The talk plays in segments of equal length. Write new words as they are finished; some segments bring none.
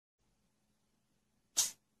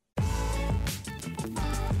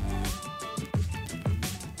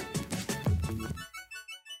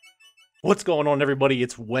What's going on, everybody?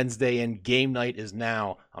 It's Wednesday and game night is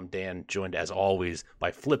now. I'm Dan, joined as always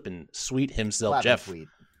by Flippin' Sweet himself, Flappin' Jeff. Sweet.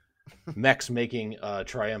 Mex making a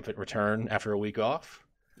triumphant return after a week off.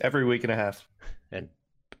 Every week and a half. And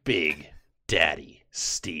Big Daddy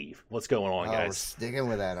Steve. What's going on, We're guys? sticking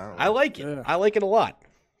with that, aren't we? I like it. Yeah. I like it a lot.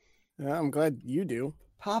 Yeah, I'm glad you do.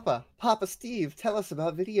 Papa Steve, tell us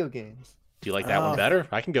about video games. Do you like that one Oh. better?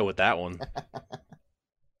 I can go with that one.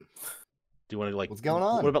 Do you want to like... What's going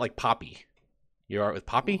on? What about like Poppy? You all right with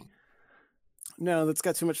Poppy? No, that's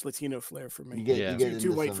got too much Latino flair for me. You get, Yeah. you get Too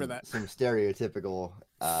into white some, for that. some stereotypical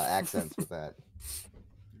accents with that.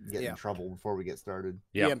 Get Yeah. in trouble before we get started.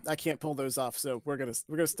 Yeah. Yeah, I can't pull those off, so we're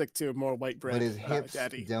gonna stick to more white bread. But his hips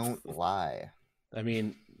daddy. don't lie. I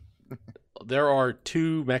mean, there are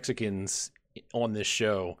two Mexicans on this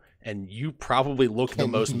show, and you probably look the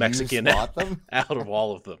Can most you Mexican spot them? out of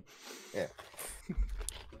all of them.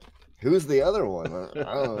 Who's the other one? I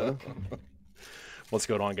don't know. What's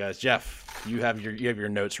going on, guys? Jeff, you have your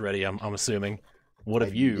notes ready. I'm assuming. What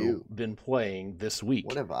have I you do. been playing this week?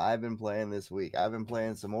 What have I been playing this week? I've been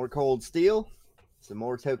playing some more Cold Steel, some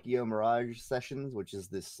more Tokyo Mirage Sessions, which is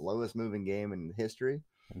the slowest moving game in history.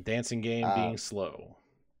 Dancing game being slow.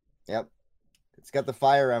 Yep. It's got the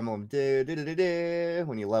Fire Emblem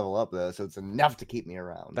when you level up, though, so it's enough to keep me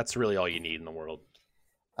around. That's really all you need in the world.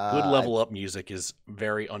 Good level up music is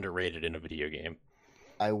very underrated in a video game.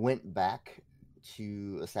 I went back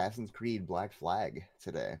to Assassin's Creed Black Flag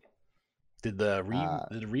today. Did the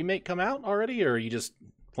remake come out already, or are you just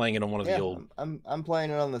playing it on one of the old? I'm playing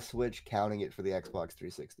it on the Switch, counting it for the Xbox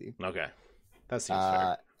 360. Okay, that seems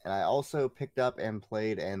fair. And I also picked up and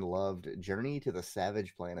played and loved Journey to the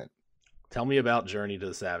Savage Planet. Tell me about Journey to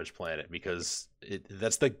the Savage Planet, because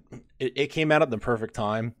it came out at the perfect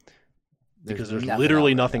time. Because there's nothing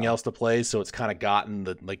literally out right nothing now. else to play, so it's kind of gotten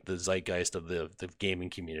the zeitgeist of the gaming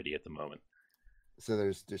community at the moment. So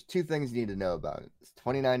there's two things you need to know about it. It's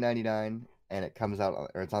 $29.99 and it comes out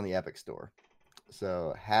or it's on the Epic Store.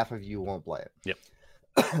 So half of you won't play it.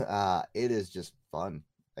 Yep. It is just fun.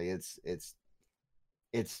 Like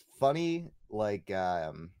it's funny like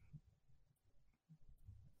I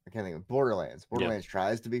can't think of Borderlands. Borderlands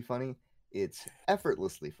tries to be funny. It's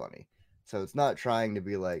effortlessly funny. So it's not trying to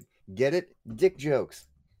be like, get it? Dick jokes.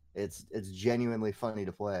 It's genuinely funny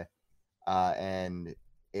to play. And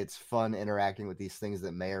it's fun interacting with these things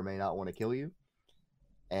that may or may not want to kill you.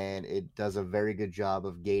 And it does a very good job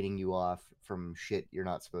of gating you off from shit you're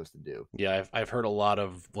not supposed to do. Yeah, I've heard a lot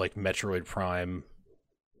of like Metroid Prime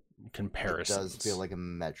It comparisons. does feel like a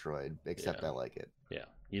Metroid, except Yeah. I like it. Yeah,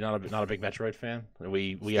 you're not a big Metroid fan.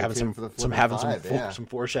 We Stay having tuned for the some Flippin' Five, yeah. some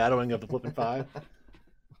foreshadowing of the Flippin' Five.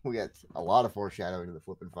 We got a lot of foreshadowing to the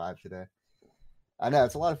Flippin' Five today. I know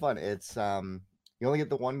it's a lot of fun. It's you only get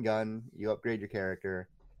the one gun, you upgrade your character,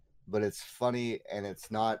 but it's funny and it's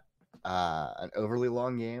not an overly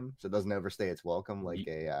long game, so it doesn't overstay its welcome. Like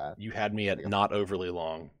You had me at not overly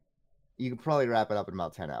long. you could probably wrap it up in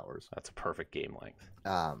about 10 hours. That's a perfect game length.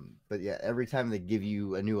 But yeah, every time they give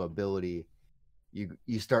you a new ability,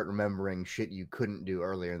 you start remembering shit you couldn't do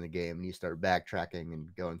earlier in the game, and you start backtracking and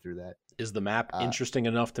going through that. Is the map interesting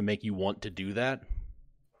enough to make you want to do that?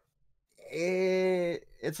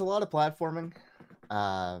 It's a lot of platforming.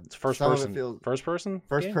 It's first some of person. it feels First person.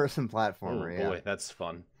 first game? person Oh platformer. Yeah. boy, that's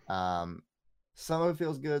fun. Some of it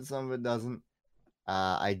feels good, some of it doesn't.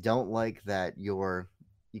 I don't like that you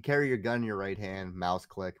carry your gun in your right hand, mouse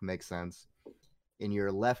click, makes sense. In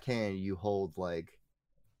your left hand, you hold like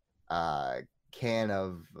a can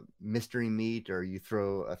of mystery meat, or you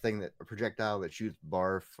throw a projectile that shoots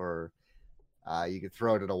barf, or you could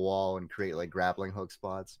throw it at a wall and create like grappling hook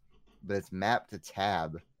spots. But it's mapped to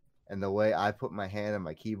tab. And the way I put my hand on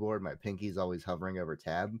my keyboard, my pinky's always hovering over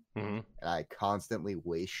tab, Mhm. and I constantly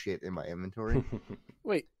waste shit in my inventory.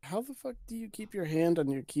 Wait, how the fuck do you keep your hand on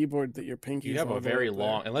your keyboard that your pinky? You have a very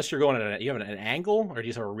long, unless you're going at you have an angle, or do you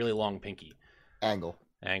just have a really long pinky Angle.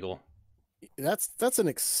 angle? That's an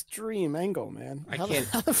extreme angle, man. I How can't-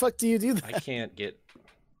 how the fuck do you do I that? can't get.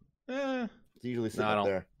 It's usually No, sitting I up don't.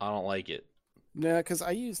 there. I don't like it. Nah, because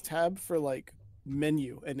I use tab for like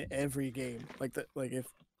menu in every game. Like if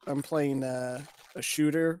I'm playing a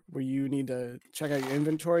shooter where you need to check out your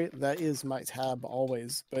inventory, that is my tab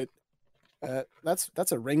always. But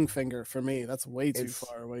that's a ring finger for me. That's way too It's-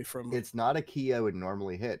 far away from. It's not a key I would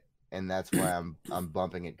normally hit, and that's why I'm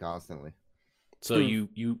bumping it constantly. So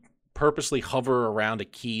you purposely hover around a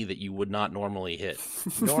key that you would not normally hit.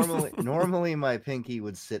 Normally my pinky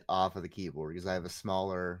would sit off of the keyboard because I have a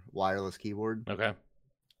smaller wireless keyboard. Okay.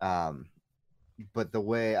 But the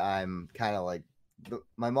way I'm kind of like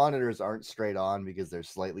my monitors aren't straight on because they're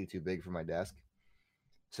slightly too big for my desk.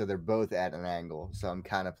 so they're both at an angle. So I'm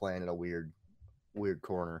kind of playing at a weird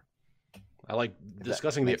corner. I like that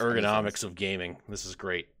discussing the makes any ergonomics sense. of gaming. This is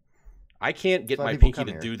great. I can't get That's why my people pinky come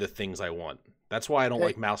to here. do the things I want. That's why I don't Hey.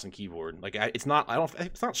 like mouse and keyboard. Like it's not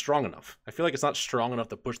strong enough. I feel like it's not strong enough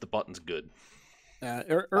to push the buttons good.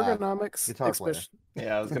 Ergonomics, guitar player.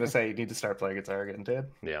 Yeah, I was gonna say you need to start playing guitar again, dude.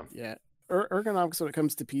 Yeah. Yeah, ergonomics when it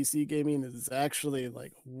comes to PC gaming is actually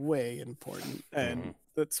like way important, and Mhm.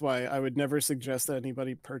 that's why I would never suggest that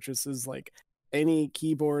anybody purchases like any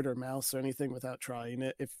keyboard or mouse or anything without trying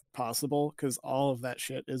it if possible, because all of that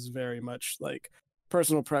shit is very much like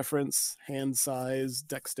personal preference, hand size,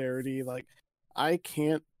 dexterity. Like I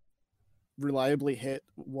can't reliably hit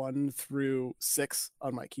 1 through 6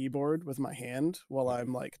 on my keyboard with my hand while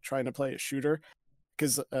I'm like trying to play a shooter,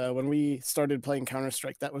 because when we started playing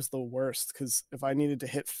Counter-Strike, that was the worst, because if I needed to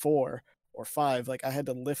hit 4 or 5, like I had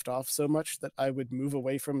to lift off so much that I would move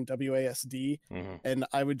away from WASD, hmm and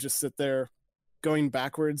I would just sit there going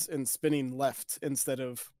backwards and spinning left instead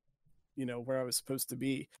of, where I was supposed to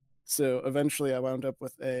be. So eventually I wound up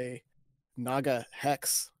with a Naga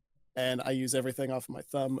Hex, and I use everything off my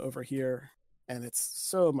thumb over here, and it's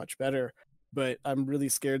so much better. But I'm really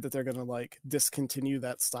scared that they're gonna like discontinue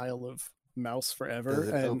that style of mouse forever. Does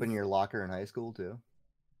it and open your locker in high school too?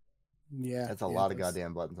 yeah, That's a yeah, lot it of does.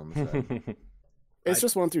 goddamn buttons on the side. It's I-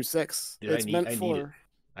 just 1 through 6. Dude, It's meant I need for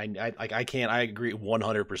it. I can't. I agree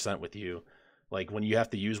 100% with you. Like when you have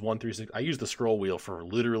to use 1 through 6, I use the scroll wheel for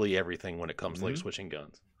literally everything when it comes to like Mhm. switching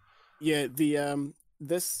guns. yeah.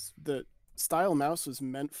 The style mouse was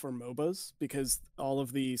meant for MOBAs because all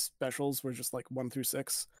of the specials were just like 1 through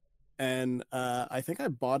 6, and I think I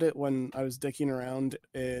bought it when I was dicking around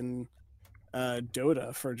in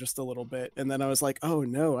Dota for just a little bit, and then I was like, oh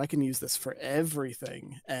no, I can use this for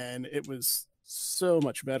everything, and it was so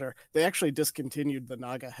much better. They actually discontinued the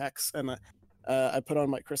Naga Hex, and I put on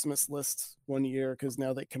my Christmas list one year because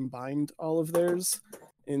now they combined all of theirs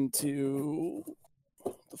into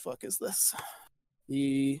what the fuck is this?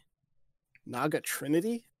 The Naga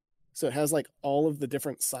Trinity. So it has like all of the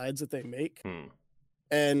different sides that they make, Hmm.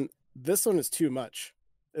 and this one is too much.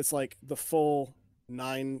 It's like the full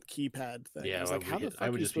 9 keypad thing. Yeah, I was like, how the fuck I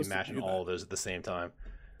are would you just be supposed to mashing do all that? of those at the same time.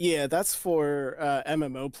 Yeah, that's for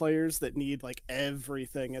MMO players that need like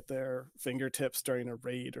everything at their fingertips during a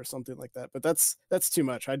raid or something like that. But that's too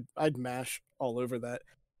much. I'd mash all over that.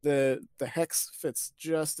 The hex fits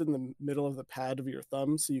just in the middle of the pad of your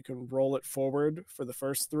thumb, so you can roll it forward for the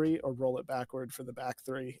first 3 or roll it backward for the back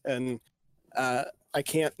 3. And I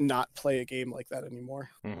can't not play a game like that anymore.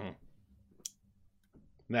 hmm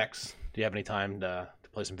Next, do you have any time to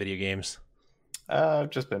play some video games? I've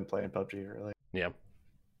just been playing PUBG, really. Yeah,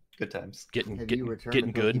 Good times. Have you returned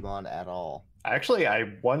getting to good. Pokemon at all? Actually,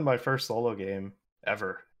 I won my first solo game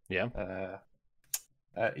ever. Yeah,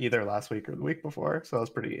 Either last week or the week before, so I was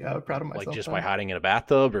pretty proud of myself. like just then. by hiding in a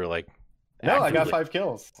bathtub or like. No, I got actively? 5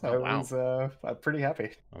 kills. Oh, wow. I'm pretty happy.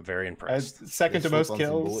 I'm very I impressed. was second They to most slip on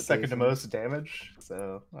some kills, bullet second to casings. most damage,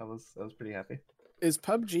 so I was pretty happy. Is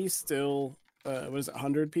PUBG still what is it,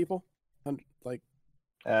 100 people? Like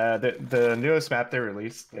The newest map they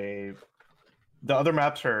released, the other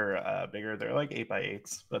maps are bigger. They're like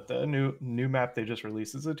 8x8s, but the new map they just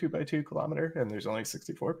released is a 2x2 kilometer, and there's only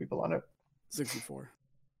 64 people on it. 64.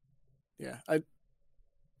 Yeah, I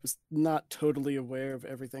was not totally aware of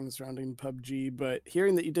everything surrounding PUBG, but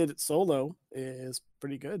hearing that you did it solo is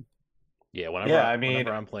pretty good. Yeah,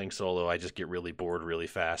 whenever I'm playing solo, I just get really bored really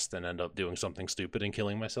fast and end up doing something stupid and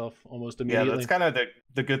killing myself almost Yeah, immediately. that's kind of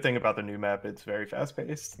the good thing about the new map. It's very fast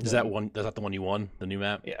paced. Is that the one you won? The new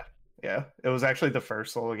map? Yeah. It was actually the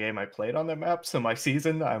first solo game I played on that map. So my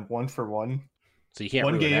season, I'm 1 for 1. So you can't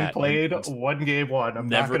One ruin game that. played, It's one game won. I'm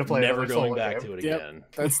not never going to play never another going solo back game. to it Yep. again.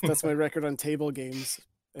 That's my record on table games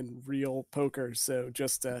and real poker. So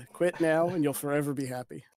just quit now, and you'll forever be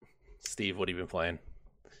happy. Steve, what have you been playing?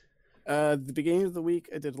 The beginning of the week,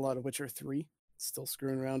 I did a lot of Witcher 3. Still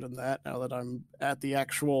screwing around on that now that I'm at the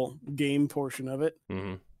actual game portion of it.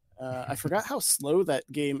 hmm I forgot how slow that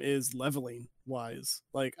game is leveling wise.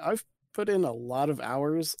 Like I've put in a lot of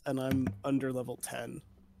hours and I'm under level 10.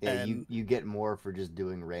 Yeah, And- you get more for just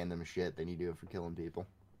doing random shit than you do for killing people.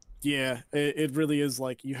 Yeah, it really is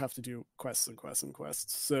like you have to do quests and quests and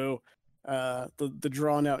quests. So the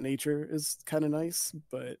drawn out nature is kind of nice,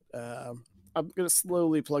 but I'm gonna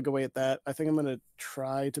slowly plug away at that. I think I'm gonna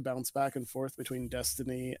try to bounce back and forth between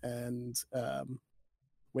Destiny and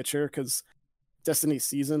Witcher, because Destiny's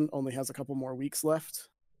season only has a couple more weeks left,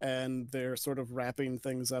 and they're sort of wrapping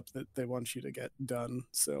things up that they want you to get done.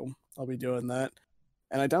 So I'll be doing that.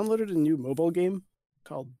 And I downloaded a new mobile game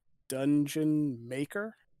called Dungeon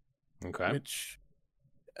Maker, Okay. which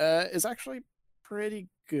is actually pretty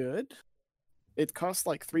good. It costs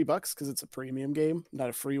like $3 because it's a premium game, not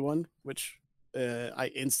a free one, which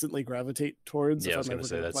I instantly gravitate towards. Yeah, if I was I'm going to ever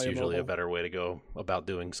say gonna that's play usually a mobile. better way to go about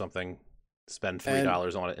doing something. Spend And-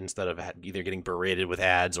 $3 on it instead of either getting berated with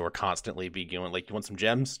ads or constantly be going like, you want some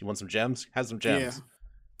gems? You want some gems? Have some gems.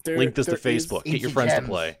 Link this to there is- Facebook. Eat Get your your friends to gems.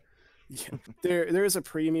 play. Yeah, there is a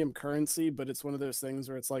premium currency, but it's one of those things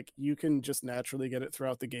where it's like you can just naturally get it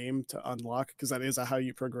throughout the game to unlock because that is how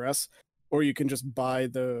you progress, or you can just buy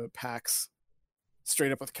the packs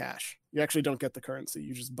straight up with cash. You actually don't get the currency;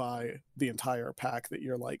 you just buy the entire pack that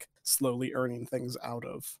you're like slowly earning things out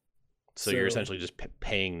of. So you're So- essentially just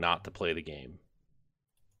paying not to play the game.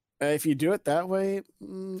 If you do it that way, If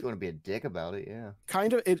you want to be a dick about it, yeah.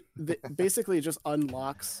 kind of basically it just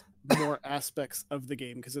unlocks more aspects of the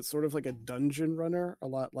game because it's sort of like a dungeon runner, a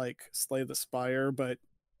lot like Slay the Spire, but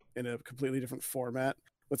in a completely different format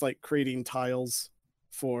with like creating tiles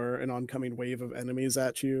for an oncoming wave of enemies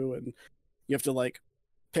at you, and you have to like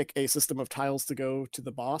pick a system of tiles to go to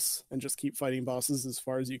the boss and just keep fighting bosses as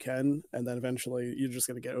far as you can, and then eventually you're just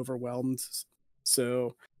going to get overwhelmed.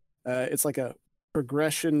 So it's like a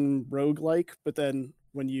progression roguelike, but then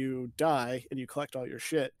when you die and you collect all your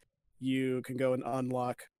shit, you can go and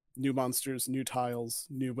unlock new monsters, new tiles,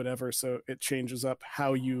 new whatever. So it changes up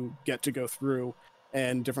how you get to go through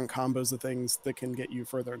and different combos of things that can get you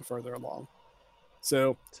further and further along.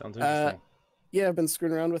 So Sounds interesting. yeah, I've been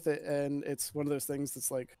screwing around with it, and it's one of those things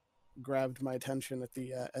that's like grabbed my attention at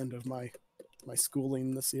the end of my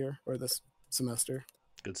schooling this year or this semester.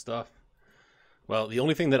 Good stuff. Well, the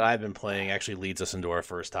only thing that I've been playing actually leads us into our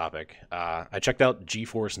first topic. I checked out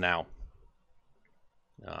GeForce Now.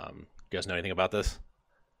 You guys know anything about this?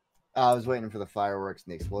 I was waiting for the fireworks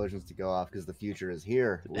and the explosions to go off because the future is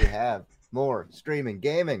here. We have more streaming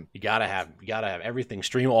gaming. You gotta have everything.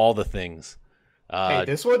 Stream all the things. Hey,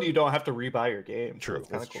 this one you don't have to rebuy your game. True. It's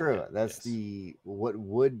kinda That's cool. true. That's Yes. the what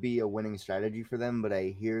would be a winning strategy for them, but I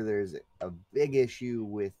hear there's a big issue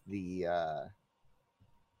with the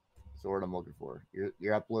what's the word I'm looking for? Your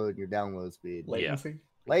upload and your download speed. Latency.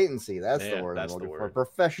 Latency, that's Yeah, the word that's I'm the looking for. word.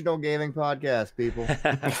 Professional gaming podcast, people.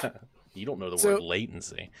 You don't know the So- word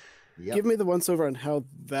latency. Yep. Give me the once over on how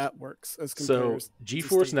that works as So compared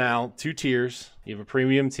GeForce Steam. Now, 2 tiers. You have a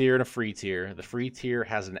premium tier and a free tier. The free tier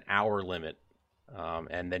has an hour limit,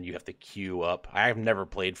 and then you have to queue up. I have never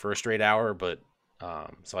played for a straight hour, but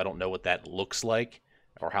so I don't know what that looks like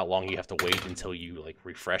or how long you have to wait until you like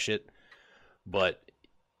refresh it. But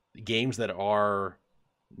games that are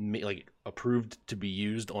like approved to be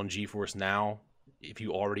used on GeForce Now, if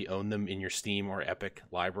you already own them in your Steam or Epic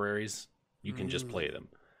libraries, you can just play them.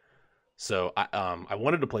 So I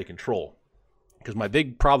wanted to play Control because my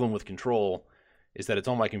big problem with Control is that it's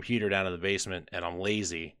on my computer down in the basement and I'm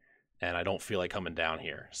lazy and I don't feel like coming down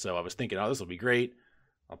here. So I was thinking, oh, this will be great.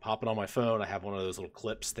 I'll pop it on my phone. I have one of those little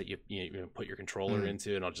clips that you put your controller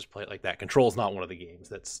into, and I'll just play it like that. Control's not one of the games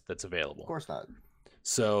that's available. Of course not.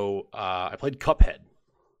 So I played Cuphead,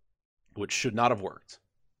 which should not have worked.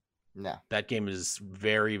 No. That game is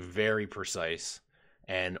very, very precise,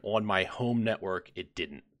 and on my home network, it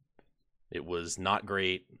didn't. It was not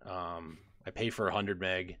great. I paid for 100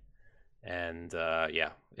 meg, and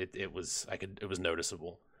it was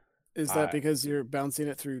noticeable. Is that because you're bouncing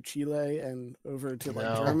it through Chile and over to like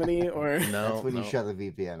No. Germany, or No, That's when no, you shut the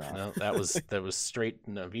VPN off. no, that was straight.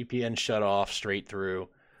 No, VPN shut off straight through.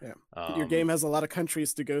 Yeah. Your game has a lot of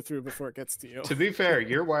countries to go through before it gets to you? To be fair,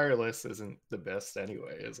 your wireless isn't the best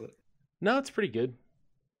anyway, is it? No, it's pretty good.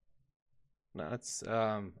 No, it's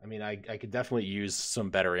I mean, I could definitely use some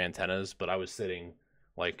better antennas, but I was sitting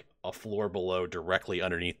like a floor below, directly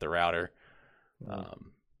underneath the router.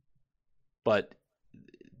 But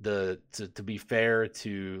to be fair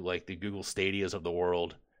to like the Google Stadias of the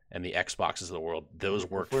world and the Xboxes of the world, those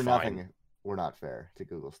If worked we're fine. nothing, we're not fair to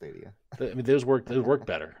Google Stadia. I mean, those work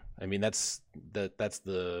better. I mean, that's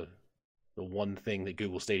the one thing that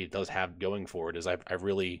Google Stadia does have going for it is I've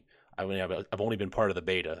only been part of the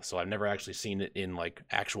beta, so I've never actually seen it in like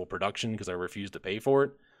actual production because I refused to pay for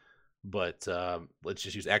it. But let's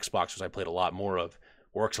just use Xbox, which I played a lot more of.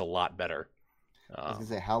 Works a lot better. I was gonna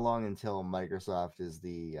say, how long until Microsoft is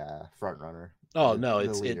the front runner? Oh the- no,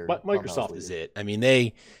 the leader, Microsoft clubhouse is leader? it. I mean,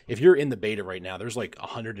 if you're in the beta right now, there's like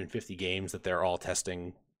 150 games that they're all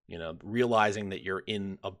testing. You know, realizing that you're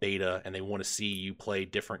in a beta and they want to see you play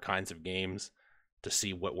different kinds of games to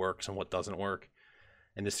see what works and what doesn't work.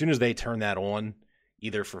 And as soon as they turn that on,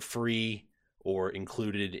 either for free or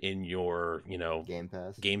included in your,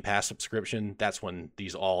 Game Pass subscription, that's when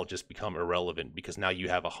these all just become irrelevant because now you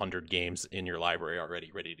have 100 games in your library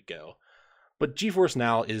already ready to go. But GeForce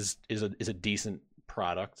Now is a decent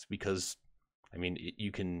product because, I mean,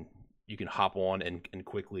 you can hop on and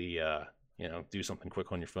quickly do something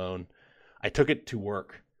quick on your phone. I took it to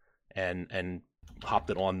work and hopped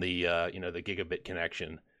it on the the gigabit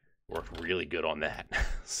connection. Worked really good on that.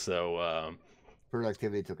 So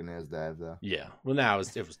Productivity took a nosedive, though. yeah. Well, now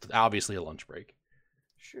it was obviously a lunch break.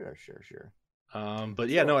 Sure. But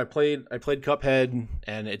yeah, no, I played Cuphead,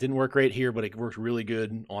 and it didn't work great here, but it worked really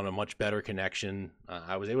good on a much better connection.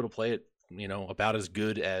 I was able to play it, about as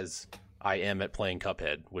good as I am at playing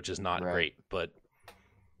Cuphead, which is not great, but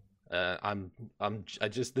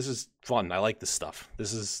this is fun. I like this stuff.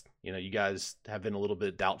 This is, you guys have been a little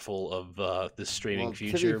bit doubtul of this streaming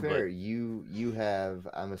future. To be fair, but you have,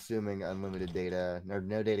 I'm assuming, unlimited data.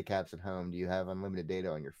 No data caps at home. Do you have unlimited data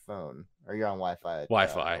on your phone? Or you're on Wi-Fi?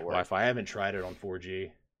 Wi-Fi. I haven't tried it on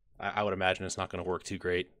 4G. I would imagine it's not going to work too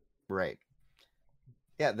great. Right.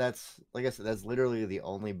 Yeah, that's, like I said, that's literally the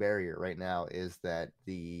only barrier right now, is that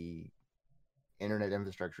the internet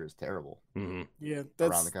infrastructure is terrible. Mm-hmm. Yeah,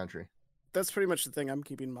 around the country. That's pretty much the thing I'm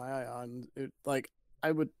keeping my eye on.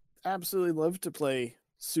 I would absolutely love to play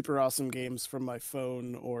super awesome games from my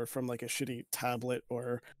phone or from like a shitty tablet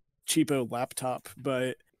or cheapo laptop,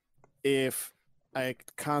 but if I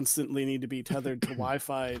constantly need to be tethered to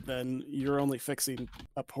Wi-Fi, then you're only fixing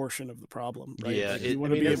a portion of the problem, right? Yeah, It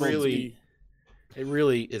really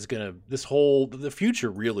is gonna. The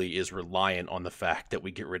future really is reliant on the fact that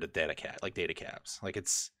we get rid of data caps. Like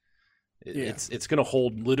it's gonna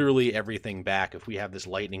hold literally everything back if we have this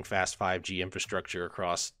lightning fast 5G infrastructure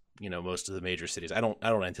across most of the major cities. I don't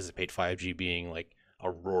anticipate 5G being like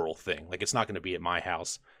a rural thing. Like it's not going to be at my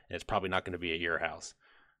house, and it's probably not going to be at your house.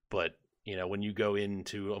 But when you go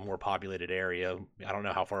into a more populated area, I don't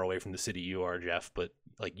know how far away from the city you are, Jeff, but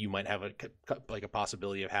like you might have a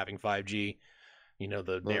possibility of having 5G.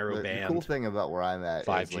 The narrow band. The cool thing about where I'm at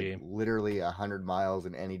 5G. is like literally 100 miles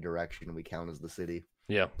in any direction we count as the city.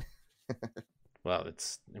 Yeah. Well,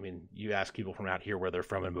 you ask people from out here where they're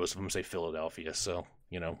from, and most of them say Philadelphia. So,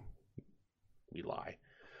 we lie.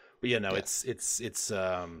 But yeah, no, it's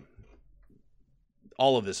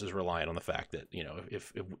all of this is reliant on the fact that,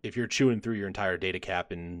 if you're chewing through your entire data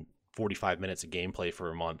cap in 45 minutes of gameplay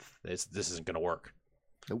for a month, this isn't going to work.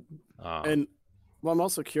 Nope. And I'm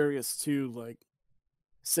also curious too, like,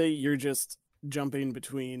 say you're just jumping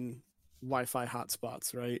between Wi-Fi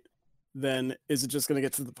hotspots, right? Then is it just going to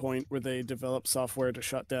get to the point where they develop software to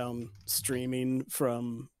shut down streaming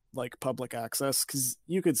from like public access? Because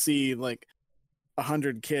you could see like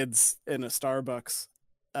 100 kids in a Starbucks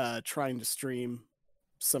trying to stream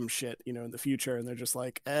some shit, in the future, and they're just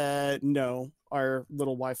like, no, our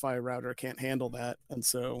little Wi-Fi router can't handle that, and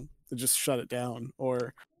so they just shut it down.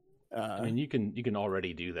 Or you can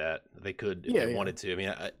already do that. They could if they wanted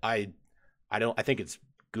to. I think it's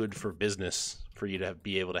good for business for you to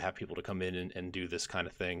be able to have people to come in and do this kind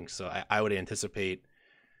of thing. So I would anticipate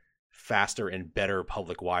faster and better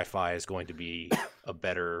public Wi-Fi is going to be a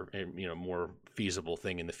better, more feasible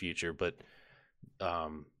thing in the future. But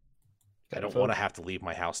I don't want to have to leave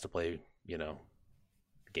my house to play,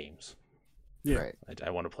 games. Yeah. Right.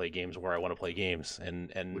 I want to play games where I want to play games,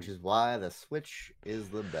 and which is why the Switch is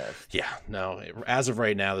the best. Yeah, no, as of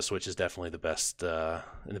right now, the Switch is definitely the best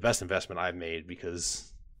investment I've made,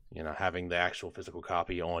 because having the actual physical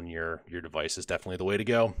copy on your device is definitely the way to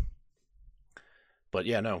go. But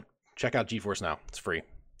yeah, no, check out GeForce Now. It's free.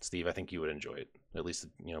 Steve, I think you would enjoy it. At least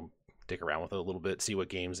dick around with it a little bit, see what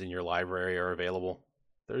games in your library are available.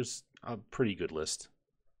 There's a pretty good list.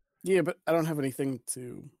 Yeah, but I don't have anything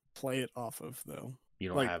to play it off of, though. You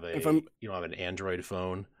don't have an Android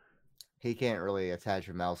phone. He can't really attach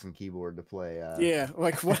a mouse and keyboard to play. Yeah,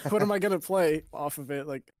 like what am I gonna play off of it?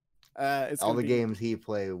 Like, it's all the games he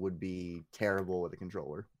play would be terrible with a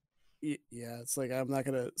controller. Yeah, it's like I'm not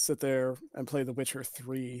gonna sit there and play The Witcher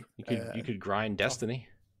 3. You could grind Destiny.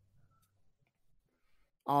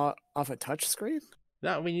 Off a touch screen?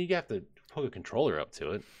 No, I mean you have to hook a controller up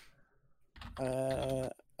to it.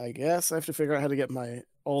 I guess I have to figure out how to get my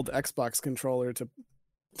old Xbox controller to.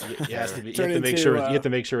 You have to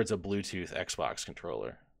make sure it's a Bluetooth Xbox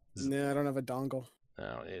controller. No, I don't have a dongle.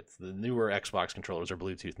 No, it's the newer Xbox controllers are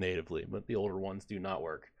Bluetooth natively, but the older ones do not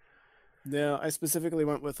work. No, I specifically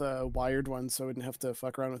went with a wired one so I wouldn't have to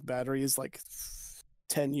fuck around with batteries like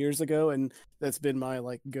 10 years ago, and that's been my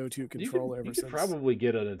like go-to controller ever since. You could probably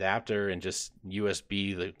get an adapter and just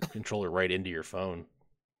USB the controller right into your phone.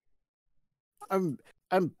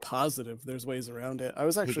 I'm positive there's ways around it. I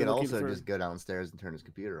was actually he could also just go downstairs and turn his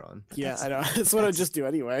computer on. Yeah, I know. That's what I just do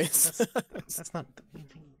anyways. That's not.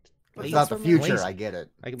 It's not the future. Lazy. I get it.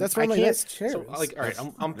 That's why my nice chair. So, like, all right,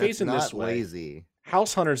 I'm facing this way. Lazy.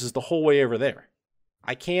 House Hunters is the whole way over there.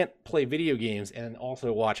 I can't play video games and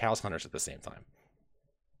also watch House Hunters at the same time.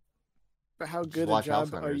 But how Just good a watch House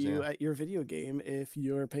job are Hunters, you yeah. at your video game if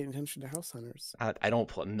you're paying attention to House Hunters? I don't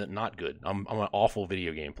play. Not good. I'm an awful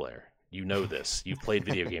video game player. You know this. You've played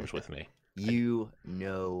video games with me. You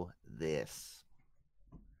know this.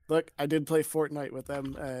 Look, I did play Fortnite with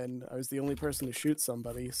them, and I was the only person to shoot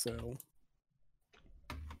somebody, so...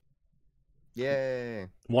 Yay.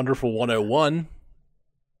 Wonderful 101.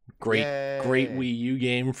 Great Yay. Wii U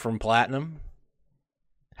game from Platinum.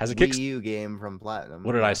 Has a Wii U game from Platinum.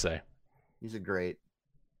 What did I say? These are great.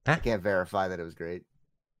 Huh? I can't verify that it was great.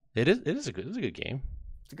 It is a good game.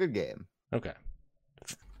 It's a good game. Okay.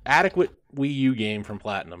 Adequate Wii U game from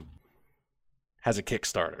Platinum has a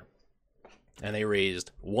Kickstarter. And they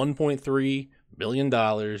raised $1.3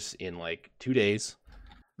 million in like 2 days.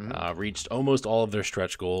 Reached almost all of their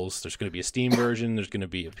stretch goals. There's going to be a Steam version. There's going to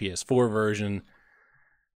be a PS4 version.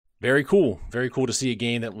 Very cool. Very cool to see a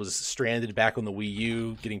game that was stranded back on the Wii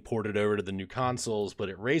U getting ported over to the new consoles. But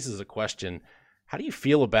it raises a question. How do you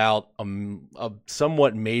feel about a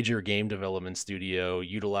somewhat major game development studio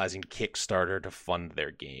utilizing Kickstarter to fund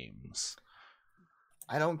their games?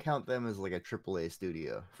 I don't count them as like a AAA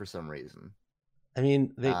studio for some reason. I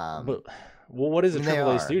mean, what is a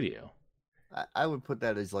AAA studio? I would put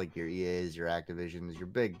that as like your EAs, your Activisions, your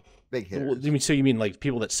big hitters. Well, so you mean like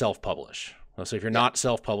people that self-publish? So if you're not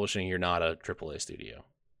self-publishing, you're not a AAA studio.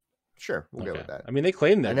 Sure, we'll go with that. I mean, they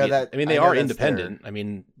claim that. They are independent. I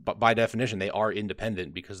mean, by definition, they are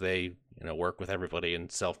independent because they work with everybody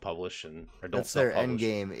and self-publish and don't self-publish. Their end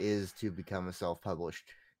game is to become a self-published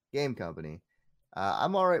game company.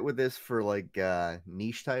 I'm all right with this for like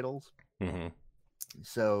niche titles. Mm-hmm.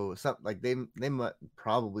 So like they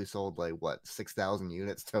probably sold like what 6,000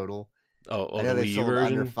 units total. I know the they Wii sold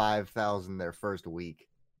version? under 5,000 their first week.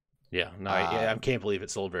 Yeah, no, I can't believe it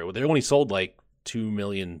sold very well. They only sold like 2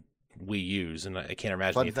 million Wii U's, and I can't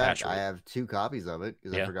imagine Fun the attach fact, rate. I have 2 copies of it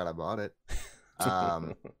because I forgot I bought it.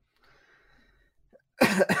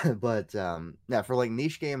 But yeah, for like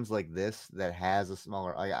niche games like this that has a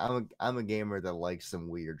smaller, I'm a gamer that likes some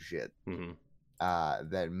weird shit. Mm-hmm.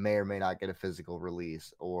 That may or may not get a physical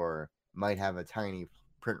release or might have a tiny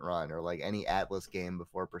print run, or like any Atlas game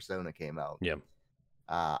before Persona came out. Yeah.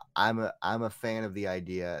 I'm a fan of the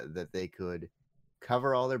idea that they could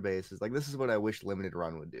cover all their bases. Like this is what I wish Limited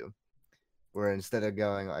Run would do. Where instead of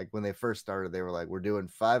going like when they first started, they were like, we're doing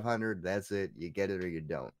 500, that's it, you get it or you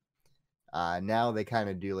don't. Now they kind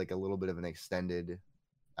of do like a little bit of an extended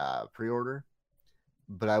pre-order.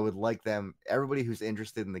 But I would like everybody who's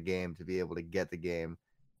interested in the game, to be able to get the game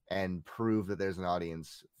and prove that there's an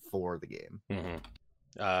audience for the game.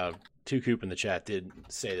 Mm-hmm. Two Coop in the chat did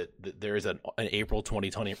say that there is an April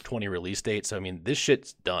 2020 release date. So I mean, this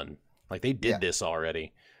shit's done. Like they did this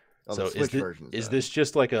already. So is this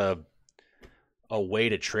just like a way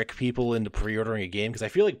to trick people into pre-ordering a game? Because I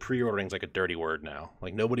feel like pre-ordering is like a dirty word now.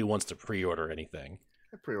 Like nobody wants to pre-order anything.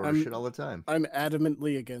 I pre-order shit all the time. I'm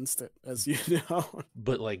adamantly against it, as you know.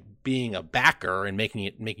 But like being a backer and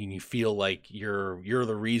making you feel like you're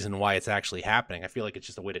the reason why it's actually happening, I feel like it's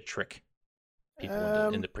just a way to trick people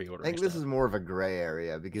into pre-ordering. I think this is more of a gray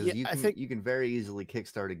area because yeah, you can very easily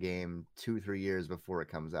kickstart a game 2-3 years before it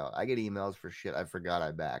comes out. I get emails for shit I forgot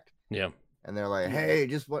I backed. Yeah. And they're like, "Hey,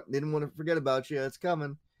 didn't want to forget about you. It's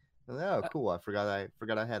coming." And oh, cool! I forgot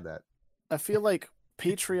I had that. I feel like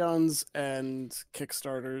Patreons and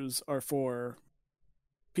Kickstarters are for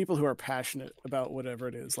people who are passionate about whatever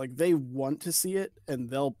it is. Like they want to see it, and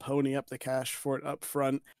they'll pony up the cash for it up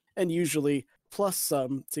front, and usually plus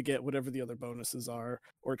some to get whatever the other bonuses are,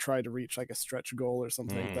 or try to reach like a stretch goal or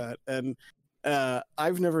something like that. And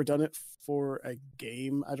I've never done it for a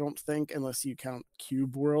game, I don't think, unless you count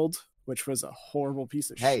Cube World, which was a horrible piece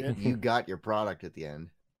of shit. Hey, you got your product at the end.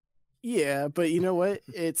 Yeah, but you know what?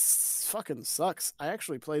 It's fucking sucks. I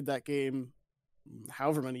actually played that game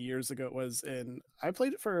however many years ago it was, and I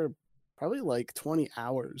played it for probably like 20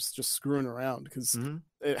 hours just screwing around because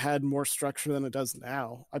it had more structure than it does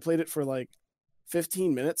now. I played it for like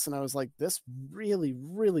 15 minutes and I was like, this really,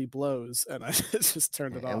 really blows. And I just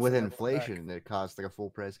turned it off. And with inflation, it costs like a full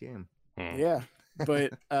price game. Yeah,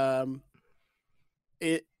 but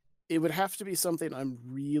it would have to be something I'm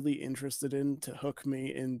really interested in to hook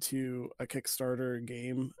me into a Kickstarter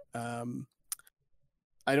game.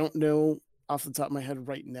 I don't know off the top of my head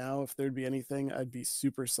right now if there'd be anything I'd be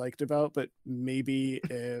super psyched about, but maybe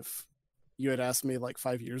if you had asked me like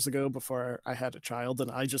 5 years ago before I had a child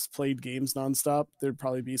and I just played games nonstop, there'd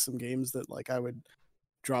probably be some games that like I would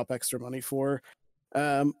drop extra money for.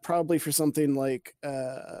 Probably for something like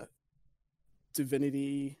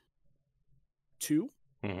Divinity 2.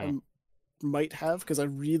 I'm might have, because I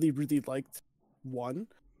really, really liked 1.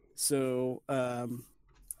 So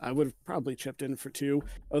I would have probably chipped in for 2,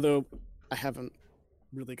 although I haven't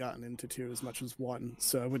really gotten into 2 as much as 1,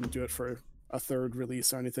 so I wouldn't do it for a 3rd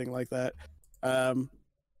release or anything like that.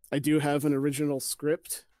 I do have an original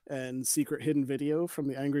script and secret hidden video from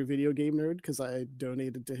the Angry Video Game Nerd, because I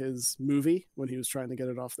donated to his movie when he was trying to get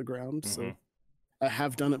it off the ground. So I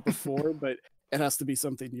have done it before, but it has to be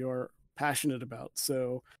something you're passionate about.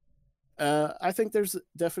 So I think there's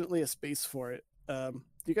definitely a space for it. Do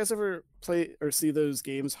you guys ever play or see those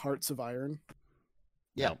games, Hearts of Iron?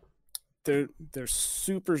 Yeah. They're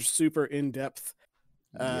super, super in-depth.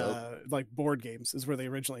 Yep. Like board games is where they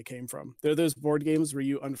originally came from. They're those board games where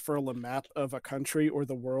you unfurl a map of a country or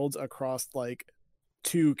the world across like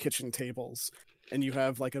 2 kitchen tables, and you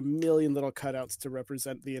have like a million little cutouts to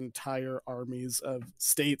represent the entire armies of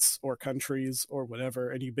states or countries or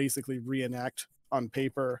whatever, and you basically reenact on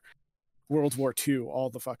paper World War II all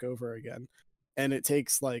the fuck over again. And it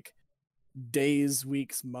takes like days,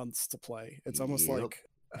 weeks, months to play. It's almost Yep. like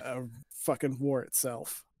a fucking war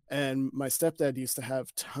itself. And my stepdad used to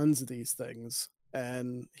have tons of these things,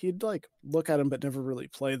 and he'd like look at them but never really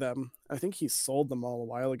play them. I think he sold them all a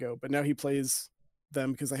while ago, but now he plays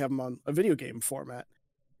them because they have them on a video game format.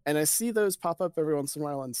 And I see those pop up every once in a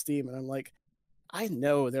while on Steam, and I'm like, I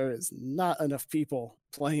know there is not enough people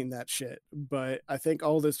playing that shit, but I think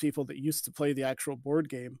all those people that used to play the actual board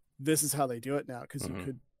game, this is how they do it now, because you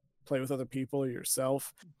could play with other people or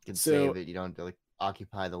yourself. You can So- save it. You don't have to like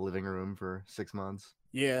occupy the living room for 6 months.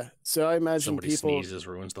 Yeah, so I imagine Somebody people. sneezes,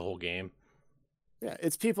 ruins the whole game. Yeah,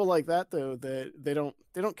 it's people like that though that they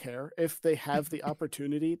don't care if they have the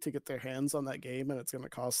opportunity to get their hands on that game and it's going to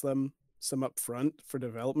cost them some upfront for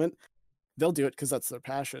development. They'll do it because that's their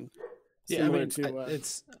passion. Yeah, I Similar mean, to,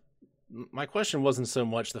 it's my question wasn't so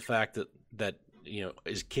much the fact that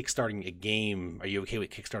is kickstarting a game. Are you okay with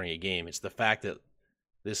kickstarting a game? It's the fact that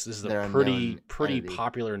this is They're a a pretty known entity.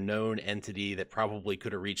 popular known entity that probably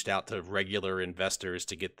could have reached out to regular investors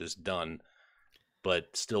to get this done,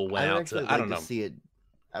 but still went I would out actually to I like don't to know. see it.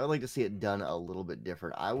 I would like to see it done a little bit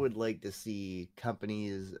different. I would like to see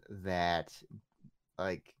companies that,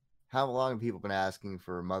 like, how long have people been asking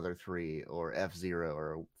for Mother 3 or F-Zero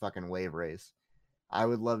or fucking Wave Race? I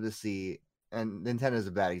would love to see, and Nintendo's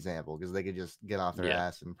a bad example because they could just get off their Yeah.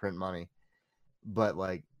 ass and print money. But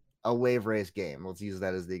like a Wave Race game, let's use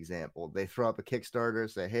that as the example. They throw up a Kickstarter,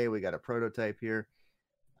 say, "Hey, we got a prototype here.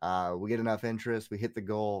 We get enough interest, we hit the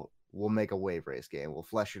goal. We'll make a Wave Race game. We'll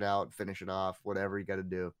flesh it out, finish it off, whatever you got to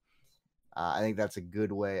do." I think that's a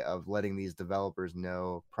good way of letting these developers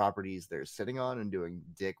know properties they're sitting on and doing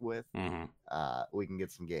dick with. hmm We can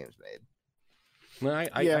get some games made. No,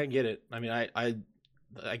 Yeah. I get it. I mean,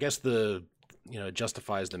 I guess it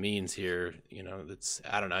justifies the means here. It's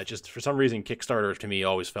I don't know. It just for some reason Kickstarter to me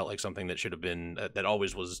always felt like something that should have been that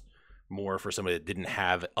always was more for somebody that didn't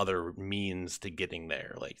have other means to getting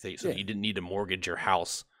there. Like so Yeah. you didn't need to mortgage your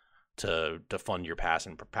house to fund your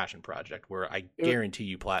passion project. Where I It- guarantee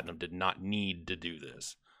you, Platinum did not need to do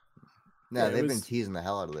this. No, Yeah, it they've been was- teasing the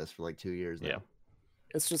hell out of this for like 2 years now. Yeah.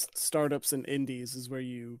 It's just startups and indies is where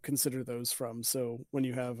you consider those from. So when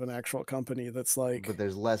you have an actual company that's like, But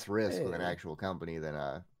there's less risk with an Hey. actual company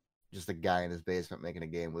than just a guy in his basement making a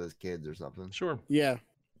game with his kids or something. Sure, yeah,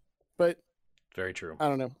 but very true. I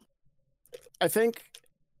don't know. I think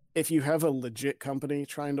if you have a legit company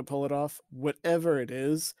trying to pull it off, whatever it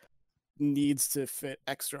is, needs to fit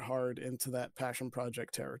extra hard into that passion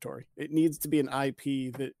project territory. It needs to be an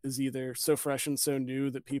IP that is either so fresh and so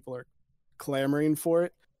new that people are clamoring for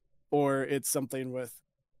it, or it's something with,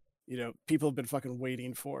 people have been fucking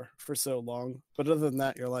waiting for so long. But other than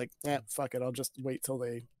that, you're like, fuck it. I'll just wait till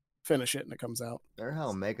they finish it and it comes out. Or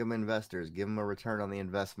hell, make them investors. Give them a return on the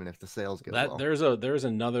investment if the sales go That well. there's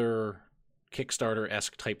another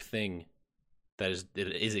Kickstarter-esque type thing that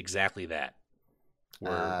is exactly that.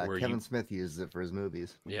 Where Kevin Smith uses it for his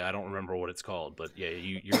movies. Yeah, I don't remember what it's called, but yeah,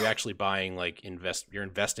 you're actually buying you're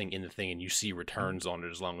investing in the thing and you see returns on it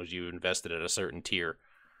as long as you invested at a certain tier.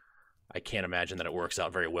 I can't imagine that it works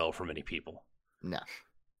out very well for many people. No.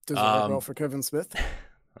 Does it work well Um, for Kevin Smith?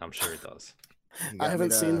 I'm sure it does. You I got haven't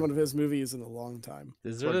me seen to- one of his movies in a long time.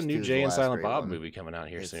 Is there a Clerks new 2 is Jay the and last Silent great Bob one. movie coming out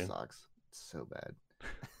here It soon? sucks. It's so bad.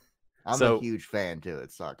 I'm So- a huge fan too.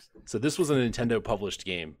 It sucks. So this was a Nintendo published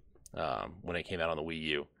game when it came out on the Wii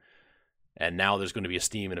U, and now there's going to be a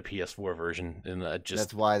Steam and a PS4 version, and just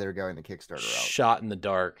That's why they're going the Kickstarter route. shot in the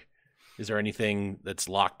dark. Is there anything that's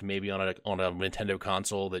locked maybe on a Nintendo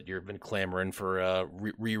console that you've been clamoring for a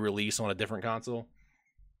re-release on a different console?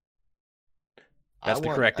 That's the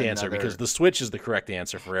want correct answer another- because the Switch is the correct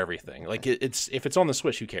answer for everything. Like it's if it's on the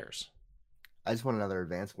Switch, who cares? I just want another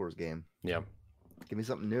Advance Wars game. Yeah. Give me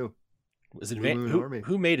something new. Is it Blue Moon Army.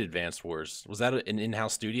 who made Advanced Wars? Was that an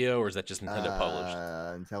in-house studio or is that just Nintendo published?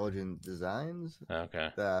 Intelligent Designs. Okay.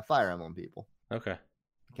 The Fire Emblem people. Okay.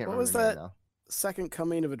 Can't What remember was the name that? now. Second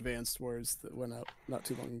coming of Advanced Wars that went out not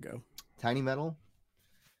too long ago. Tiny Metal.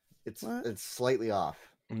 It's What? slightly off.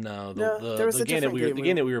 No, No, there was the a game that different the game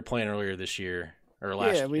game that we were playing earlier this year or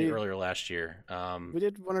earlier last year. We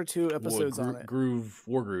did 1 or 2 episodes on it.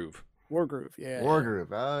 Wargroove. Wargroove, yeah. Wargroove.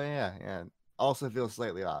 Oh yeah. Also feels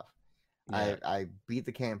slightly off. Yeah. I beat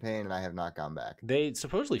the campaign and I have not gone back. They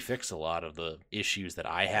supposedly fixed a lot of the issues that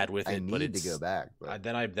I had with it, I but need it's to go back. But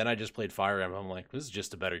then I just played Fire Emblem. I'm like, this is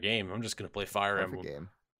just a better game. I'm just gonna play Fire perfect Emblem. game.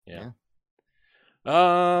 Yeah.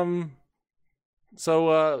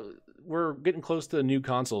 So we're getting close to a new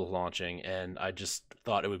console launching, and I just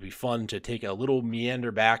thought it would be fun to take a little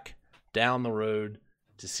meander back down the road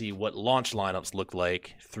to see what launch lineups look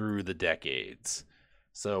like through the decades.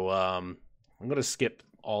 So I'm gonna skip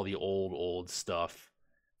all the old stuff,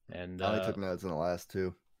 and I only took notes in the last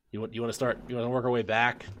 2. you want to start? You want to work our way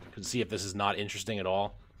back to see if this is not interesting at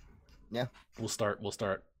all? Yeah. We'll start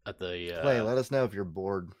at the Play. Let us know if you're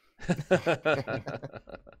bored.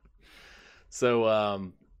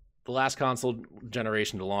 So the last console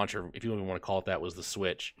generation to launch, or if you even want to call it that, was the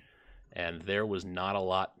Switch, and there was not a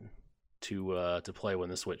lot to play when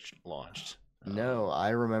the Switch launched. No, I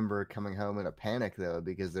remember coming home in a panic though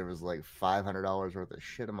because there was like $500 worth of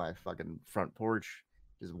shit on my fucking front porch,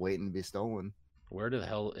 just waiting to be stolen. Where the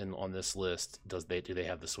hell on this list do they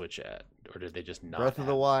have the Switch at, or did they just not? Breath of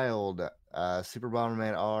the have it? Wild, Super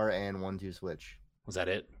Bomberman R, and 1-2 Switch. Was that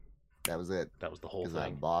it? That was it. That was the whole Because I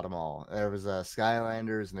thing. bought them all. There was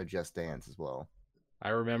Skylanders and a Just Dance as well. I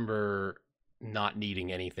remember not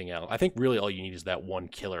needing anything else. I think really all you need is that one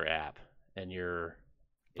killer app, and you're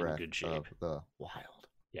in Breath good shape. of the Wild.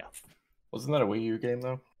 Yeah. Wasn't that a Wii U game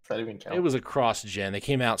though? Does that even count? It was a cross gen. They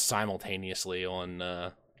came out simultaneously on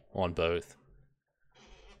both.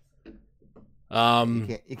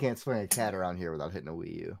 You can't swing a cat around here without hitting a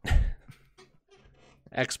Wii U.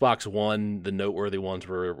 Xbox One, the noteworthy ones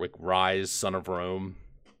were like Rise, Son of Rome,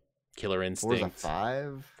 Killer Instinct, Forza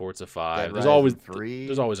 5. Forza 5. Dead There's Rising always 3.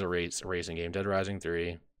 there's always a racing game, Dead Rising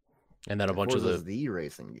 3, and then a bunch Forza's of the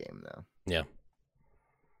racing game though. yeah.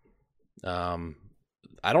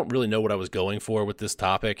 I don't really know what I was going for with this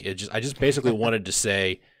topic. I just basically wanted to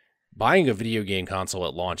say buying a video game console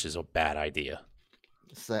at launch is a bad idea.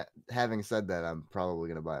 Having said that, I'm probably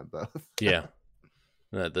gonna buy them both. Yeah.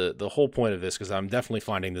 The whole point of this, because I'm definitely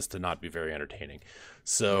finding this to not be very entertaining.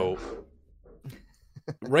 So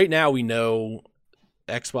right now we know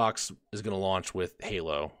Xbox is going to launch with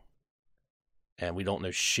Halo, and we don't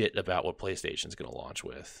know shit about what PlayStation's going to launch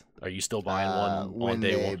with. Are you still buying one on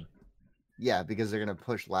day one? Yeah, because they're gonna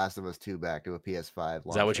push Last of Us 2 back to a PS5.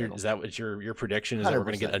 Is that what your prediction is? That we're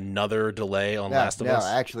going to get 100%. another delay on Last of Us? No,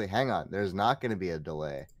 actually, hang on. There's not going to be a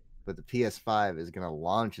delay, but the PS5 is going to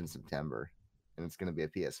launch in September, and it's going to be a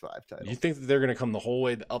PS5 title. You think that they're going to come the whole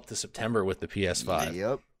way up to September with the PS5?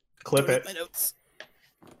 Yep. Clip Don't it. hit my notes.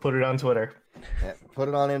 Put it on Twitter. Yeah, put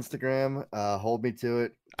it on Instagram. Hold me to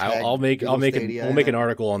it. I'll make Google we'll Stadia make in an it.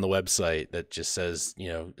 article on the website that just says,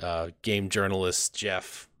 game journalist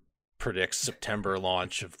Jeff predicts September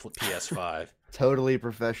launch of PS5. Totally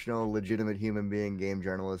professional, legitimate human being, game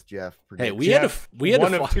journalist Jeff. Hey, Jeff, we had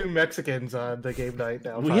one to of 2 Mexicans on the game night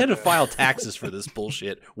now. we had to file taxes for this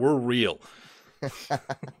bullshit. We're real. All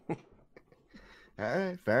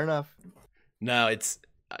right, fair enough. No, it's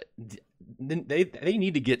they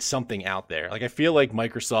need to get something out there. Like I feel like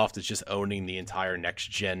Microsoft is just owning the entire next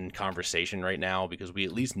gen conversation right now because we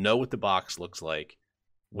at least know what the box looks like.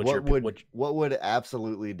 What would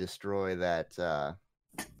absolutely destroy that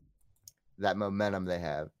that momentum they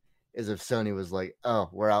have is if Sony was like, "Oh,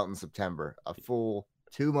 we're out in September, a full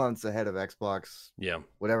 2 months ahead of Xbox, Yeah.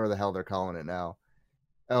 whatever the hell they're calling it now."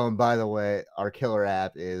 Oh, and by the way, our killer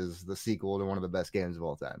app is the sequel to one of the best games of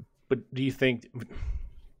all time. But do you think that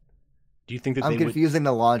I'm they would? confusing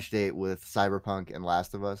the launch date with Cyberpunk and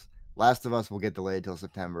Last of Us. Last of Us will get delayed till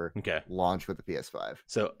September. Okay. Launch with the PS5.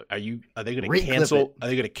 So are they going to Reclip cancel? it. Are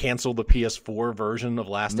they going to cancel the PS4 version of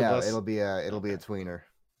Last of No, Us? it'll be a tweener.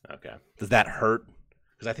 Okay. Does that hurt?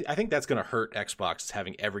 Because I think that's going to hurt Xbox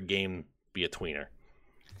having every game be a tweener.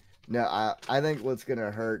 No, I think what's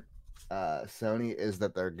gonna hurt Sony is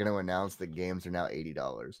that they're gonna announce that games are now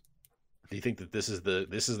 $80. Do you think that this is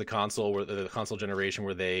the console where the console generation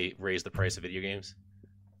where they raise the price of video games?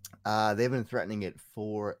 They've been threatening it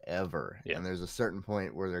forever, Yeah. and there's a certain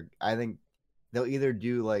point where I think they'll either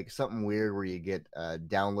do like something weird where you get a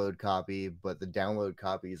download copy, but the download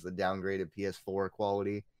copy is the downgraded PS4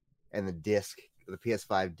 quality, and the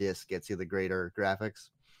PS5 disc gets you the greater graphics.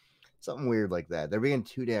 Something weird like that. They're being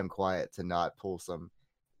too damn quiet to not pull some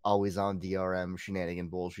always on DRM shenanigan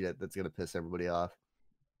bullshit that's gonna piss everybody off.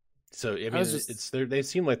 So I mean, they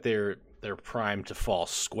seem like they're primed to fall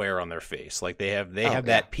square on their face. Like they have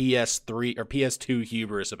that PS3 or PS2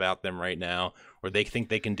 hubris about them right now, where they think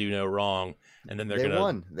they can do no wrong, and then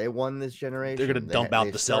they won this generation. They're gonna dump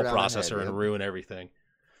out the cell processor and ruin everything.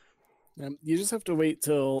 You just have to wait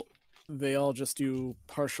till they all just do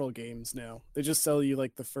partial games now. They just sell you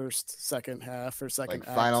like the first, second half or second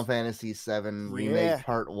act. Final Fantasy VII Remake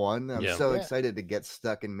Part 1. I'm so excited to get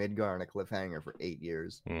stuck in Midgar on a cliffhanger for 8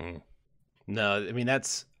 years. Mm-hmm. No, I mean,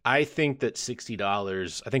 I think that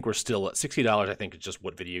 $60, I think we're still at $60, I think it's just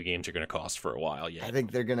what video games are going to cost for a while. Yeah. I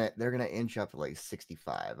think they're going to inch up to like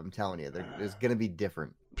 65. I'm telling you, there's going to be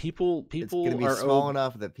different. People it's going to be small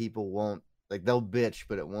enough that people won't, like, they'll bitch,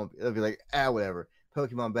 but they'll be like, whatever.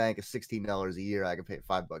 Pokemon Bank is $16 a year. I can pay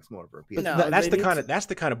 $5 more for a PS. No, that's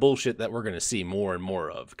the kind of bullshit that we're going to see more and more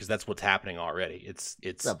of, because that's what's happening already. It's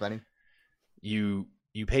what's up, Benny? You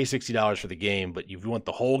pay $60 for the game, but you want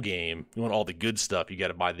the whole game. You want all the good stuff. You got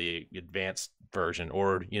to buy the advanced version,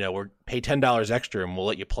 or or pay $10 extra and we'll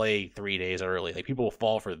let you play 3 days early. Like, people will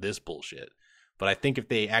fall for this bullshit. But I think if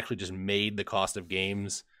they actually just made the cost of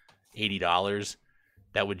games $80.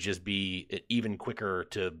 That would just be even quicker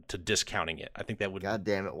to discounting it. I think that would. God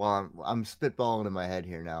damn it! Well, I'm spitballing in my head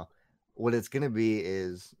here now. What it's going to be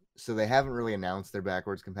is, so they haven't really announced their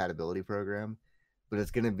backwards compatibility program, but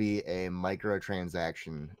it's going to be a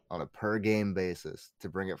microtransaction on a per game basis to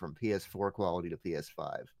bring it from PS4 quality to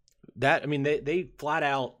PS5. That, I mean, they flat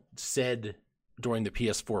out said during the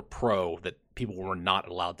PS4 Pro that people were not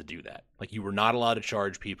allowed to do that. Like, you were not allowed to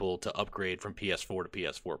charge people to upgrade from PS4 to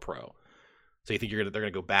PS4 Pro. So you think they're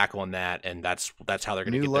gonna go back on that, and that's how they're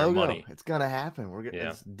gonna get their money? It's gonna happen.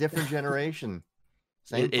 It's different generation.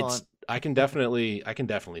 Same font. I can definitely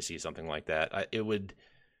see something like that. It would,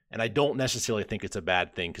 and I don't necessarily think it's a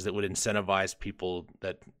bad thing, because it would incentivize people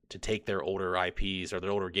to take their older IPs or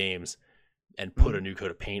their older games and put a new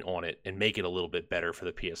coat of paint on it and make it a little bit better for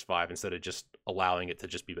the PS5 instead of just allowing it to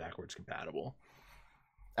just be backwards compatible.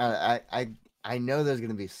 I know there's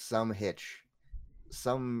gonna be some hitch,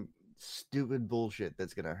 some stupid bullshit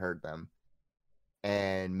that's going to hurt them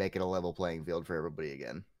and make it a level playing field for everybody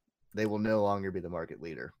again. They will no longer be the market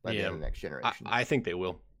leader by the end of the next generation. I think they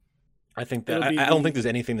will. I think that I don't think there's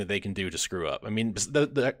anything that they can do to screw up. I mean,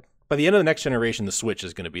 by the end of the next generation, the Switch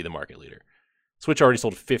is going to be the market leader. Switch already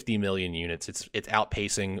sold 50 million units. It's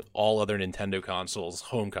outpacing all other Nintendo consoles,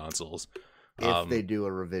 home consoles. If they do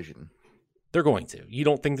a revision. They're going to. You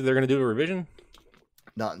don't think that they're going to do a revision?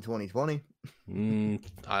 Not in 2020.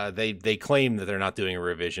 They claim that they're not doing a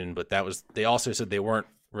revision, but they also said they weren't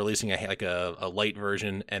releasing a light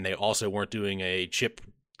version, and they also weren't doing a chip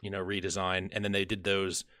redesign, and then they did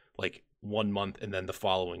those like 1 month and then the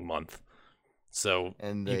following month. So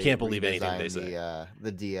you can't believe anything they say.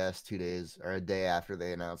 The DS 2 days or a day after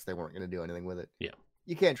they announced they weren't going to do anything with it. Yeah,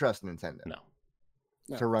 you can't trust Nintendo.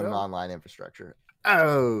 To run an online infrastructure.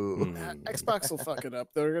 Xbox will fuck it up.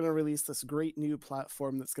 They're going to release this great new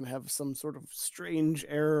platform that's going to have some sort of strange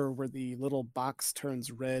error where the little box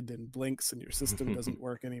turns red and blinks and your system doesn't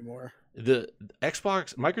work anymore. The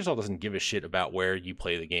Microsoft doesn't give a shit about where you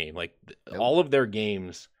play the game. Like, all of their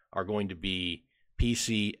games are going to be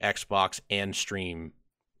PC, Xbox, and stream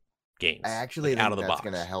games. I actually think out of the that's box.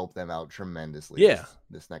 going to help them out tremendously. Yeah.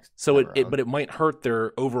 This next. So but it might hurt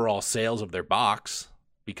their overall sales of their box.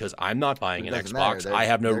 Because I'm not buying an Xbox. I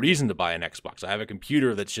have no reason to buy an Xbox. I have a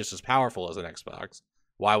computer that's just as powerful as an Xbox.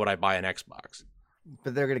 Why would I buy an Xbox?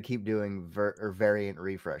 But they're going to keep doing variant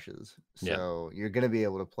refreshes. So you're going to be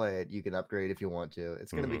able to play it. You can upgrade if you want to.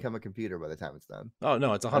 It's going to become a computer by the time it's done. Oh,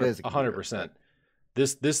 no, it's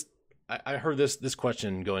 100%. I heard this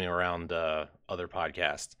question going around other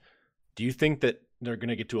podcasts. Do you think that they're going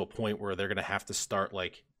to get to a point where they're going to have to start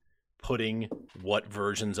like putting what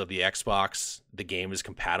versions of the Xbox the game is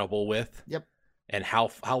compatible with? Yep. And how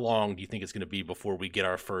long do you think it's going to be before we get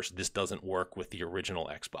our first this doesn't work with the original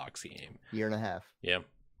Xbox game? Year and a half. Yeah.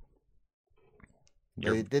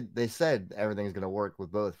 They said everything's going to work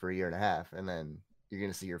with both for a year and a half, and then you're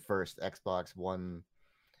going to see your first Xbox One,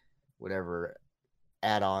 whatever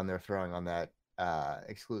add-on they're throwing on that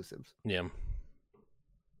exclusives. Yeah.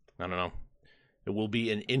 I don't know. It will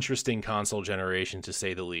be an interesting console generation, to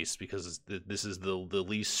say the least, because this is the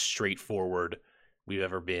least straightforward we've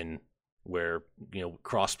ever been, where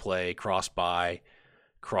cross-play, cross-buy,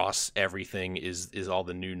 cross-everything is all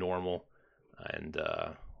the new normal, and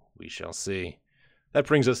we shall see. That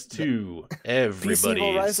brings us to PC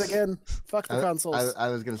will rise everybody's. again. Fuck the consoles. I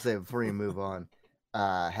was gonna say before you move on,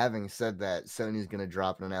 having said that, Sony's gonna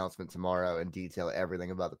drop an announcement tomorrow and detail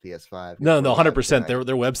everything about the PS5. No, We're live 100%. tonight.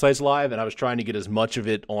 Their website's live, and I was trying to get as much of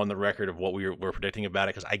it on the record of what we're predicting about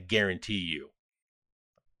it, because I guarantee you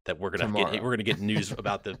that we're gonna get news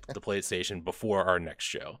about the PlayStation before our next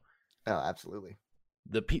show. Oh, absolutely.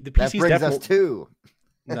 The That PC's brings us definitely.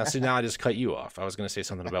 to. Now I just cut you off. I was going to say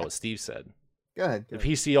something about what Steve said. Go ahead. The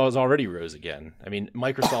PC has already rose again. I mean,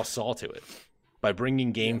 Microsoft saw to it by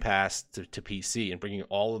bringing Game Pass to PC and bringing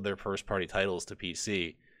all of their first-party titles to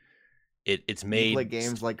PC. It's made play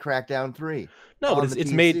games like Crackdown 3. no, but on it's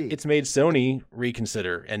the made PC. Sony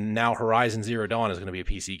reconsider, and now Horizon Zero Dawn is going to be a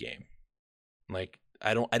PC game. Like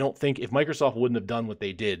I don't think if Microsoft wouldn't have done what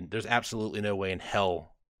they did, there's absolutely no way in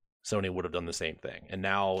hell Sony would have done the same thing. And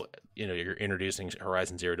now, you're introducing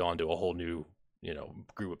Horizon Zero Dawn to a whole new,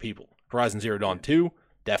 group of people. Horizon Zero Dawn 2,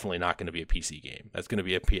 definitely not going to be a PC game. That's going to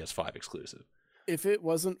be a PS5 exclusive. If it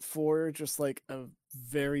wasn't for just like a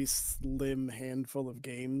very slim handful of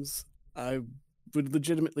games, I would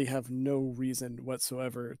legitimately have no reason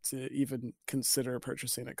whatsoever to even consider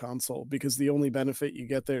purchasing a console, because the only benefit you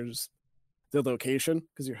get there is the location,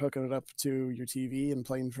 because you're hooking it up to your TV and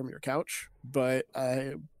playing from your couch. But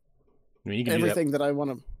I mean, you can everything that I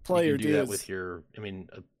want to play you or can do that is with your. I mean,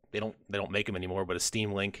 they don't make them anymore, but a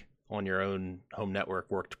Steam Link on your own home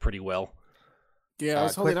network worked pretty well. yeah. I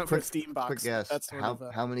was holding quick- out for a quick- Steam box. Quick guess. That's sort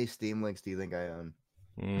of How many Steam Links do you think I own?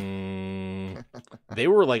 They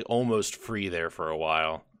were like almost free there for a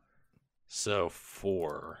while. So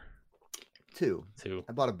 4, 2. 2.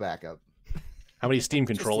 I bought a backup. How many Steam in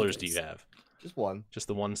controllers do case. you have? Just one. Just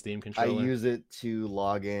the one Steam I controller? use it to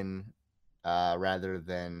log in rather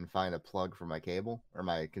than find a plug for my cable or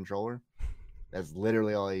my controller. That's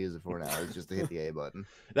literally all I use it for now. Is just to hit the A button.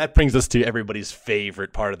 That brings us to everybody's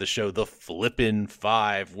favorite part of the show, the Flippin'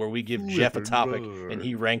 5, where we give Jeff a Flippin' topic five. and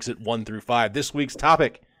he ranks it 1 through 5. This week's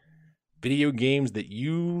topic: video games that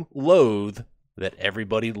you loathe that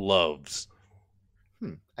everybody loves.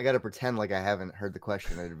 I got to pretend like I haven't heard the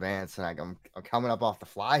question in advance, and I'm coming up off the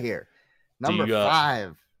fly here. Number you,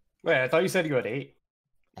 5. Wait, I thought you said you had 8.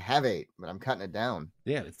 I have 8, but I'm cutting it down.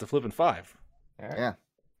 Yeah, it's the Flippin' 5. All right. Yeah.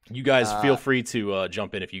 You guys feel Uh, free to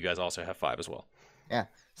jump in if you guys also have 5 as well.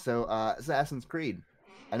 So Assassin's Creed.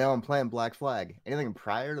 I know I'm playing Black Flag. Anything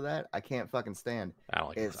prior to that, I can't fucking stand. I don't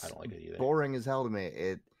like it. It's I don't like it either. boring as hell to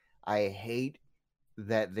me. I hate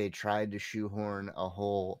that they tried to shoehorn a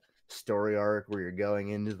whole story arc where you're going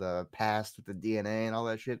into the past with the DNA and all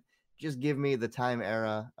that shit. Just give me the time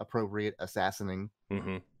era appropriate assassinating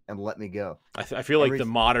hmm and let me go. I feel like Every- the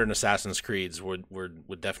modern Assassin's Creeds would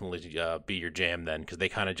definitely be your jam then, because they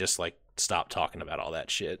kind of just like stopped talking about all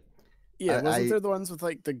that shit. Yeah, wasn't I- there the ones with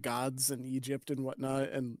like the gods in Egypt and whatnot,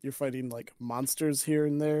 and you're fighting like monsters here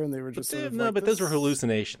and there, and they were just sort of like, but those were this-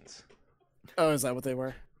 hallucinations. Oh, is that what they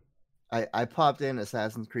were? I popped in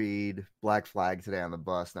Assassin's Creed Black Flag today on the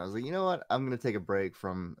bus, and I was like, you know what? I'm gonna take a break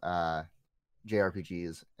from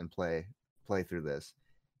JRPGs and play through this.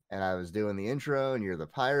 And I was doing the intro, and you're the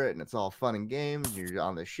pirate, and it's all fun and games. You're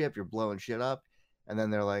on the ship, you're blowing shit up, and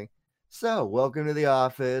then they're like, "So, welcome to the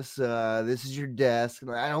office. This is your desk."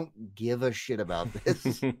 And I don't give a shit about this.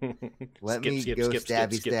 Let me go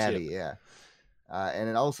stabby. Yeah. And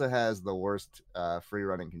it also has the worst free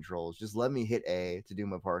running controls. Just let me hit A to do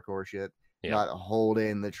my parkour shit, Yeah. not hold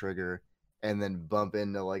in the trigger and then bump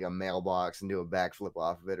into like a mailbox and do a backflip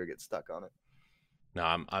off of it or get stuck on it. No,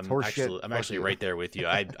 I'm horseshit. I'm Fuck actually you. right there with you.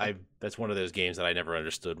 I that's one of those games that I never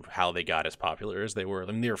understood how they got as popular as they were. I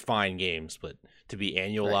mean, they're fine games, but to be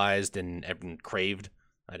annualized and craved,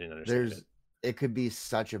 I didn't understand It could be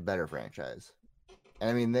such a better franchise. And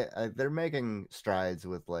I mean, they're making strides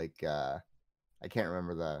with like I can't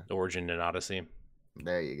remember the. Origin and Odyssey.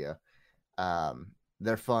 There you go.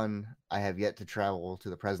 They're fun. I have yet to travel to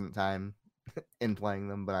the present time in playing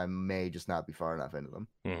them, but I may just not be far enough into them.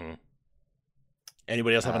 Mm-hmm.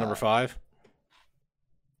 Anybody else have a number 5?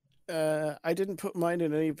 I didn't put mine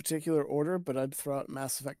in any particular order, but I'd throw out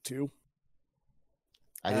Mass Effect 2.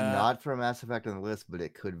 I did Uh, not throw Mass Effect on the list, but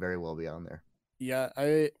it could very well be on there. Yeah,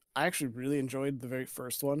 I actually really enjoyed the very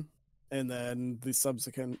first one, and then the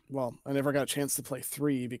subsequent. Well, I never got a chance to play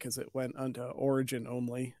 3 because it went onto Origin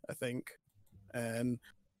only, I think, and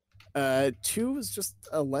 2 was just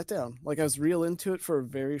a letdown. Like I was real into it for a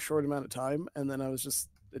very short amount of time, and then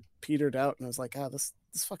it petered out, and I was like, this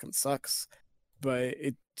fucking sucks. But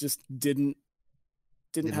it just didn't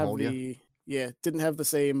Didn't have hold ya? didn't have the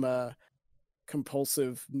same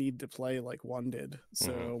compulsive need to play like 1 did.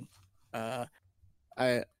 So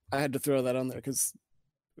I had to throw that on there because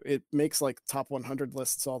it makes like top 100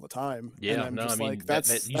 lists all the time. And Yeah, I'm no, I just mean like,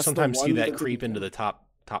 you the sometimes see one that didn't creep into count. the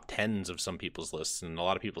top tens of some people's lists, and a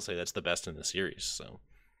lot of people say that's the best in the series. So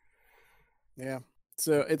Yeah.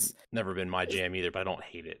 So it's never been my jam either, but I don't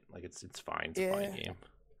hate it. Like it's fine. It's a fine Yeah. game.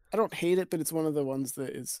 I don't hate it, but it's one of the ones that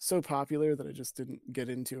is so popular that I just didn't get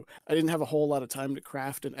into. I didn't have a whole lot of time to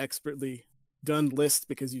craft an expertly done list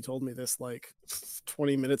because you told me this like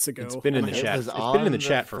 20 minutes ago. It's been in and the I- chat. was It's been in the on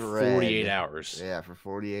chat for thread. 48 hours. Yeah, for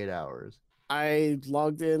 48 hours. I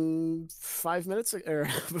logged in 5 minutes or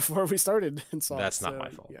before we started and saw That's it, not my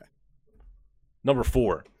so, fault. Yeah. Number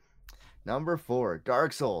 4. Number 4,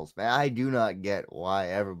 Dark Souls. Man, I do not get why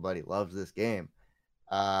everybody loves this game.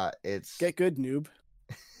 It's Get good, noob.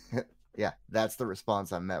 yeah, that's the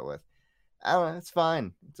response I'm met with. I don't know, it's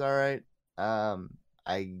fine. It's all right.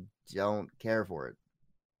 I don't care for it.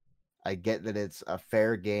 I get that it's a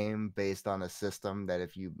fair game based on a system that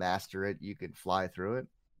if you master it, you can fly through it.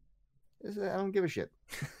 I don't give a shit.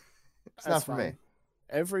 It's not That's for me. fine.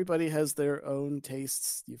 Everybody has their own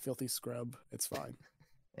tastes, you filthy scrub. It's fine.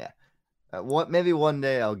 Maybe one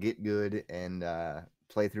day I'll get good and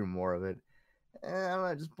play through more of it. I don't know,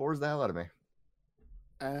 it just bores the hell out of me.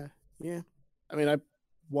 Yeah. I mean,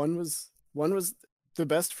 one was the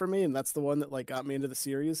best for me, and that's the one that like got me into the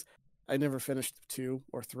series. I never finished 2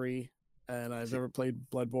 or 3, and I've never played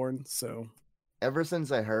Bloodborne, so Ever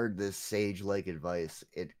since I heard this sage-like advice,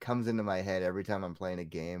 it comes into my head every time I'm playing a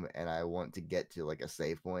game and I want to get to like a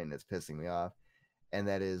save point and it's pissing me off. And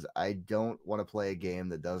that is, I don't want to play a game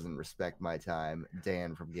that doesn't respect my time.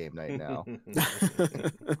 Dan from Game Night Now.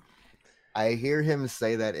 I hear him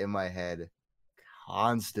say that in my head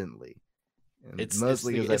constantly. And It's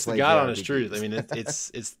mostly the, because it's I the play God honest JRPGs. truth. I mean,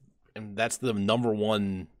 it's and that's the number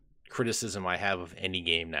one criticism I have of any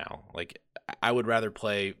game now. Like, I would rather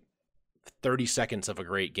play 30 seconds of a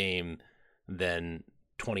great game than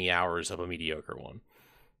 20 hours of a mediocre one.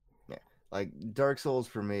 Like Dark Souls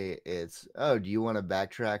for me, it's, oh, do you want to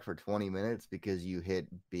backtrack for 20 minutes because you hit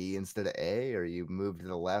B instead of A, or you moved to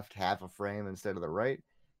the left half a frame instead of the right?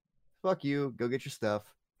 Fuck you, go get your stuff,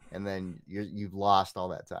 and then you've lost all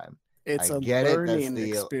that time. it's I a get it, that's learning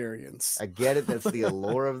the- experience. I get it, that's the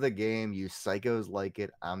allure of the game. You psychos like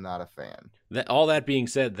it. I'm not a fan. All that being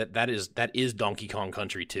said, that is Donkey Kong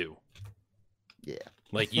Country 2. Yeah.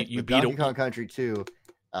 Like you But beat Donkey Kong Country 2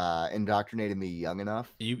 indoctrinated me young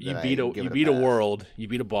enough. you that beat I a give it beat a pass. world, you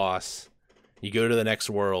beat a boss, you go to the next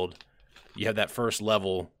world, you have that first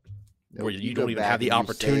level where Nope, you go don't even back have the and you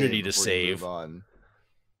opportunity to before you save, move on.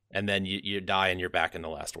 and then you die and you're back in the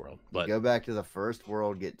last world. But You go back to the first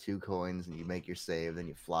world, get 2 coins, and you make your save, then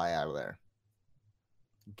you fly out of there.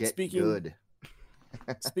 Get Speaking- good.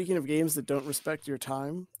 Speaking of games that don't respect your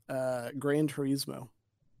time, Gran Turismo.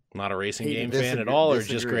 not a racing Hey, game fan at disagree- all, or just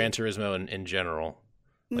disagree. Gran Turismo in general.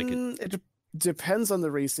 Like it depends on the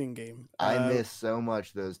racing game. I miss so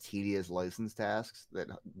much those tedious license tasks that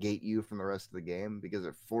gate you from the rest of the game because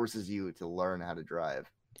it forces you to learn how to drive.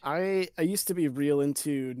 I used to be real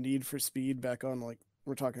into Need for Speed back on, like,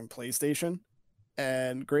 we're talking PlayStation,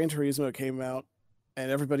 and Gran Turismo came out and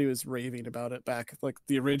everybody was raving about it back, like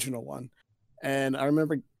the original one. And I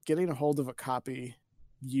remember getting a hold of a copy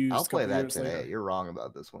used. I'll a play couple that years today. later. You're wrong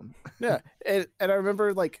about this one. Yeah, and I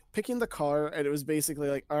remember like picking the car, and it was basically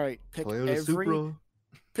like, all right,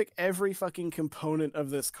 pick every fucking component of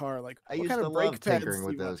this car. Like, I what used kind to of brake love pads tinkering do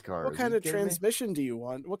with you want? those cars. What Are kind you of kidding me? transmission do you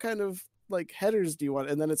want? What kind of like headers do you want?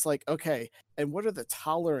 And then it's like, okay, and what are the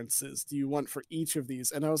tolerances do you want for each of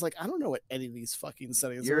these? And I was like, I don't know what any of these fucking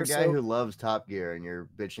settings You're are. a guy so, who loves Top Gear, and you're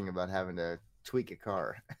bitching about having to tweak a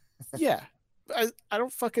car. yeah, I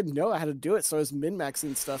don't fucking know how to do it. So I was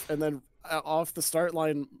min-maxing stuff, and then off the start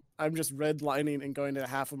line, I'm just redlining and going to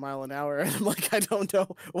 0.5 miles an hour. And I'm like, I don't know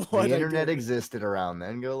what The I internet did. existed around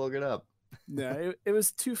then. Go look it up. No, it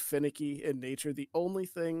was too finicky in nature. The only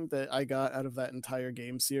thing that I got out of that entire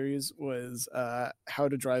game series was how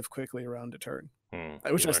to drive quickly around a turn. Which you I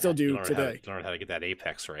learn still how- do you learn today. Learn how to get that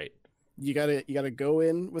apex right. You gotta go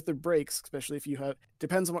in with the brakes, especially if you have,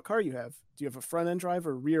 depends on what car you have. Do you have a front end drive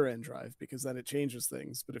or rear end drive? Because then it changes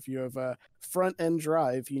things. But if you have a front end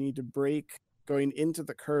drive, you need to brake going into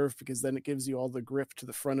the curve, because then it gives you all the grip to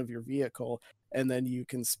the front of your vehicle, and then you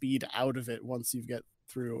can speed out of it once you get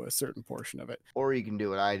through a certain portion of it. Or you can do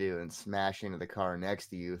what I do and smash into the car next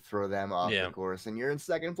to you, throw them off Yeah. the course, and you're in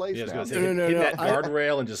second place You just now. go hit No, that I-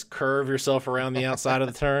 guardrail and just curve yourself around the outside of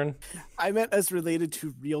the turn. I meant as related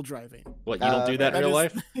to real driving. What, you don't do that in That real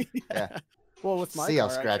is- life? Yeah. Well, with my See how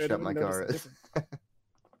car, scratched actually, I up my wouldn't car notice is. the difference.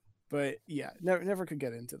 But yeah, never could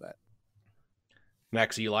get into that.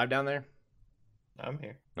 Max, are you live down there? I'm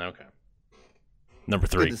here. Okay. Number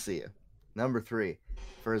Good 3. to see you. Number 3.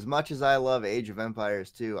 For as much as I love Age of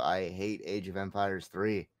Empires 2, I hate Age of Empires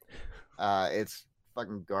 3. It's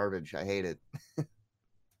fucking garbage. I hate it.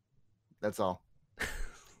 That's all.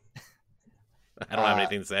 I don't have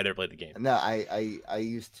anything to say. I never played the game. No, I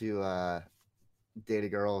used to date a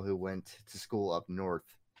girl who went to school up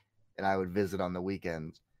north, and I would visit on the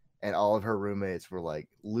weekends, and all of her roommates were like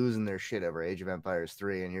losing their shit over Age of Empires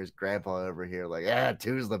 3, and here's Grandpa over here like,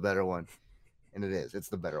 2's the better one. And it is. It's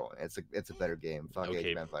the better one. It's a better game. Fuck Okay.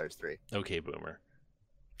 Age of Empires 3. Okay, Boomer.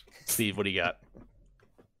 Steve, what do you got?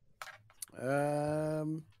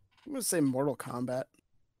 I'm gonna say Mortal Kombat.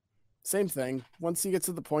 Same thing. Once you get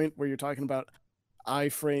to the point where you're talking about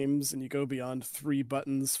iframes and you go beyond 3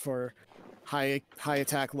 buttons for high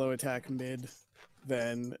attack, low attack, mid,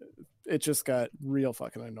 then it just got real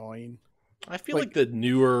fucking annoying. I feel like the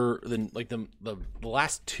newer, the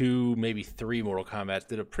last 2, maybe 3 Mortal Kombat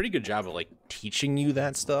did a pretty good job of like teaching you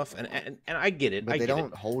that stuff, and I get it. But they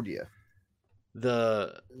don't it. hold you.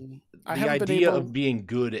 The haven't been idea able- of being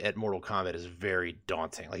good at Mortal Kombat is very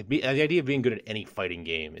daunting. Like the idea of being good at any fighting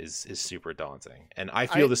game is super daunting, and I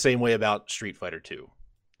feel the same way about Street Fighter 2.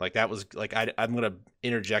 Like that was like I'm gonna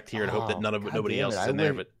interject here and hope that nobody else is in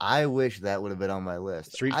there. But I wish that would have been on my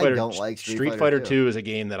list. Street I Fighter, don't like Street Fighter 2 is a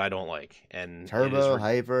game that I don't like, and Turbo,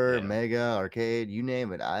 Hyper, yeah. Mega, Arcade, you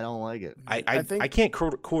name it. I don't like it. I can't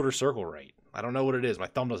quarter circle right. I don't know what it is. My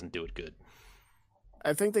thumb doesn't do it good.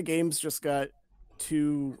 I think the games just got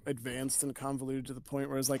too advanced and convoluted to the point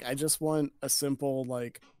where it's like, I just want a simple,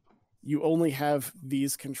 like, you only have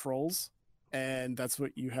these controls and that's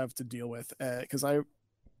what you have to deal with. Because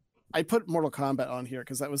I put Mortal Kombat on here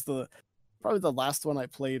because that was probably the last one I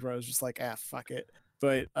played where I was just like, fuck it.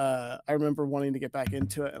 But I remember wanting to get back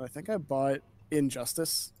into it, and I think I bought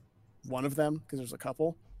Injustice, one of them, because there's a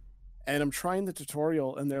couple. And I'm trying the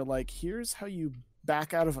tutorial, and they're like, here's how you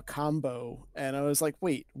back out of a combo. And I was like,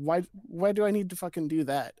 wait, why do I need to fucking do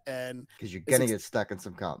that? And because you're gonna get stuck in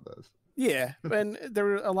some combos. Yeah, and there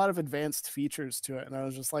were a lot of advanced features to it, and I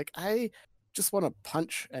was just like, I just want to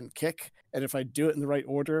punch and kick, and if I do it in the right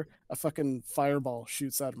order, a fucking fireball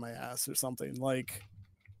shoots out of my ass or something. Like,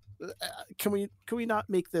 can we not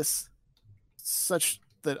make this such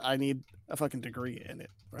that I need a fucking degree in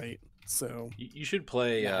it, right? So you should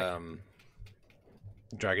play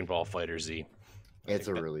Dragon Ball Fighter Z. It's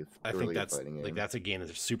a really good that's fighting game. like that's a game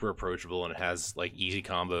that's super approachable and it has like easy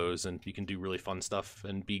combos and you can do really fun stuff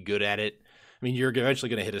and be good at it. I mean, you're eventually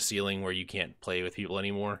going to hit a ceiling where you can't play with people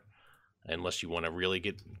anymore unless you want to really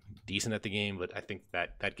get decent at the game. But I think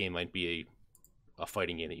that game might be a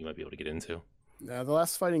fighting game that you might be able to get into. Yeah, the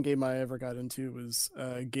last fighting game I ever got into was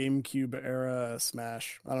GameCube era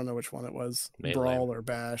Smash. I don't know which one it was, Melee. Brawl or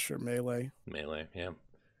Bash or Melee. Melee, yeah,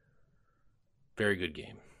 very good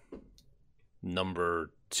game.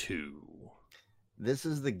 Number 2. This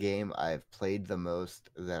is the game I've played the most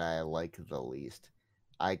that I like the least.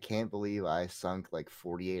 I can't believe I sunk like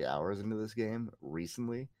 48 hours into this game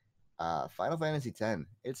recently. Final Fantasy X.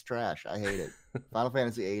 It's trash. I hate it. Final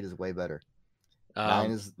Fantasy VIII is way better.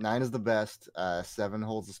 9 is the best. 7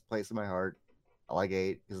 holds its place in my heart. I like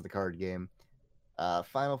 8 because of the card game.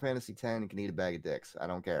 Final Fantasy X can eat a bag of dicks. I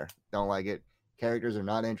don't care. Don't like it. Characters are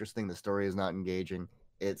not interesting. The story is not engaging.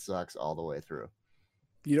 It sucks all the way through.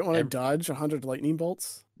 You don't want to dodge 100 lightning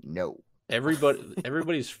bolts? No.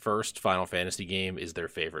 Everybody's first Final Fantasy game is their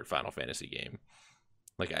favorite Final Fantasy game.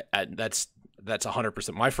 Like that's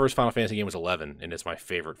 100%. My first Final Fantasy game was 11, and it's my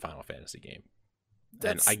favorite Final Fantasy game.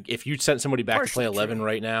 If you sent somebody back to play 11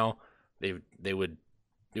 right now, it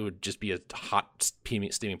would just be a hot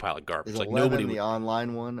steaming pile of garbage. Is like 11 nobody the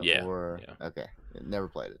online one? Yeah. Okay. Never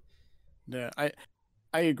played it. Yeah,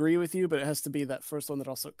 I agree with you, but it has to be that first one that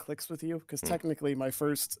also clicks with you, because technically my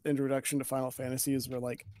first introduction to Final Fantasies were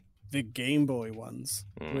like the Game Boy ones,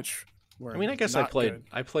 which were I guess not good.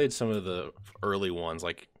 I played some of the early ones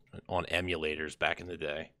like on emulators back in the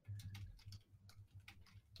day.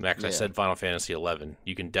 Max, I said Final Fantasy 11.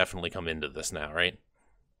 You can definitely come into this now, right?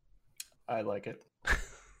 I like it.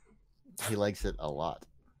 He likes it a lot.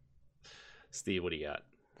 Steve, what do you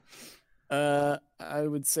got? I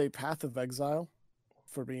would say Path of Exile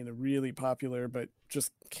for being a really popular, but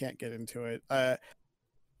just can't get into it.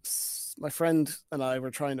 My friend and I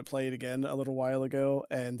were trying to play it again a little while ago,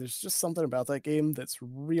 and there's just something about that game that's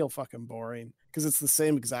real fucking boring because it's the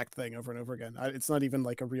same exact thing over and over again. It's not even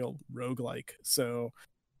like a real roguelike. So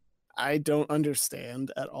I don't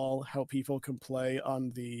understand at all how people can play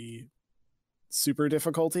on the super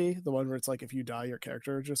difficulty, the one where it's like if you die, your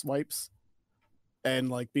character just wipes. and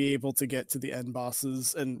like be able to get to the end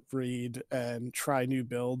bosses and read and try new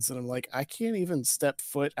builds. And I'm like, I can't even step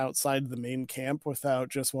foot outside the main camp without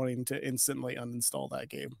just wanting to instantly uninstall that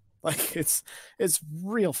game. Like it's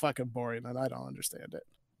real fucking boring, and I don't understand it.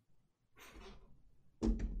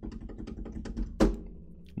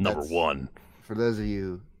 Number That's- one. For those of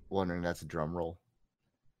you wondering, that's a drum roll.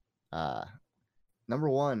 Number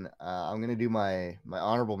one, I'm gonna do my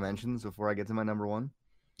honorable mentions before I get to my number one.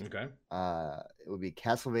 Okay. It would be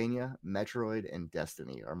Castlevania, Metroid, and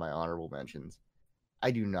Destiny are my honorable mentions.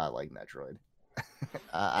 I do not like Metroid.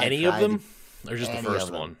 Any of them, or just the any first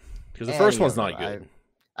of them. one? Because the Any first one's of them. not good.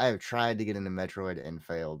 I have tried to get into Metroid and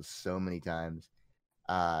failed so many times.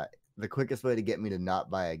 The quickest way to get me to not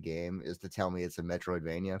buy a game is to tell me it's a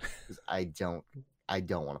Metroidvania, because I don't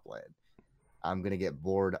want to play it. I'm gonna get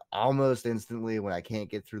bored almost instantly when I can't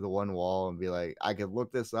get through the one wall and be like, I could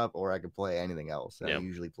look this up or I could play anything else. And I Yep.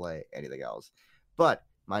 usually play anything else. But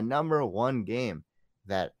my number one game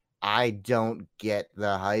that I don't get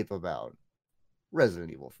the hype about,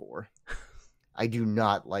 Resident Evil 4. I do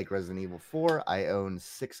not like Resident Evil 4. I own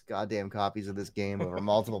 6 goddamn copies of this game over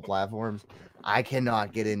multiple platforms. I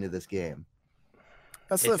cannot get into this game.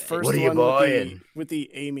 That's the If- first What are you one buying? with the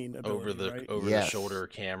aiming ability, Over the right? over Yes. the shoulder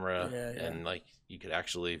camera, Yeah, yeah. and like you could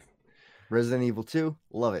actually. Resident Evil 2,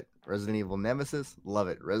 love it. Resident Evil Nemesis, love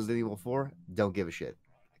it. Resident Evil 4, don't give a shit.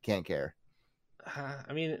 Can't care.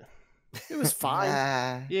 I mean, It was fine.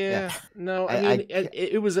 Ah, yeah, no. I I mean, can't-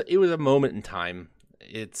 it was a moment in time.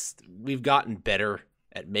 We've gotten better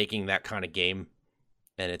at making that kind of game,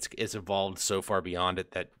 and it's evolved so far beyond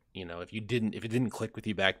it that if it didn't click with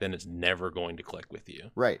you back then, it's never going to click with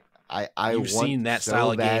you. Right. I You've want seen that so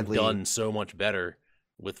style of badly, game done so much better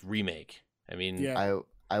with remake. I mean, Yeah.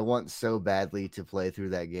 I want so badly to play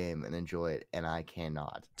through that game and enjoy it, and I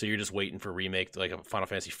cannot. so you're just waiting for remake, like a Final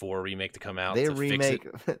Fantasy IV remake to come out. They to fix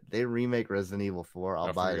it. remake Resident Evil 4. I'll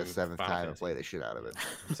Not buy it for a 7th Final time and Fantasy. play the shit out of it.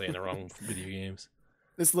 I'm saying the wrong video games.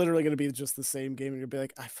 It's literally going to be just the same game, and you'll be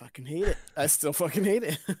like, I fucking hate it. I still fucking hate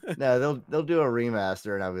it. No, they'll do a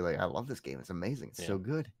remaster, and I'll be like, I love this game. It's amazing. It's Yeah. so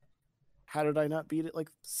good. How did I not beat it like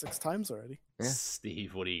 6 times already? Yeah.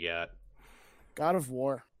 Steve, what do you got? God of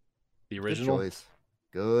War. The Good original? choice.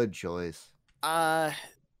 Good choice. I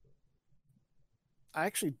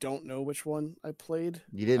actually don't know which one I played.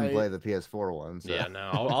 You didn't I- play the PS4 one, so Yeah, no.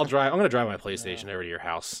 I'll drive. I'm gonna drive my PlayStation over to your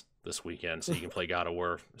house this weekend so you can play God of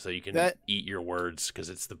War, so you can That- eat your words because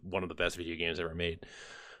it's one of the best video games ever made.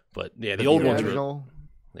 But yeah, But the old the ones. original,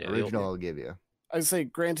 Yeah, the old- original I'll give you. I'd say,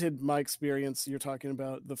 granted, my experience, you're talking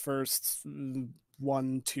about the first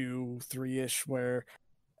 1, 2, 3-ish, where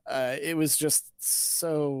it was just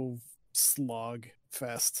so slog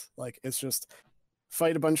fest. Like, it's just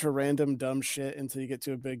fight a bunch of random dumb shit until you get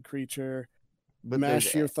to a big creature. But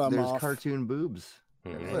Mash your thumb there's off. cartoon boobs.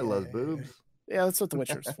 Mhm. Everybody loves boobs. Yeah, that's what The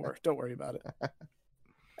Witcher's for. Don't worry about it.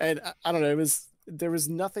 And I don't know, there was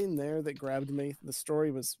nothing there that grabbed me. The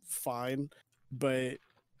story was fine, but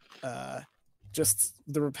just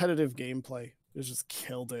the repetitive gameplay just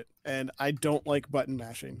killed it. And I don't like button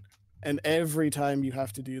mashing. And every time you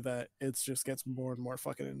have to do that, it just gets more and more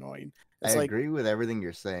fucking annoying. It's I like, agree with everything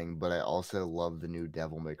you're saying, but I also love the new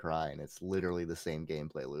Devil May Cry, and it's literally the same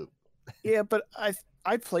gameplay loop. yeah, but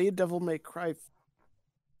I played Devil May Cry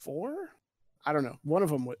 4. I don't know, one of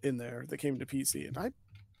them in there that came to PC, and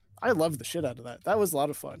I loved the shit out of that. That was a lot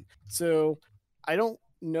of fun. So I don't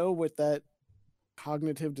know what that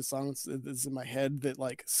cognitive dissonance is in my head that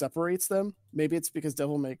like separates them. Maybe it's because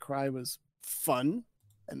Devil May Cry was fun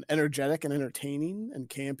and energetic and entertaining and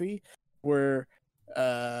campy, where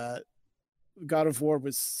God of War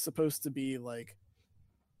was supposed to be like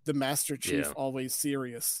the Master Chief Yeah. always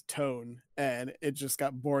serious tone, and it just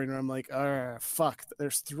got boring. And I'm like, fuck,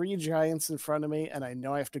 there's 3 giants in front of me, and I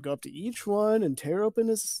know I have to go up to each one and tear open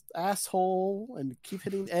his asshole and keep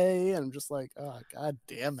hitting A, and I'm just like, oh god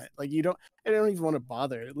damn it. Like I don't even want to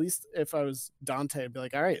bother. At least if I was Dante, I'd be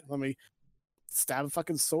like, all right, let me stab a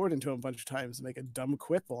fucking sword into him a bunch of times and make a dumb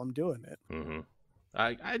quip while I'm doing it. Mhm.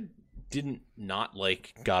 I didn't not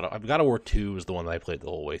like God of War 2 was the one that I played the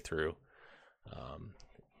whole way through.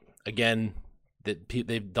 Again,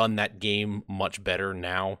 they've done that game much better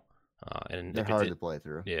now, and They're if hard to play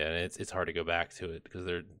through. yeah, and it's hard to go back to it because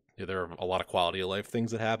there are a lot of quality of life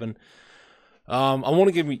things that happen. I'm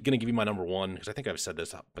gonna give you my number one because I think I've said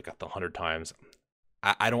this like 100 times.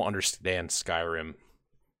 I don't understand Skyrim.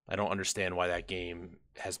 I don't understand why that game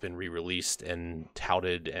has been re-released and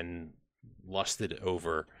touted and lusted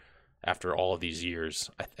over after all of these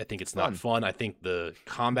years. I think it's not fun. I think the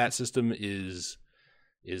combat system is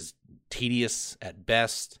tedious at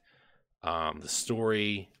best. The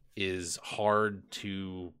story is hard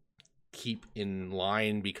to keep in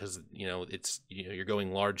line because you're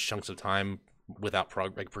going large chunks of time without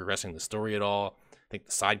progressing the story at all. I think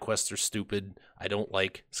the side quests are stupid. I don't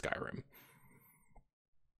like Skyrim.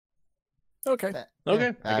 Okay.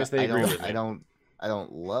 Okay, I guess they agree don't, with me. I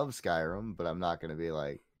don't love Skyrim, but I'm not gonna be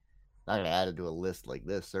like, not gonna add it to a list like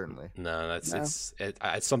this. Certainly. No, No. it's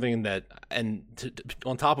something that, and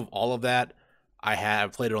on top of all of that, I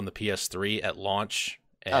have played it on the PS3 at launch,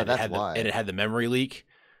 and that's why. it had the memory leak,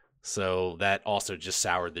 so that also just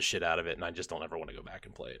soured the shit out of it, and I just don't ever want to go back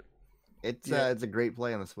and play it. It's Yeah. it's a great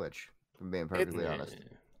play on the Switch. If I'm being perfectly honest.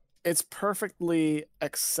 It's perfectly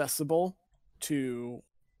accessible to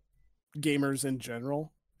gamers in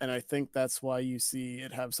general, and I think that's why you see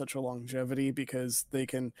it have such a longevity, because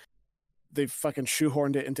they've fucking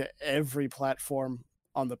shoehorned it into every platform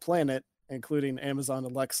on the planet, including Amazon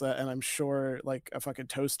Alexa, and I'm sure like a fucking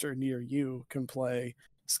toaster near you can play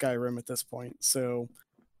Skyrim at this point. So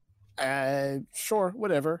sure,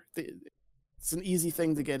 whatever. It's an easy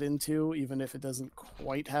thing to get into, even if it doesn't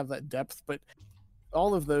quite have that depth, but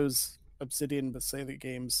all of those Obsidian Bethesda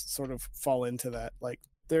games sort of fall into that. Like,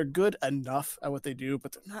 they're good enough at what they do,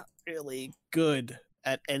 but they're not really good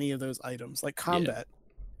at any of those items. Like combat.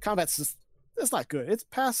 Combat's just, it's not good. It's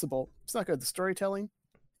passable. It's not good. The storytelling,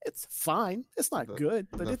 it's fine. It's not good,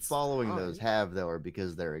 but the it's following fine. those have though are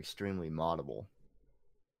because they're extremely moddable.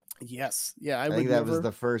 Yes. Yeah, I would think that never... was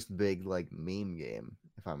the first big like meme game,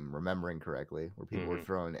 if I'm remembering correctly, where people were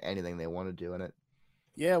throwing anything they wanted to in it.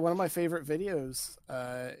 Yeah, one of my favorite videos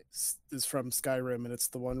is from Skyrim, and it's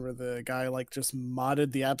the one where the guy like just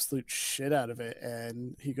modded the absolute shit out of it,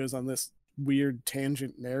 and he goes on this weird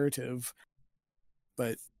tangent narrative.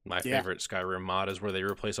 But My favorite Skyrim mod is where they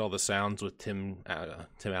replace all the sounds with Tim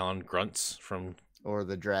Allen grunts from. Or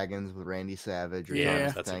the dragons with Randy Savage. Or Yeah,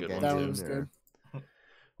 Thomas that's a Tank good one, that Engine, one was or- good.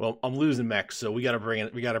 Well, I'm losing Mex, so we gotta bring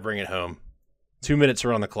it. We gotta bring it home. 2 minutes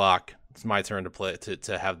are on the clock. It's my turn to play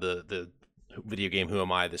to have the video game Who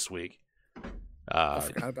Am I this week. I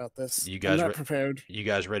forgot about this. you I'm guys not prepared. You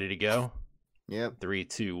guys ready to go? Yep. 3,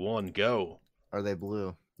 2, 1, go. Are they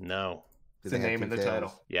blue? No. Do It's the they have name two in the tails?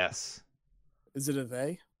 title. Yes. Is it a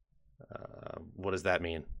they? What does that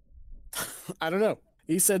mean? I don't know.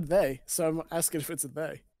 He said they, so I'm asking if it's a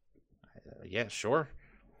they. Yeah, sure.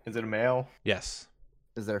 Is it a male? Yes.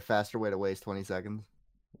 Is there a faster way to waste 20 seconds?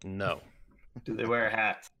 No. Do they wear a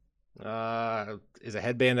hat? Is a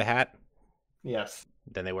headband a hat? Yes.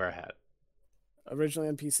 Then they wear a hat. Originally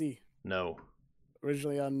on PC. No.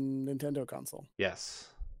 Originally on Nintendo console. Yes.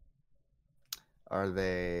 Are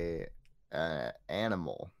they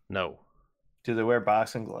animal? No. Do they wear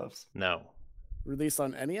boxing gloves? No. Released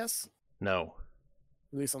on NES. No.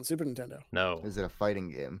 Released on Super Nintendo. No. Is it a fighting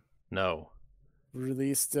game? No.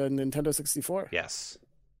 Released on Nintendo 64. Yes.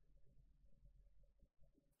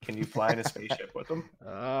 Can you fly in a spaceship with them?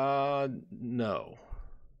 No.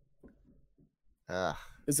 Ugh.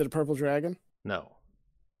 Is it a purple dragon? No.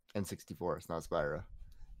 N64. It's not Spyro.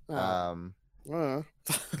 Uh,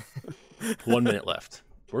 1 minute left.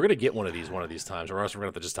 We're gonna get one of these times, or else we're gonna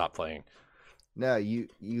have to just stop playing. No, you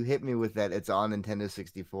hit me with that. It's on Nintendo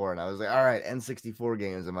 64, and I was like, all right, N64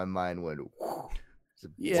 games, and my mind went. Whew. It's a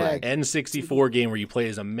Yeah. blank. N64 game where you play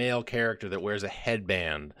as a male character that wears a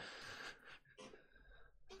headband.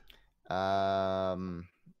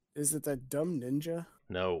 Is it that dumb ninja?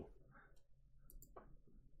 No.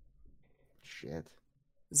 Shit.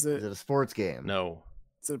 Is Is it it a sports game? No.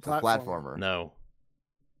 is it a A platformer? platformer. No.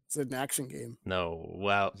 Is it an action game? No.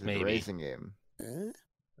 Well, Is it maybe. a racing game? Eh?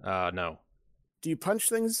 No. Do you punch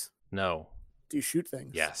things? No. Do you shoot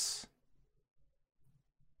things? Yes.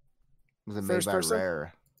 Was it First made by person?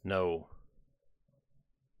 Rare? No.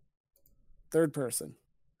 Third person.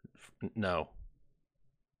 No.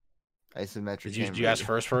 Isometric. Did you ask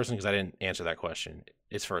first person? Because I didn't answer that question.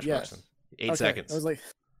 It's first Yes. person. 8 Okay, seconds. I was like,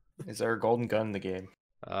 Is there a golden gun in the game?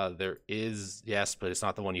 There is, yes, but it's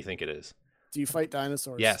not the one you think it is. do you fight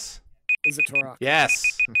dinosaurs? Yes. Is it Turok? Yes.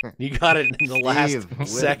 You got it in the last Steve with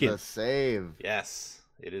second. the save. Yes.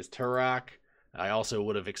 It is Turok. I also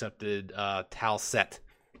would have accepted Talset,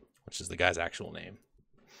 which is the guy's actual name.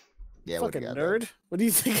 Yeah, Fucking would've got nerd. What do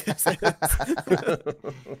you think? It is? that.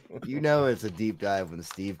 You know it's a deep dive when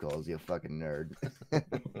Steve calls you a fucking nerd.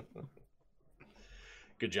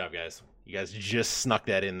 Good job, guys. You guys just snuck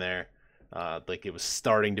that in there. Like it was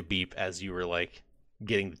starting to beep as you were like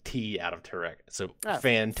getting the T out of Turek. So Fuck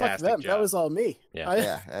fantastic them. job. That was all me. Yeah.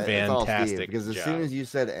 Yeah, it's all Steve, Fantastic because as job. soon as you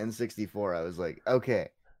said N64, I was like, okay,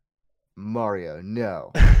 Mario,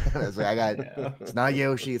 no. I was like, Yeah. it's not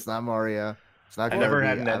Yoshi, it's not Mario, it's not. I never Kirby,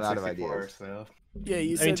 had an I'm out of N64, ideas. so Yeah,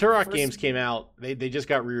 you I mean, said Turok first- games came out. They just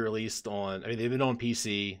got re-released on. I mean, they've been on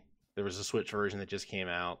PC. There was a Switch version that just came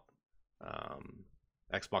out.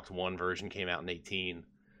 Xbox One version came out in 18.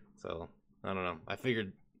 So I don't know. I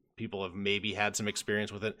figured people have maybe had some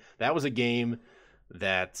experience with it. That was a game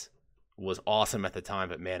that was awesome at the time,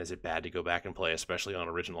 but man, is it bad to go back and play, especially on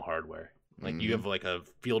original hardware. Like you have like a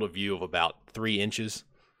field of view of about 3 inches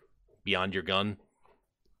beyond your gun.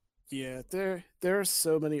 Yeah, there are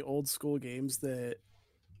so many old school games that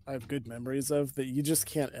I have good memories of that you just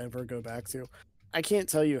can't ever go back to. I can't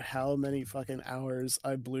tell you how many fucking hours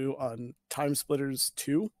I blew on Time Splitters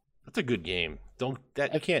 2. That's a good game. You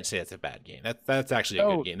can't say it's a bad game. That's actually a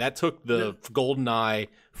Oh, good game. That took the GoldenEye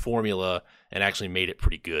formula and actually made it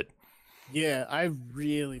pretty good. Yeah, I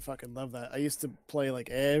really fucking love that. I used to play like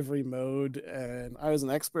every mode, and I was an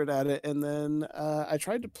expert at it. And then I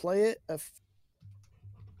tried to play it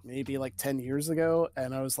maybe like 10 years ago,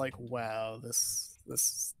 and I was like, "Wow, this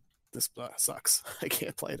sucks. I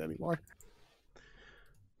can't play it anymore."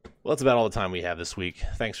 Well, that's about all the time we have this week.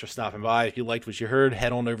 Thanks for stopping by. If you liked what you heard,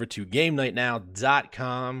 head on over to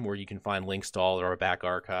GameNightNow.com, where you can find links to all of our back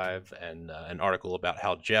archive and an article about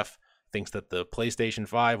how Jeff thinks that the PlayStation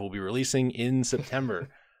 5 will be releasing in September.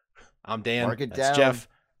 I'm Dan. Mark it That's down. Jeff.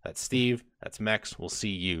 That's Steve. That's Mex. We'll see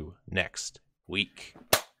you next week.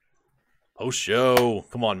 Post show.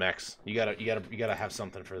 Come on, Mex. You gotta have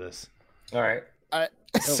something for this. All right. Go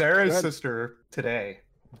Sarah's ahead. sister today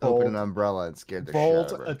Opened an bowled, umbrella and scared the shit bowled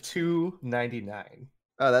out of a her. 299,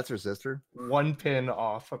 Oh, that's her sister. 1 pin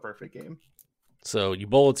off a perfect game So you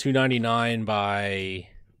bowl a 299 by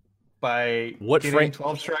by What getting frame-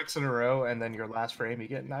 12 strikes in a row, and then your last frame you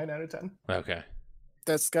get 9 out of 10. okay.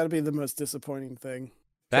 That's got to be the most disappointing thing.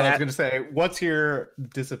 So I was That gonna say, what's your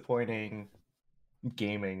disappointing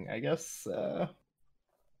gaming, I guess,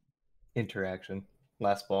 interaction?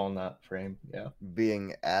 Last ball, not frame. Yeah.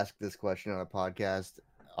 Being asked this question on a podcast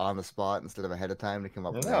on the spot instead of ahead of time to come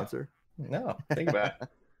up with an Yeah. answer. No, think about it.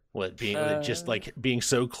 what being Uh, just like being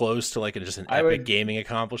so close to like just an I epic would- gaming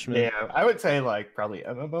accomplishment. Yeah, I would say like probably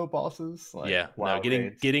MMO bosses. Like Yeah, WoW no, getting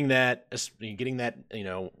raids. getting that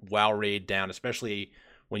WoW raid down, especially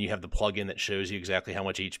when you have the plugin that shows you exactly how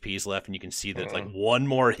much HP is left, and you can see that like one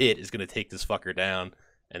more hit is going to take this fucker down,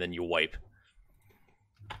 and then you wipe.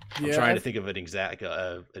 I'm Yeah, trying to I've- think of an exact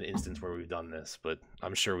an instance where we've done this, but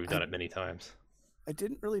I'm sure we've done it many times. I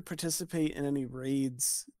didn't really participate in any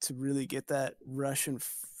raids to really get that Russian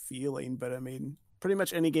feeling, but I mean, pretty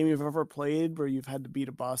much any game you've ever played where you've had to beat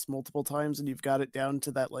a boss multiple times and you've got it down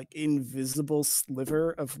to that like invisible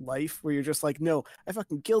sliver of life where you're just like, no, I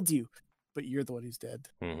fucking killed you, but you're the one who's dead.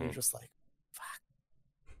 And Mhm. you're just like, fuck.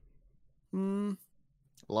 Hmm.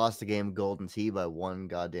 Lost the game Golden Tee by one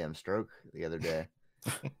goddamn stroke the other day.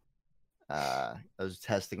 I was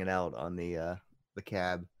testing it out on the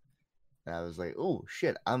cab, and I was like, "Oh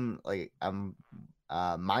shit!" I'm -1,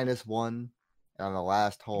 and on the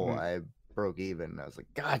last hole Mhm. I broke even. And I was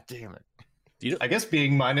like, "God damn it!" Do you I guess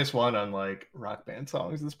being -1 on like Rock Band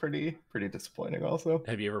songs is pretty disappointing. Also,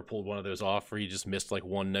 have you ever pulled one of those off where you just missed like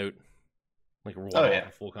one note, like one Oh, off yeah.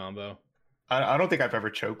 a full combo? I don't think I've ever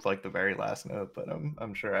choked like the very last note, but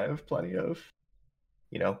I'm sure I have plenty of.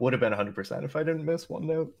 Would have been 100% if I didn't miss one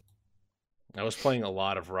note. I was playing a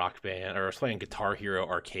lot of Rock Band, or I was playing Guitar Hero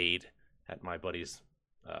Arcade at my buddy's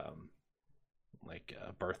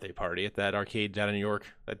birthday party at that arcade down in New York.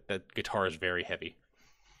 That guitar is very heavy,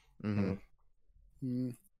 hmm Hmm.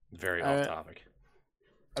 very Uh, off topic.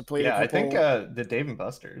 I played. Yeah, a I think couple- the Dave and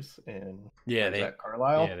Buster's in Yeah, where's they that,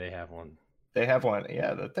 Carlisle. yeah they have one. They have one.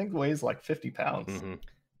 Yeah, the thing weighs like 50 pounds. hmm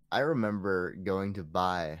I remember going to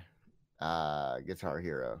buy Guitar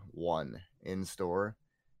Hero 1 in store,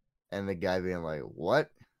 and the guy being like,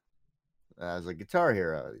 "What?" And I was like, "Guitar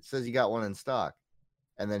Hero. It says you got one in stock."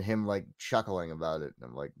 And then him like chuckling about it. And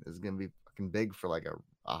I'm like, "This is gonna be fucking big for like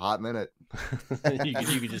a hot minute."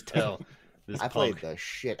 you could just tell this I played punk. the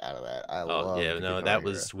shit out of that. I Oh love. yeah, no, that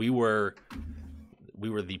was we were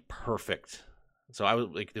the perfect. So I was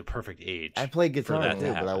like the perfect age. I played guitar that to too,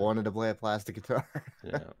 but I happen. wanted to play a plastic guitar.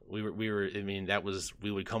 Yeah, we were. I mean, that was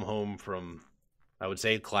we would come home from, I would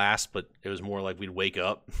say class, but it was more like we'd wake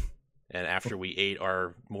up, and after we ate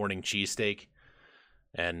our morning cheesesteak,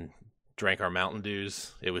 and drank our Mountain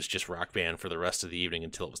Dews, it was just Rock Band for the rest of the evening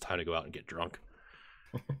until it was time to go out and get drunk.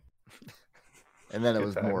 And then it Good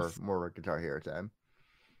was times. more Guitar Hero time.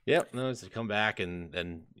 Yep, no, it's to come back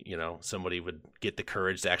and somebody would get the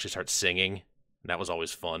courage to actually start singing. And that was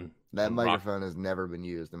always fun. That And rock- microphone has never been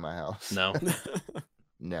used in my house. No,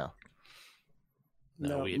 No.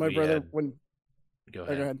 No, no, we my brother had- when go oh,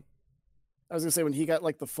 ahead. go ahead. I was gonna say when he got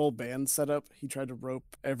like the full band set up, he tried to rope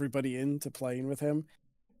everybody into playing with him,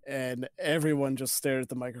 and everyone just stared at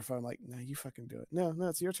the microphone like, "No, you fucking do it. No,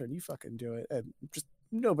 it's your turn. You fucking do it." And just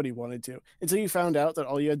nobody wanted to until you found out that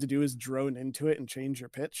all you had to do is drone into it and change your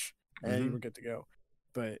pitch, and you were good to go.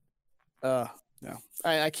 But no,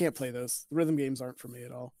 I can't play those. Rhythm games aren't for me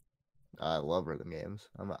at all. I love rhythm games.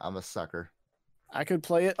 I'm a sucker. I could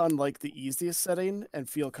play it on like the easiest setting and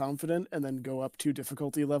feel confident, and then go up 2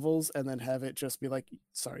 difficulty levels, and then have it just be like,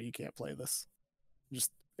 "Sorry, you can't play this."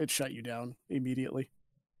 Just it shut you down immediately.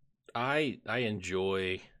 I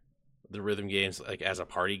enjoy the rhythm games like as a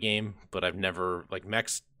party game, but I've never like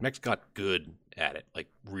Mech's got good at it, like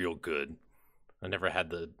real good. I never had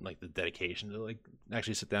the dedication to like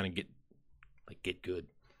actually sit down and get good.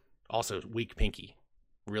 Also, weak pinky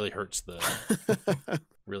really hurts the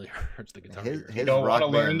guitar. His You don't want to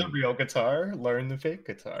rock learn band- the real guitar, learn the fake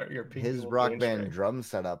guitar. Your pinky His will rock gain band strength. drum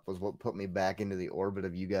setup was what put me back into the orbit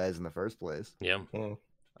of you guys in the first place. Yeah, Mm.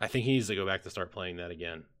 I think he needs to go back to start playing that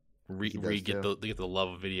again. He does Get the love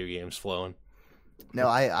of video games flowing. No,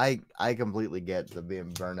 I completely get the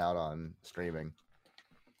being burnt out on streaming.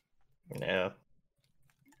 Yeah.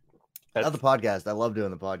 Not the podcast. I love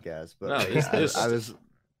doing the podcast, but No, like, it's-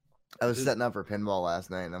 I was setting up for pinball last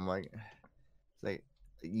night, and I'm like, it's like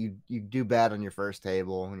you do bad on your first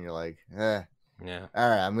table, and you're like, Yeah. all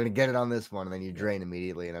right, I'm gonna get it on this one, and then you drain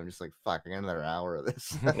immediately, and I'm just like, fuck, I got another hour of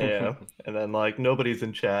this. Yeah. And then like nobody's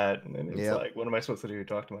in chat, and then it's Yep. like, what am I supposed to do?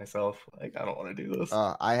 Talk to myself? Like, I don't want to do this.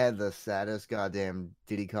 I had the saddest goddamn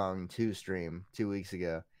Diddy Kong 2 stream 2 weeks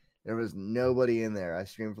ago. There was nobody in there. I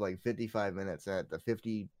streamed for like 55 minutes. At the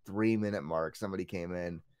 53-minute mark, somebody came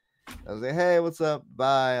in. I was like, hey, what's up?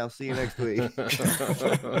 Bye. I'll see you next week.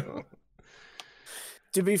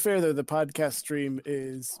 To be fair, though, the podcast stream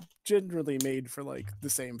is generally made for like the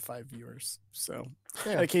same 5 viewers. So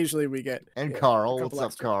Yeah. occasionally we get And yeah, a Carl. couple What's up,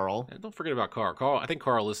 extra. Carl? And don't forget about Carl. I think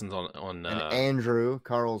Carl listens on And Andrew,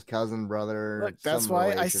 Carl's cousin, brother. Look, that's some why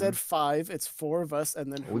I relation. said 5. It's 4 of us,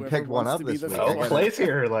 and then We whoever picked one wants up to be this the week. Oh, I fifth. got Clay's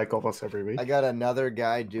here like almost every week. I got another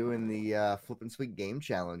guy doing the Flip and Sweet Game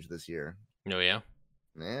Challenge this year. Oh yeah.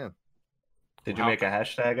 Yeah, Did you How- make a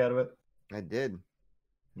hashtag out of it? I did.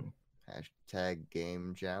 Hmm. Hashtag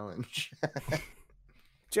Game Challenge.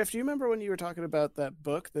 Jeff, do you remember when you were talking about that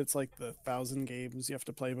book that's like the 1,000 games you have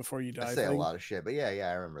to play before you die? I say a thing? lot of shit, but yeah,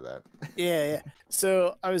 I remember that. Yeah.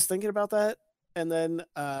 So I was thinking about that, and then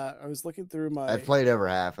I was looking through my I played over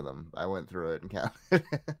half of them. I went through it and counted.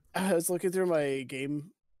 I was looking through my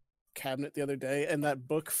game cabinet the other day, and that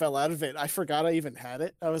book fell out of it. I forgot I even had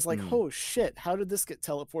it. I was like, Hmm. "Oh shit! How did this get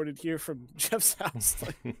teleported here from Jeff's house?"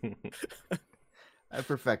 Like, I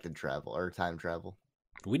perfected travel or time travel.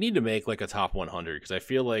 We need to make like a top 100 because I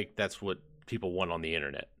feel like that's what people want on the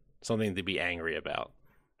internet. Something to be angry about.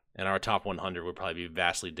 And our top 100 would probably be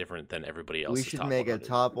vastly different than everybody else's. We should top make 100. a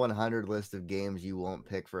top 100 list of games you won't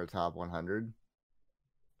pick for a top 100.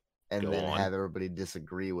 And Go then on. have everybody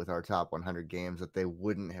disagree with our top 100 games that they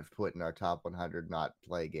wouldn't have put in our top 100 not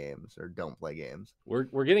play games or don't play games. We're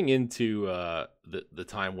getting into the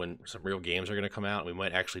time when some real games are going to come out. And we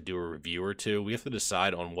might actually do a review or two. We have to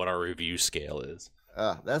decide on what our review scale is.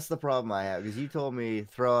 That's the problem I have because you told me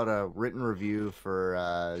throw out a written review for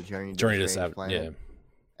Journey to Strange Planet. Yeah.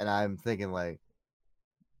 And I'm thinking like,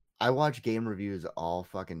 I watch game reviews all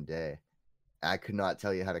fucking day. I could not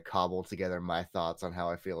tell you how to cobble together my thoughts on how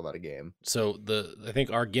I feel about a game. So I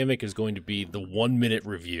think our gimmick is going to be the 1 minute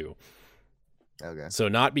review. Okay. So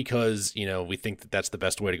not because, we think that that's the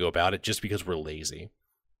best way to go about it, just because we're lazy.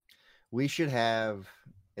 We should have,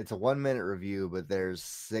 it's a 1 minute review, but there's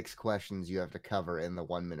 6 questions you have to cover in the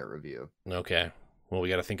 1 minute review. Okay. Well, we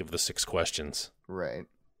got to think of the 6 questions. Right.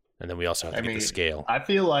 And then we also have to get the scale. I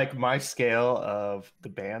feel like my scale of the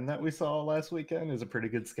band that we saw last weekend is a pretty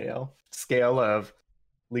good scale. Scale of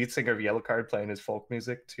lead singer of Yellowcard playing his folk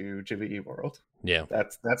music to Jimmy Eat World. Yeah.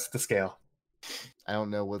 That's the scale. I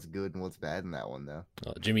don't know what's good and what's bad in that one, though.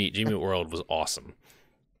 Jimmy World was awesome.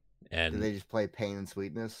 And Did they just play Pain and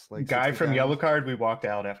Sweetness? Like Guy 60 from times? Yellowcard, we walked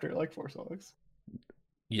out after like 4 songs.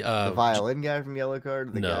 The violin guy from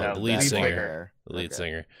Yellowcard? No, guy the with lead black singer. hair? the lead Okay.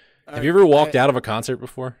 singer. I- Have you ever walked I- out of a concert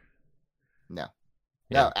before? No.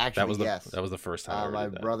 Yeah, No, actually, yes. That was the first time I ever My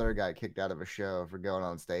did that. brother got kicked out of a show for going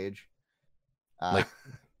on stage. Like-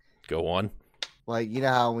 Go on. Like, you know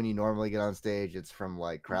how when you normally get on stage, it's from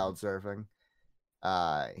like crowd surfing?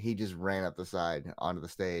 He just ran up the side onto the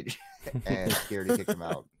stage and security kicked him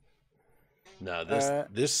out. No,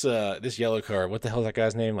 this yellow card. What the hell is that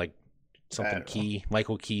guy's name? Like something don't know. Key,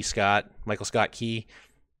 Michael Scott Key.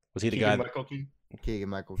 Was he the guy? Michael Key. Keegan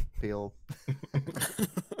Michael Peel.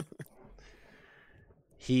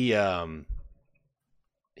 He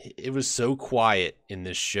it was so quiet in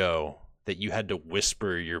this show that you had to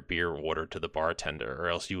whisper your beer order to the bartender, or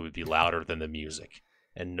else you would be louder than the music.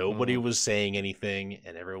 And nobody was saying anything,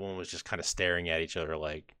 and everyone was just kind of staring at each other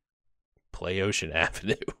like, play Ocean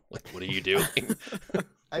Avenue. Like, what are you doing?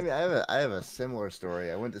 I mean, I have a similar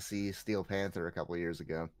story. I went to see Steel Panther a couple years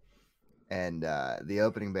ago, and the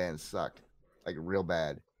opening band sucked, like real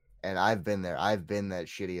bad. And I've been there. I've been that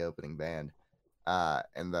shitty opening band.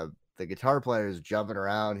 And the guitar player is jumping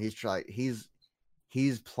around.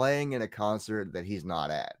 He's playing in a concert that he's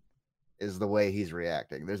not at, is the way he's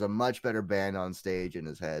reacting. There's a much better band on stage in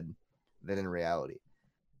his head than in reality.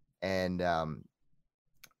 And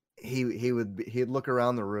he'd look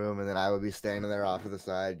around the room, and then I would be standing there off to the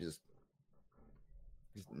side, just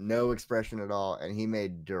no expression at all. And he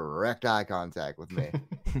made direct eye contact with me,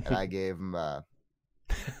 and I gave him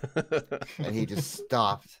and he just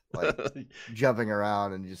stopped, like jumping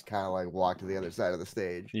around, and just kind of like walked to the other side of the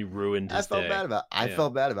stage. You ruined his I day.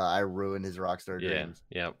 felt bad about it. I ruined his rockstar dreams.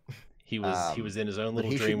 Yeah. He was in his own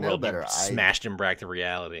little he should dream know world. better. Smashed him back to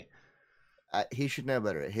reality. He should know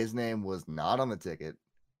better. His name was not on the ticket.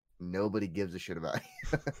 Nobody gives a shit about it.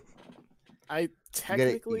 I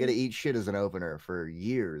technically you gotta eat shit as an opener for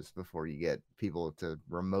years before you get people to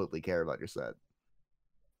remotely care about your set.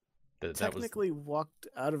 technically walked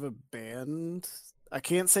out of a band. I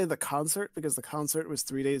can't say the concert because the concert was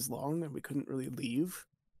 3 days long and we couldn't really leave.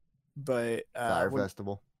 But Fire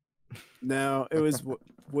Festival. No, it was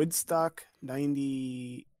Woodstock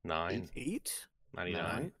 98?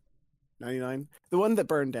 99. 99. The one that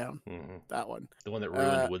burned down. Mm-hmm. That one. The one that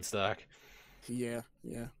ruined Woodstock. Yeah.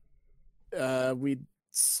 We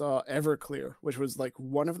saw Everclear, which was like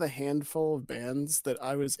one of the handful of bands that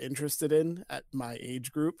I was interested in at my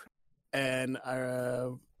age group. And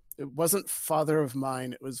it wasn't Father of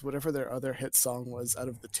Mine. It was whatever their other hit song was out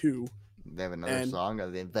of the two. They have another song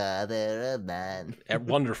of the Father of Mine.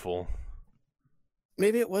 Wonderful.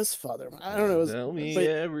 Maybe it was Father of Mine. I don't know. Tell me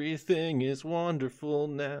everything is wonderful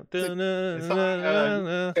now.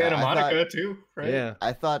 Santa Monica too, right? Yeah.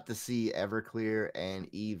 I thought to see Everclear and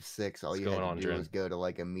Eve 6, all What's you had going to on, do was go to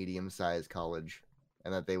like a medium-sized college,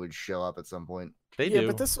 and that they would show up at some point. They do.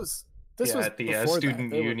 But this was at the before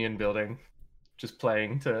student that. union building, just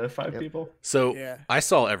playing to 5 people. So Yeah. I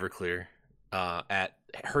saw Everclear at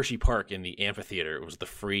Hershey Park in the amphitheater. It was the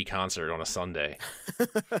free concert on a Sunday,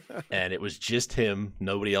 and it was just him,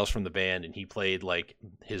 nobody else from the band, and he played like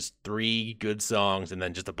his 3 good songs and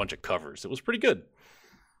then just a bunch of covers. It was pretty good.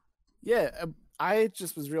 Yeah, I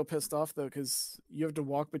just was real pissed off though because you have to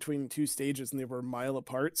walk between 2 stages and they were a mile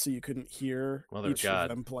apart, so you couldn't hear Mother each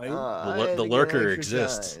God. of them play. The lurker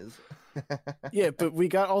exists. Yeah, but we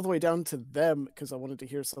got all the way down to them because I wanted to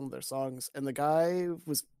hear some of their songs, and the guy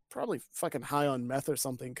was probably fucking high on meth or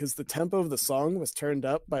something because the tempo of the song was turned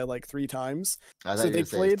up by like 3 times. I thought So you were they gonna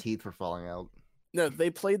say played- his teeth were falling out. No, they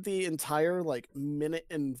played the entire like minute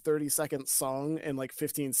and 30-second song in like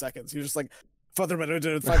 15 seconds. You're just like, Father Better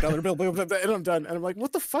did $5 bill, and I'm done. And I'm like,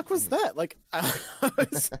 what the fuck was that? Like,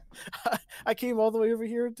 I came all the way over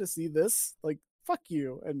here to see this. Like, fuck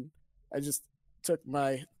you. And I just took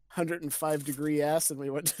my 105-degree ass and we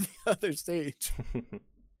went to the other stage.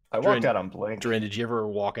 I walked out on Blink. Duran, did you ever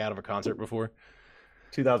walk out of a concert before?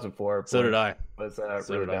 2004. So did I. Was So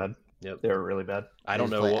really did I. bad. Yep. They were really bad. I don't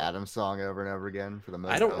know Play what. Adam's song over and over again for the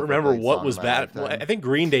most. I don't remember overplayed what song was of my bad. Well, lifetime. I think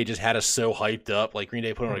Green Day just had us so hyped up. Like Green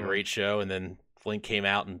Day put on a Mhm. great show, and then Blink came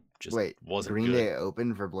out and just wasn't Green good. Day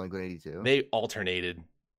opened for Blink-182. They alternated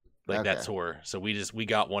like that Okay. tour, so we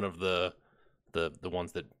got one of the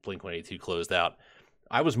ones that Blink-182 closed out.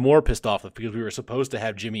 I was more pissed off because we were supposed to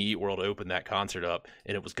have Jimmy Eat World open that concert up,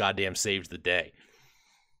 and it was goddamn Saves the Day.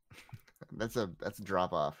 That's a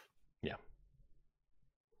drop off.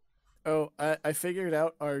 Oh, I figured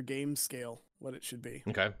out our game scale, what it should be.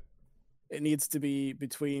 Okay. It needs to be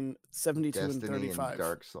between 72 and Destiny 35. and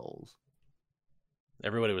Dark Souls.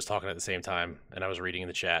 Everybody was talking at the same time, and I was reading in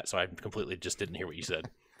the chat, so I completely just didn't hear what you said.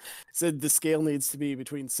 Said the scale needs to be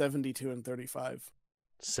between 72 and 35.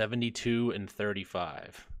 72 and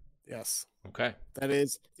 35. Yes. Okay. That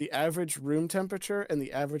is the average room temperature and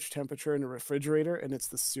the average temperature in a refrigerator, and it's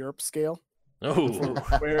the syrup scale. Oh,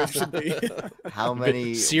 Where it should be. How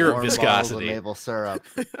many Syrup warm bottles viscosity. of maple syrup?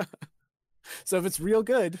 So if it's real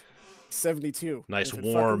good, 72. nice If it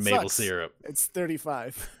warm fucking maple sucks, syrup. It's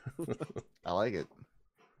 35. I like it.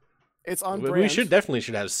 It's on We brand. should definitely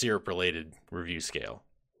have syrup related review scale.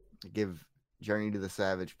 Give Journey to the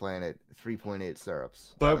Savage Planet 3.8 syrups.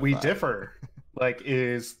 out But of we 5. differ. Like,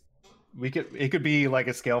 it could be like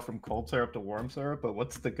a scale from cold syrup to warm syrup, but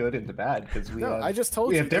what's the good and the bad? Because we No, have, I just told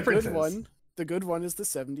we you have the good differences. one. The good one is the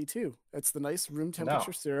 72. It's the nice room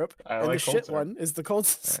temperature No, syrup, I and like the cold shit syrup. one is the cold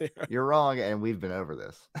syrup. You're wrong, and we've been over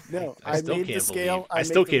this. No, I still made the can't scale. believe. I made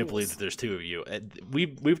still the can't believe rules. that there's two of you.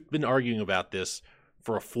 We've been arguing about this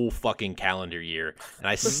for a full fucking calendar year, and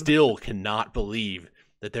I still cannot believe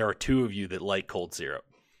that there are two of you that like cold syrup.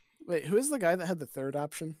 Wait, who is the guy that had the third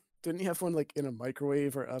option? Didn't he have one like in a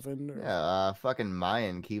microwave or oven? Or... Yeah, fucking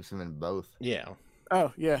Mayan keeps them in both. Yeah.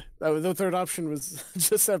 Oh yeah, the third option was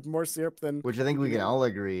just have more syrup than. Which I think we can all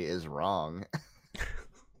agree is wrong.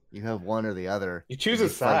 You have one or the other. You choose you a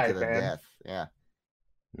fight to side, the man. death. Yeah.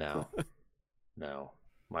 No. No.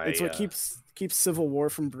 It's what keeps civil war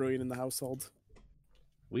from brewing in the household.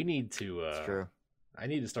 We need to. It's true. I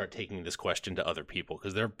need to start taking this question to other people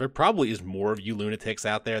because there probably is more of you lunatics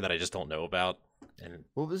out there that I just don't know about, and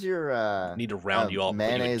What was your need to round you all. put you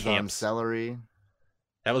in mayonnaise on camps. celery?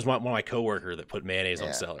 That was one of my coworker that put mayonnaise on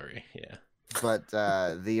Yeah. celery. Yeah. But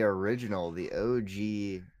the original, the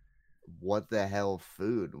OG, what the hell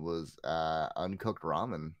food was uncooked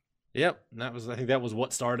ramen. Yep. I think that was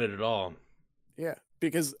what started it all. Yeah,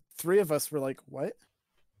 because three of us were like, "What?"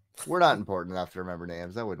 We're not important enough to remember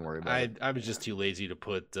names. I wouldn't worry about it. I was just too lazy to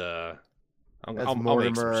put. That's I'll make some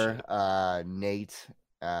Mortimer, shit. Nate.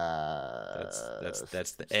 That's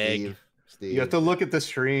the Steve, egg. Steve. You have to look at the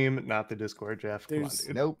stream, not the Discord, Jeff. Come on, There's-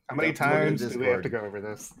 dude. Nope. How many don't look at times do we have to Discord. go over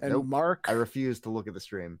this? And Nope. Mark. I refuse to look at the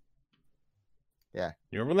stream. You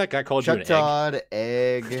remember when that guy called Chuck you an Todd,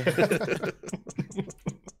 egg. egg?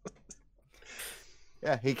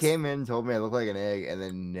 Yeah, he came in, told me I look like an egg, and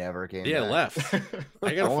then never came Yeah, back. left. I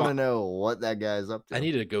I gotta. want to know what that guy's up to. I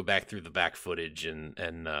need to go back through the back footage and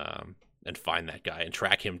find that guy and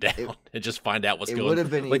track him down and just find out what's it going would on. have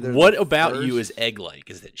been Like, either what the about you first- is egg-like?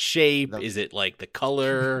 Is it shape? The- Is it like the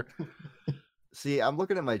color? See, I'm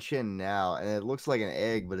looking at my chin now, and it looks like an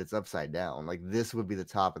egg, but it's upside down. Like this would be the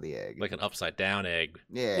top of the egg. Like an upside-down egg?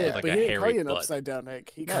 yeah, Yeah, like but a he didn't call hairy you an butt. upside down egg.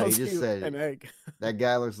 He No, he calls just you said- an egg. that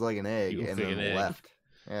guy looks like an egg, You and think then an egg. left.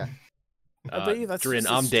 Yeah, I bet you that's Drin,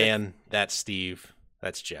 just a I'm stick. Dan. That's Steve.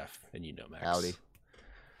 That's Jeff. And you know Max. Howdy.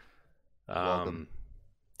 Welcome.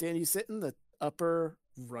 Dan, you sit in the upper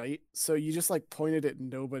right, so you just like pointed at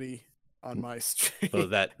nobody on my stream. So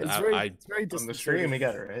that it's I very On the stream, we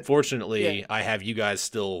got it right. fortunately Yeah. I have you guys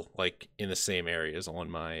still like in the same areas on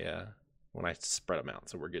my when I spread them out,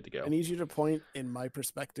 so we're good to go. I need you to point in my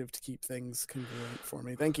perspective to keep things congruent for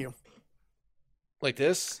me. Thank you. Like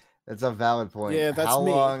this? That's a valid point. Yeah, that's How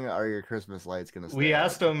me. long are your Christmas lights gonna stay? We out?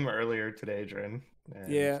 asked him earlier today, Drin.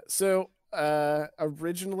 and Yeah. So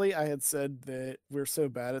originally I had said that we're so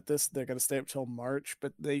bad at this, they're gonna stay up till March,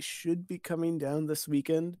 but they should be coming down this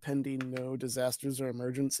weekend, pending no disasters or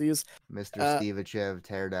emergencies. Mr. Uh, Stevachev,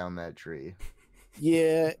 tear down that tree.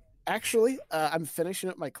 Yeah. Actually, I'm finishing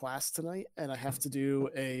up my class tonight, and I have to do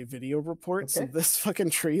a video report. So Okay. this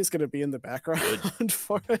fucking tree is going to be in the background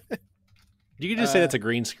for it. You could just say Uh, that's a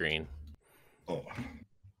green screen. Oh,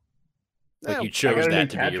 Like No, you I chose got a new that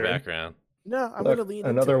to be cat, your Drin. background. no, I'm look, going to lean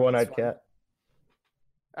another into it. one-eyed It's fine. cat.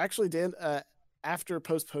 Actually, Dan, after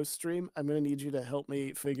post stream, I'm going to need you to help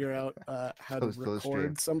me figure out how to Post-stream.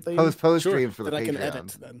 record something Post Sure. stream for the that I can Patreon. edit.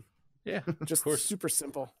 Then Yeah, just of course. super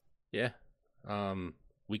simple. Yeah.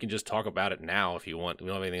 We can just talk about it now if you want. We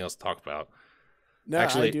don't have anything else to talk about. No,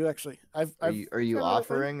 Actually- I do actually. Are you kinda open-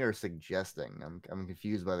 offering or suggesting? I'm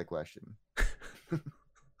confused by the question.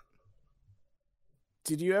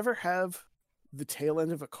 Did you ever have the tail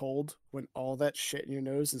end of a cold when all that shit in your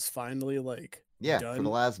nose is finally like Yeah, for done? the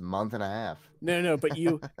last month and a half. No, but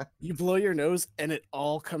you blow your nose and it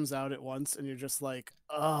all comes out at once, and you're just like,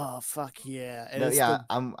 oh fuck yeah, and No, it's yeah,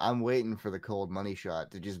 the- I'm waiting for the cold money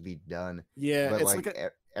shot to just be done. yeah, But it's like, like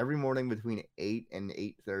a, every morning between 8 and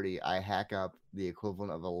 8:30, I hack up the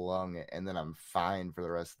equivalent of a lung, and then I'm fine for the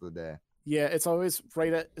rest of the day. yeah, it's always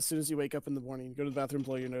right at as soon as you wake up in the morning, you go to the bathroom,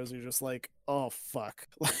 blow your nose, and you're just like, oh fuck,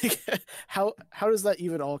 like how does that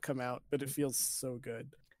even all come out? But it feels so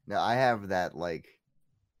good. Now I have that like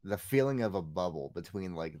the feeling of a bubble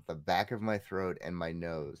between like the back of my throat and my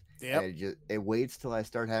nose. Yep. And it waits till I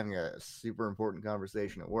start having a super important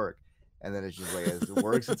conversation at work. And then it's just like as it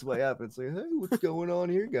works its way up, it's like, hey, what's going on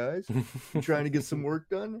here, guys? You trying to get some work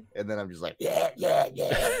done? And then I'm just like, yeah.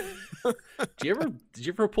 Did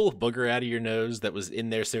you ever pull a booger out of your nose that was in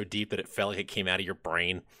there so deep that it felt like it came out of your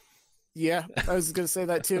brain? Yeah, I was gonna say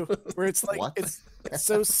that too. Where it's like What? it's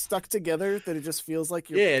so stuck together that it just feels like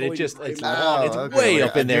you're Yeah, and it pulling just your it's brain long, out. it's okay, way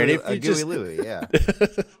like up in there, and if a you just Gooey Louie, yeah.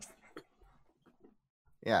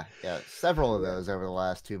 Yeah, several of those over the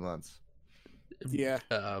last 2 months. Yeah.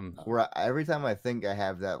 Where every time I think I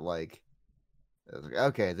have that, like,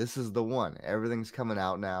 okay, this is the one. Everything's coming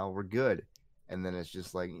out now. We're good. and then it's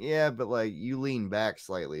just like, yeah, but like you lean back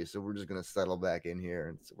slightly, so we're just gonna settle back in here,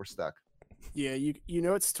 and we're stuck. Yeah, you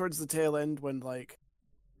know it's towards the tail end when like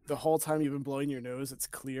the whole time you've been blowing your nose, it's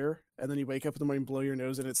clear, and then you wake up in the morning, blow your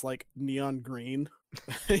nose, and it's like neon green.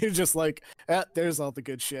 You're just like, there's all the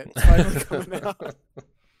good shit finally coming out.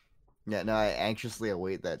 Yeah, no, I anxiously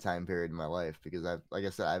await that time period in my life because like I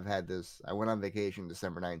said, I've had this. I went on vacation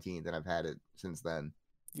December 19th, and I've had it since then.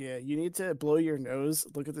 Yeah, you need to blow your nose,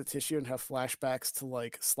 look at the tissue, and have flashbacks to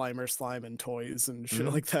like Slimer slime and toys and shit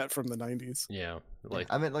Mhm. like that from the 90s. Yeah, like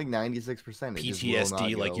I'm at like 96%.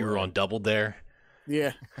 PTSD, like you were on Double Dare.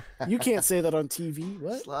 Yeah, you can't say that on TV.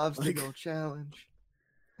 What? Slobstickle challenge.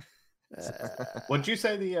 What'd you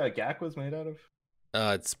say the gack was made out of?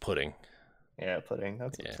 It's pudding. Yeah, pudding.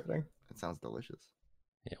 That's Yeah. pudding. That sounds delicious.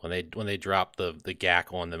 Yeah, when they drop the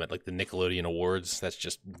gack on them at like the Nickelodeon Awards, that's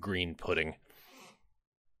just green pudding.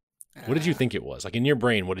 What did you think it was? Like in your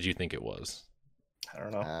brain, what did you think it was? I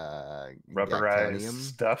don't know. Gacktonium? Rubberized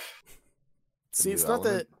stuff. See, new it's not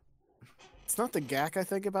element. the gack I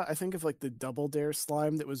think about. I think of like the Double Dare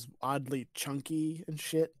slime that was oddly chunky and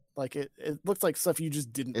shit. Like it looked like stuff you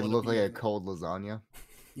just didn't. It wanna looked be like a in. cold lasagna.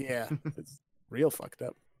 Yeah, it's real fucked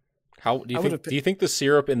up. How do you I think? would've Do you think the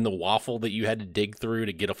syrup in the waffle that you had to dig through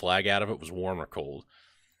to get a flag out of it was warm or cold?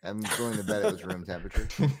 I'm going to bet it was room temperature,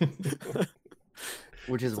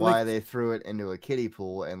 which is So, why like- they threw it into a kiddie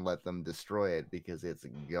pool and let them destroy it because it's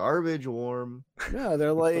garbage warm. Yeah,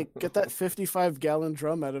 they're like, get that 55-gallon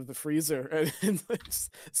drum out of the freezer and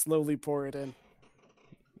just slowly pour it in.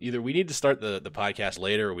 Either we need to start the podcast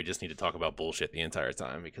later, or we just need to talk about bullshit the entire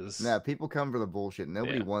time because. Now, people come for the bullshit.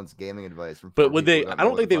 Nobody Yeah. wants gaming advice from. But four would people they? who I know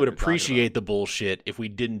don't what think the they would fuck they're talking about. appreciate the bullshit if we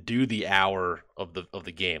didn't do the hour of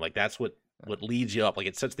the game. Like that's what leads you up. Like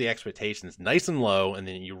it sets the expectations nice and low, and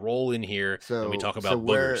then you roll in here and we talk about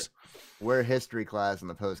we're boogers. history class in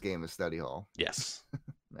the post game is study hall. Yes, All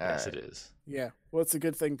yes, right. it is. Yeah, well, it's a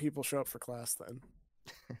good thing people show up for class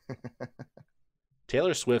then.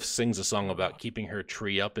 Taylor Swift sings a song about keeping her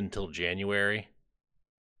tree up until January.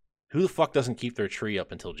 Who the fuck doesn't keep their tree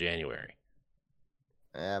up until January?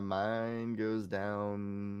 Mine goes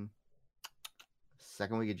down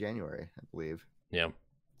second week of January, I believe. Yeah,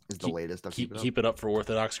 Is the latest I've keep it up for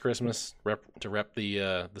Orthodox Christmas. Rep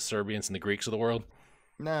the Serbians and the Greeks of the world.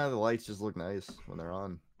 Nah, the lights just look nice when they're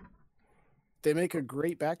on. They make a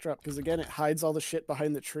great backdrop because again, it hides all the shit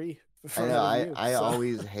behind the tree. I know. I So,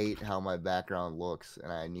 always hate how my background looks,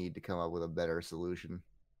 and I need to come up with a better solution.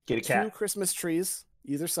 Get a two cat. Christmas trees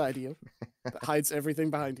either side of you that hides everything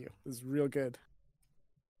behind you. Is real good.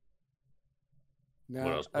 Now,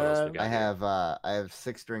 What else we got? I have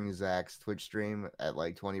Six String Zach's Twitch stream at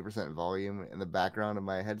like 20% volume in the background of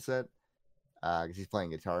my headset, because he's playing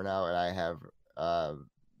guitar now, and I have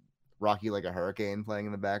Rocky Like a Hurricane playing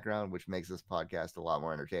in the background, which makes this podcast a lot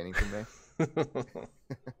more entertaining for me.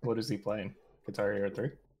 What is he playing? Guitar Hero 3?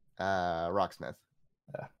 Rocksmith.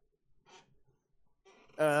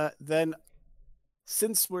 then,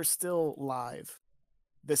 since we're still live,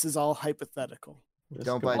 this is all hypothetical.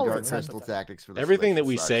 Don't buy all of Dark it's Crystal hypothetical. Tactics for the Everything Switch, that it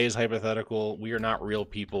we sucks. say is hypothetical. We are not real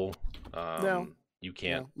people. No. You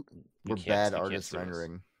can't. No. you We're can't- bad you can't artist sue us.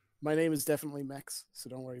 rendering. My name is definitely Mex, so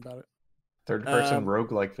don't worry about it. Third person Um,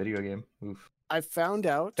 roguelike video game. Oof. I found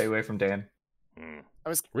out. Stay away from Dan. Mm. I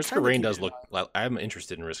was Risk of kinda Rain keeping does an look. eye- I'm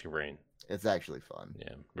interested in Risk of Rain. It's actually fun.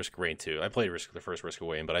 Yeah, Risk of Rain 2. I played the first Risk of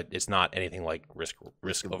Rain, but it's not anything like Risk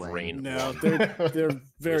of of Wayne. Rain. No, 1. they're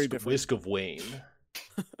very Risk, different. Risk of Wayne.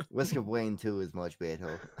 Whisk of Wayne 2 is much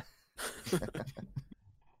better.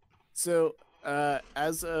 So,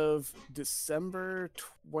 as of December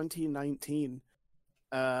 2019,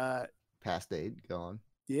 Past date, go on.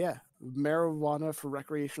 yeah, marijuana for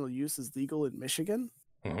recreational use is legal in Michigan.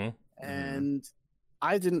 hmm And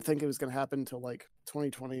I didn't think it was going to happen until like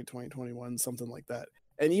 2020, 2021, something like that.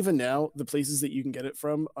 And even now, the places that you can get it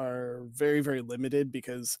from are very, very limited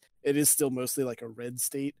because it is still mostly like a red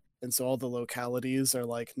state. And so all the localities are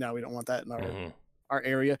like, no, we don't want that in our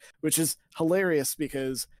area, which is hilarious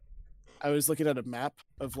because I was looking at a map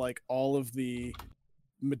of like all of the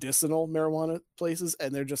medicinal marijuana places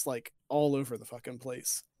and they're just like all over the fucking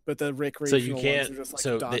place. But the So recreational you ones can't. are just like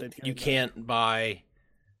So dotted that here you and there. can't buy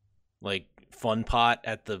like Fun Pot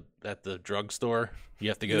at the drugstore. You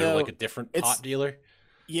have to go to No, like a different it's- pot dealer.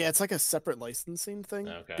 Yeah, it's like a separate licensing thing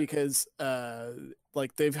Okay. because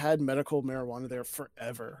like they've had medical marijuana there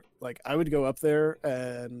forever. Like I would go up there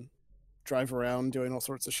and drive around doing all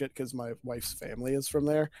sorts of shit because my wife's family is from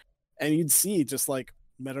there, and you'd see just like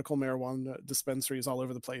medical marijuana dispensaries all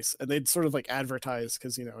over the place, and they'd sort of like advertise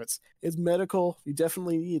because you know it's medical, you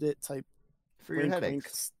definitely need it type For your wink,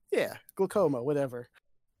 headaches. wink. Yeah, glaucoma, whatever.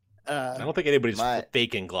 I don't think anybody's my-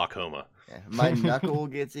 faking glaucoma. Yeah, my knuckle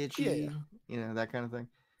gets itchy. Yeah. You know, that kind of thing.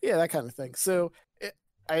 Yeah, that kind of thing. So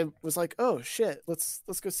I was like, oh shit, let's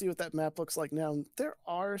go see what that map looks like now. And there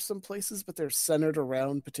are some places, but they're centered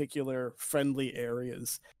around particular friendly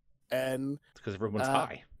areas. And Because everyone's Uh,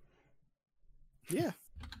 high. yeah.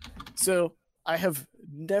 So I have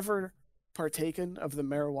never partaken of the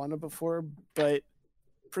marijuana before, but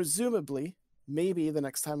presumably, maybe the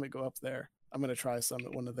next time I go up there, I'm gonna try some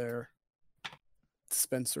at one of their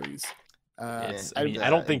dispensaries. I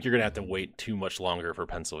don't think you're gonna have to wait too much longer for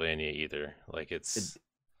Pennsylvania either. Like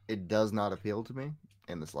It does not appeal to me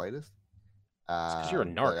in the slightest. because you're a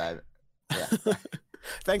but narc. yeah,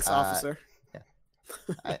 Thanks, officer.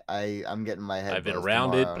 I'm getting my head. I've been buzzed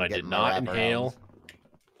around it, tomorrow. but I I'm did getting my not wraparounds. inhale.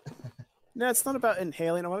 No, it's not about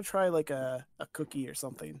inhaling. I want to try like a cookie or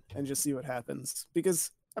something and just see what happens because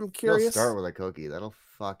I'm You'll curious. start with a cookie. That'll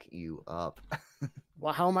fuck you up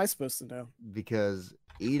Well, how am I supposed to know? because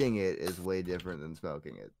eating it is way different than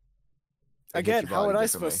smoking it. It hits Again, your how would body I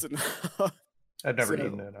differently. supposed to know? I've never So-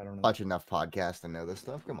 eaten it. I don't know. Watch enough podcasts to know this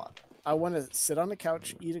stuff. Come on. I want to sit on the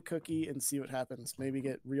couch, eat a cookie, and see what happens. Maybe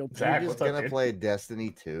get real Zach, You're what's just up, gonna dude? play Destiny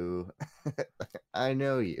 2. I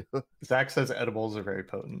know you. Zach says edibles are very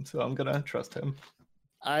potent, so I'm gonna trust him.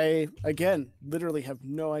 I again literally have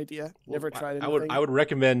no idea. Never Well, tried I anything. would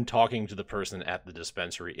recommend talking to the person at the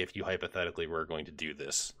dispensary if you hypothetically were going to do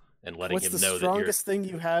this and letting What's him the know strongest thing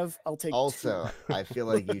you have? I'll take. Also, I feel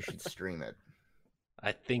like you should stream it.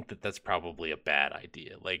 I think that's probably a bad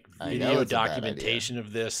idea. Like I know video it's a bad idea. documentation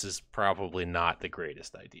of this is probably not the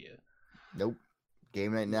greatest idea. Nope.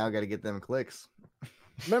 Game Night Now got to get them clicks.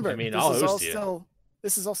 Remember, I mean, this I'll is all host you. still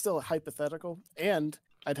this is all still hypothetical, and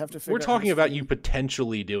I'd have to figure. We're out how talking to about stream. you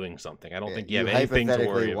potentially doing something. I don't Yeah, think you have anything to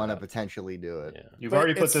hypothetically worry want to about. potentially do it. Yeah. You've But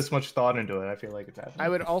already put it's- this much thought into it. I feel like it's happening. I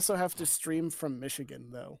would also have to stream from Michigan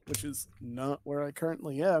though, which is not where I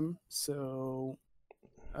currently am. So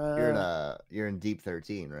You're in Deep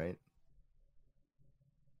 13, right?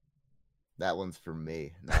 That one's for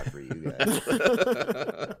me, not for you guys.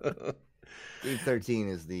 Deep 13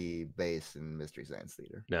 is the base in Mystery Science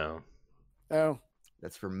Theater. No. oh,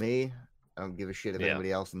 That's for me. I don't give a shit if Yeah.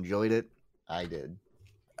 anybody else enjoyed it. I did.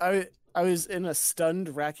 I was in a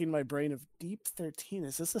stunned, racking my brain of Deep 13.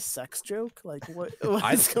 Is this a sex joke? Like what's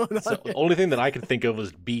going on? So the here? only thing that I could think of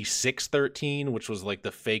was B613, which was like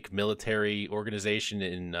the fake military organization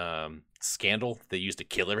in Scandal they used to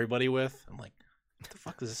kill everybody with. I'm like, what the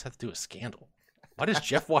fuck does this have to do with Scandal? Why does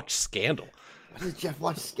Jeff watch Scandal? Why does Jeff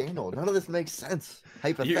watch Scandal? None of this makes sense.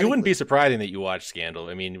 It wouldn't be Hypothetically. surprising that you watch Scandal.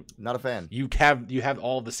 I mean, Not a fan. you have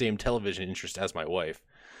all the same television interest as my wife.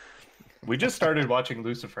 We just started watching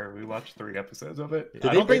Lucifer. We watched 3 episodes of it. Did I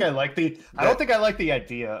they don't think bring- I like the. I don't think I like the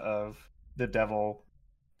idea of the devil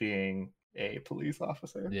being a police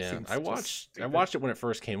officer. Yeah, Seems I just watched stupid. it when it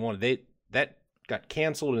first came on. That got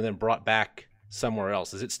canceled and then brought back somewhere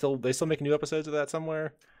else. Is it still they still make new episodes of that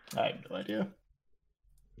somewhere? I have no idea.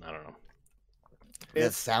 I don't know.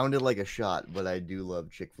 It sounded like a shot, but I do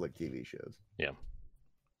love chick flick TV shows.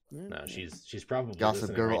 No, she's probably Gossip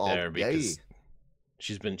listening Girl right all there day. because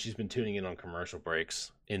she's been tuning in on commercial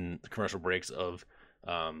breaks of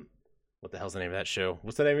what the hell's the name of that show?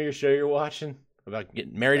 What's the name of your show you're watching? About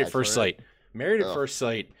getting married at first Bachelorette? sight. Married at Ugh. First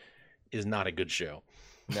Sight is not a good show.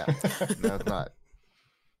 No, no, it's not.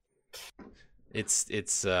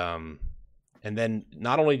 It's and then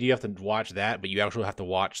not only do you have to watch that, but you actually have to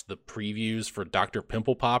watch the previews for Dr.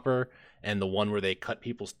 Pimple Popper and the one where they cut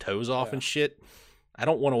people's toes off Yeah. and shit. I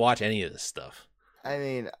don't want to watch any of this stuff. I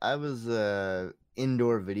mean, I was a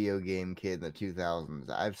indoor video game kid in the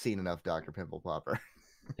 2000s. I've seen enough Dr. Pimple Popper.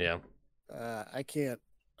 Yeah. I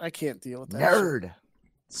can't deal with that. shit. Nerd.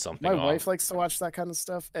 Something My off. wife likes to watch that kind of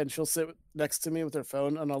stuff, and she'll sit next to me with her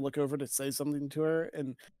phone, and I'll look over to say something to her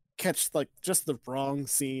and catch like just the wrong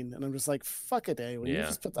scene, and I'm just like, "Fuck a day, will you Yeah.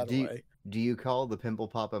 just put that Do you- away?" Do you call the Pimple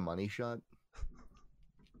Papa money shot?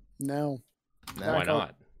 No, No, Why call-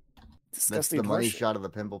 not? that's disgusting. the money horseshit. shot of the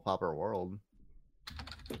Pimple Popper world.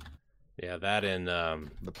 Yeah, that and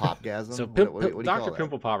The popgasm. so What do you call Dr. that?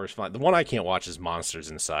 Pimple Popper's fine. The one I can't watch is Monsters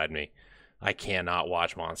Inside Me. I cannot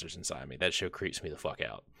watch Monsters Inside Me. That show creeps me the fuck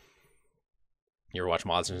out. You ever watch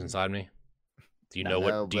Monsters Inside Me? Do you know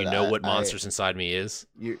No, what do you but know I- what I- Monsters Inside Me is?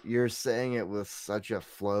 You're saying it with such a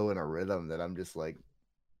flow and a rhythm that I'm just like,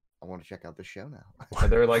 I want to check out the show now. Are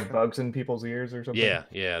there like bugs in people's ears or something?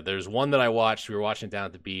 Yeah. There's one that I watched. We were watching it down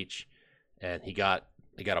at the beach, and he got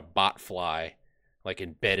a bot fly like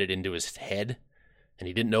embedded into his head, and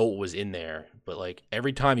he didn't know what was in there. But like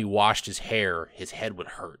every time he washed his hair, his head would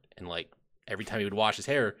hurt, and like every time he would wash his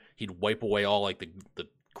hair, he'd wipe away all like the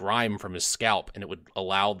grime from his scalp, and it would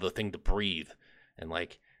allow the thing to breathe, and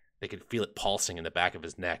like they could feel it pulsing in the back of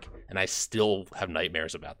his neck. And I still have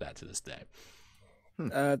nightmares about that to this day.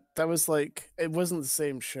 That was like, it wasn't the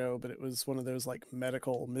same show, but it was one of those like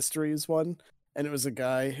medical mysteries one. And it was a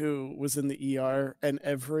guy who was in the ER, and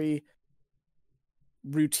every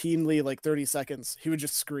routinely like 30 seconds, he would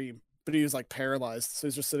just scream, but he was like paralyzed. So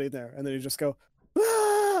he's just sitting there, and then he'd just go,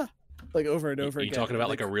 ah! Like over and over You again. talking about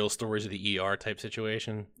like a real stories of the ER type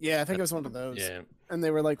situation? Yeah, I think it was one of those. Yeah. And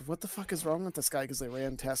they were like, what the fuck is wrong with this guy? Because they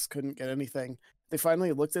ran tests, couldn't get anything. They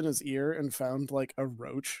finally looked in his ear and found like a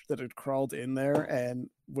roach that had crawled in there and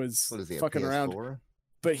was What is he, a fucking around. PS4?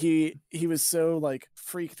 But he was so like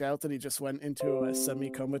freaked out that he just went into a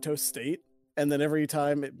semi-comatose state. And then every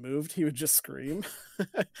time it moved, he would just scream.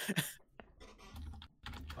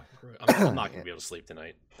 I'm not gonna be able to sleep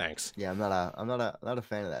tonight. Thanks. Yeah, I'm not a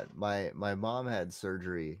fan of that. My mom had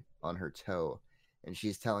surgery on her toe, and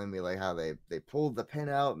she's telling me like how they pulled the pin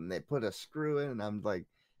out and they put a screw in, and I'm like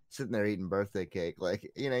sitting there eating birthday cake,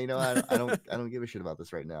 like I don't give a shit about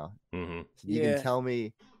this right now. Mm-hmm. So you can tell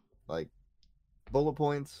me like bullet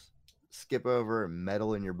points, skip over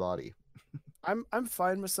metal in your body. I'm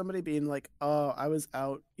fine with somebody being like, oh, I was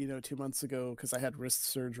out, 2 months ago because I had wrist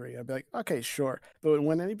surgery. I'd be like, okay, sure. But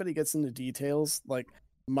when anybody gets into details, like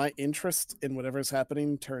my interest in whatever's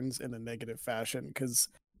happening turns in a negative fashion, because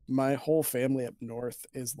my whole family up north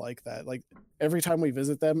is like that. Like every time we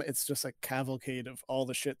visit them, it's just a cavalcade of all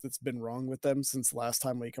the shit that's been wrong with them since the last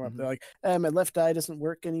time we come up. They're like, my left eye doesn't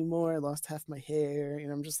work anymore. I lost half my hair.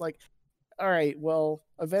 I'm just like, all right, well,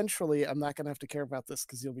 eventually I'm not going to have to care about this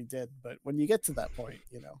because you'll be dead. But when you get to that point,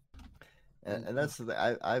 And that's the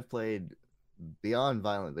thing. I've played beyond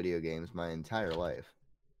violent video games my entire life,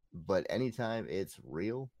 but anytime it's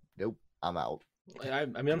real, nope, I'm out. I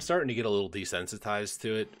mean, I'm starting to get a little desensitized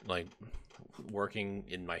to it. Like working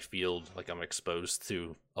in my field, like I'm exposed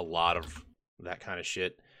to a lot of that kind of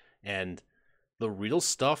shit, and the real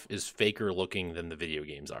stuff is faker looking than the video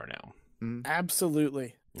games are now.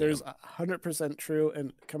 Absolutely. There's 100% true.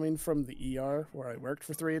 And coming from the ER where I worked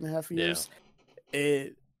for 3.5 years,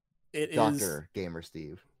 it Dr. Gamer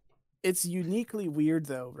Steve. It's uniquely weird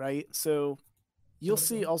though, right? So you'll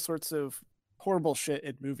see all sorts of horrible shit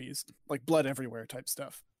in movies, like blood everywhere type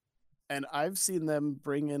stuff. And I've seen them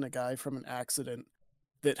bring in a guy from an accident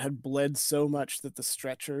that had bled so much that the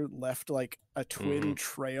stretcher left like a twin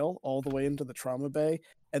trail all the way into the trauma bay.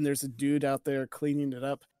 And there's a dude out there cleaning it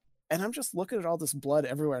up. And I'm just looking at all this blood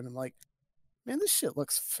everywhere, and I'm like, man, this shit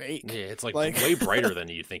looks fake. Yeah, it's like way brighter than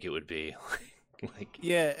you think it would be.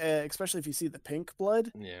 Especially if you see the pink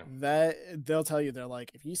blood. Yeah, that they'll tell you, they're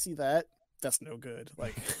like, if you see that, that's no good.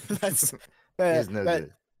 Like that's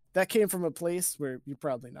good. That came from a place where you're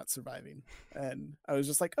probably not surviving. And I was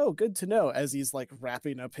just like, oh, good to know. As he's like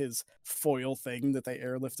wrapping up his foil thing that they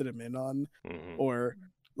airlifted him in on, or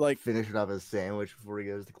like finishing up his sandwich before he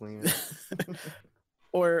goes to clean it.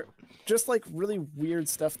 Or just like really weird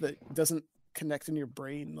stuff that doesn't connect in your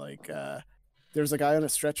brain. Like there's a guy on a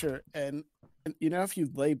stretcher, and if you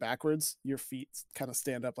lay backwards, your feet kind of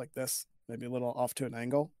stand up like this, maybe a little off to an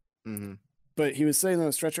angle. But he was sitting on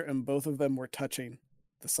a stretcher, and both of them were touching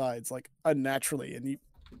the sides like unnaturally. And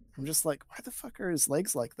I'm just like, why the fuck are his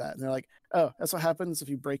legs like that? And they're like, oh, that's what happens if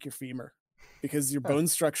you break your femur, because your bone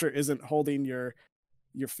structure isn't holding your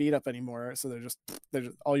feet up anymore, so they're just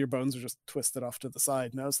all your bones are just twisted off to the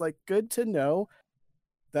side. And I was like, good to know.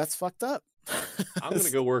 That's fucked up. I'm gonna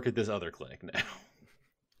go work at this other clinic now.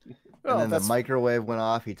 And then the microwave went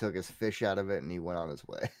off. He took his fish out of it and he went on his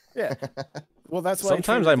way. Yeah. Well, that's why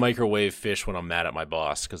sometimes I microwave fish when I'm mad at my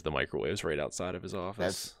boss because the microwave's right outside of his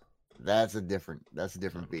office. That's a different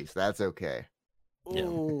beast. That's okay.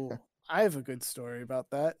 Oh, I have a good story about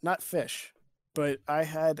that. Not fish. But I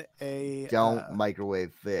had a... Don't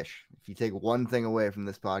microwave fish. If you take one thing away from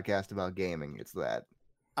this podcast about gaming, it's that.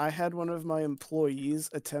 I had one of my employees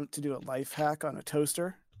attempt to do a life hack on a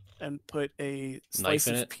toaster and put a slice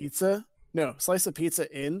of pizza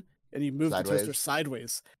in, and you move the toaster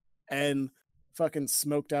sideways and fucking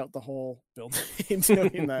smoked out the whole building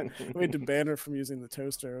doing that. We had to ban her from using the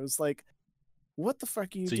toaster. It was like, what the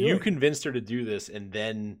fuck are you doing? So you convinced her to do this, and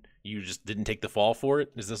then you just didn't take the fall for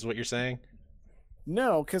it? Is this what you're saying?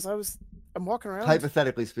 No, because I'm walking around.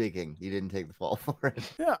 Hypothetically speaking, you didn't take the fall for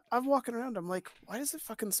it. Yeah, I'm walking around. I'm like, why does it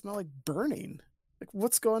fucking smell like burning? Like,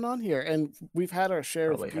 what's going on here? And we've had our share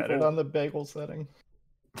Probably of people. had it on the bagel setting.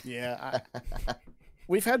 Yeah,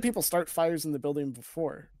 we've had people start fires in the building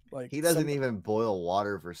before. Like he doesn't even boil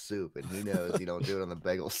water for soup, and he knows you don't do it on the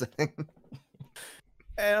bagel setting.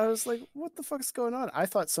 And I was like, what the fuck's going on? I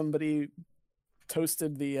thought somebody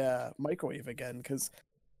toasted the microwave again, because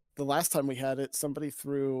the last time we had it, somebody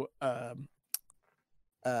threw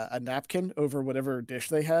a napkin over whatever dish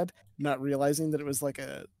they had, not realizing that it was like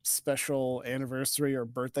a special anniversary or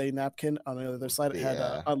birthday napkin. On the other side, it had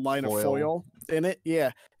a line of foil in it.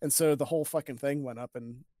 Yeah. And so the whole fucking thing went up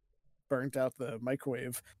and burnt out the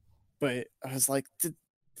microwave. But I was like, did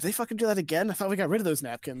they fucking do that again? I thought we got rid of those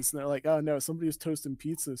napkins. And they're like, oh no, somebody was toasting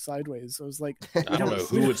pizza sideways. I was like, I don't know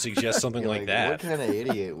who would suggest something like that. What kind of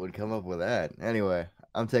idiot would come up with that? Anyway,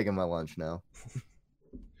 I'm taking my lunch now.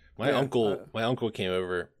 My uncle came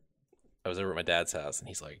over. I was over at my dad's house, and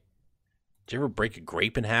he's like, "Did you ever break a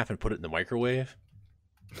grape in half and put it in the microwave?"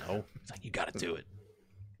 No. He's like, "You got to do it."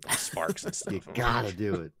 Like sparks and stuff. You gotta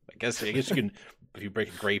do it. I guess you can. If you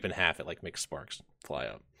break a grape in half, it like makes sparks fly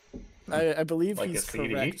up. I believe Like he's a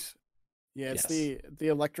CD? correct. Yeah, it's Yes. the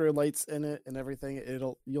electrolytes in it and everything.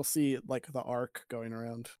 You'll see like the arc going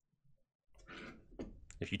around.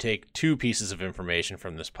 If you take 2 pieces of information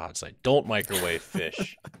from this pod site, don't microwave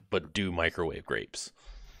fish, but do microwave grapes.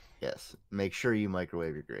 Yes. Make sure you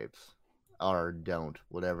microwave your grapes. Or don't.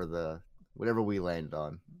 Whatever we landed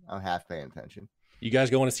on. I'm half paying attention. You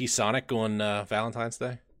guys going to see Sonic on Valentine's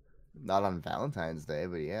Day? Not on Valentine's Day,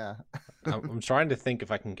 but yeah. I'm trying to think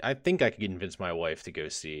if I can. I think I could convince my wife to go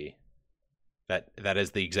see. That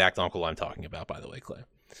is the exact uncle I'm talking about, by the way, Clay.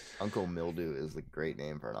 Uncle Mildew is a great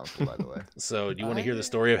name for an uncle, by the way. So, do you want to hear the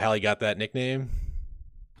story of how he got that nickname?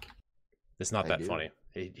 It's not I that do. funny.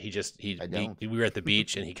 I don't. We were at the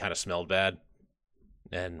beach and he kind of smelled bad,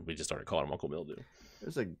 and we just started calling him Uncle Mildew.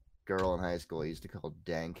 There's a girl in high school I used to call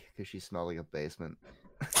Dank because she smelled like a basement.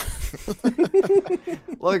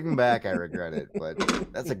 Looking back, I regret it, but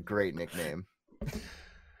that's a great nickname.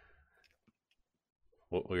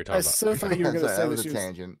 What we were I talking about? so thought you were going to Sorry, say that was that a she was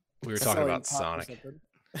tangent. We were talking about selling pot or Sonic. something.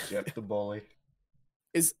 Yep, the bully.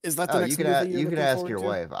 Is that the Oh, next you can movie you're you can looking ask forward your to?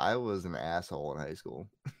 wife. I was an asshole in high school.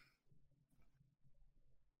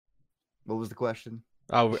 What was the question?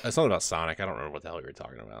 Oh, it's not about Sonic. I don't remember what the hell we were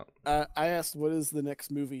talking about. I asked, what is the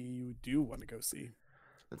next movie you do want to go see?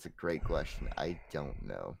 That's a great question. I don't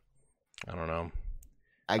know. I don't know.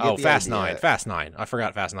 I get Oh, the Fast idea. 9. Fast 9. I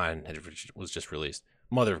forgot Fast 9 was just released.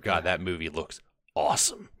 Mother of God, that movie looks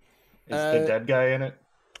awesome. Is the dead guy in it?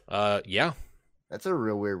 Yeah. That's a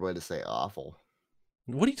real weird way to say awful.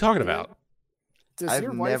 What are you talking about? Does I've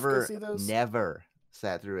your wife go see those? never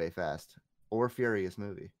sat through a Fast or Furious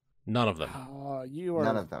movie. None of them. You are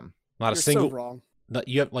None of them. Not a you're single. so wrong.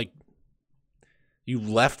 You have you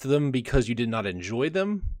left them because you did not enjoy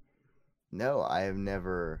them. No, I have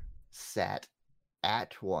never sat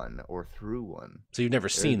at one or through one. So you've never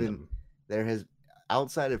seen been- them. There has,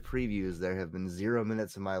 outside of previews, there have been 0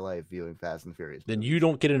 minutes of my life viewing Fast and Furious. Then you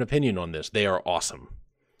don't get an opinion on this. They are awesome.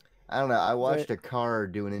 I don't know. I watched a car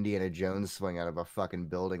do an Indiana Jones swing out of a fucking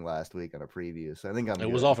building last week on a preview, so I think I'm. It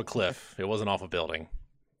was good. off a cliff. It wasn't off a building.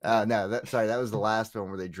 No, that was the last one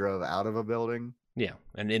where they drove out of a building, Yeah,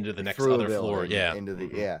 and into the next through a other floor. building, Yeah, into the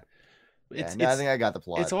It's, I think I got the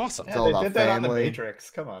plot. it's awesome. It's all they about did that on the family. Matrix.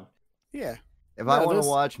 Come on. Yeah. If I No, want to those-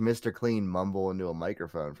 watch Mr. Clean mumble into a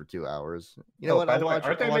microphone for 2 hours, you know what? By I'll the way, watch-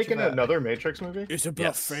 aren't they I'll watch making that. another Matrix movie? It's about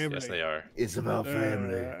Yes, family. yes, they are. It's about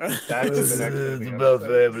family. That's the next movie I'm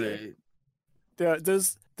excited to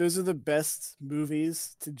see. Those are the best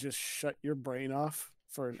movies to just shut your brain off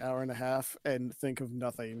for an hour and a half and think of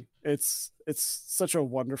nothing. It's such a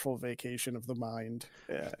wonderful vacation of the mind.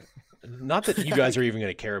 Yeah. Not that you guys are even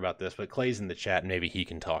going to care about this, but Clay's in the chat and maybe he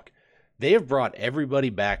can talk. They have brought everybody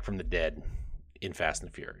back from the dead in Fast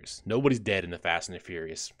and Furious. Nobody's dead in the Fast and the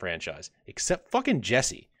Furious franchise except fucking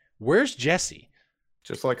Jesse. Where's Jesse?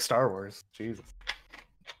 Just like Star Wars. Jesus.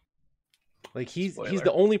 Like he's Spoiler.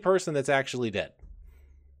 the only person that's actually dead.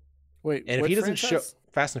 Wait, And if what he doesn't show franchise?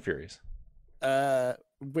 Fast and Furious,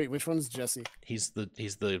 Wait, which one's Jesse? he's the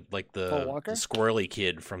Paul Walker? squirrely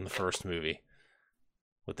kid from the first movie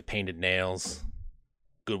with the painted nails,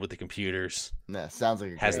 good with the computers, Nah, sounds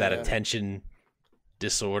like a has great that Yeah. attention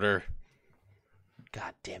disorder.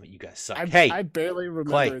 God damn it, you guys suck. I Hey, barely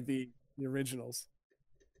remember the originals.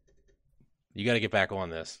 you got to get back on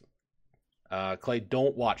this. Clay,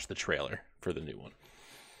 don't watch the trailer for the new one.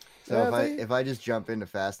 So Yeah, if I just jump into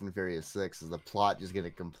Fast and Furious 6, is the plot just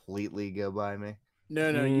gonna completely go by me? No,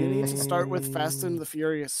 you need to start with Fast and the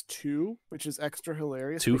Furious 2, which is extra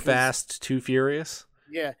hilarious. Too because- fast, too furious.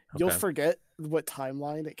 Yeah, you'll Okay. forget what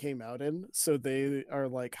timeline it came out in. So they are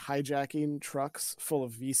like hijacking trucks full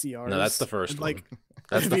of VCRs. No, that's the first and, one. like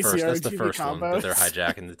That's the first. VCR That's the TV first one that they're combos.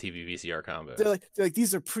 hijacking the TV VCR combo. they're like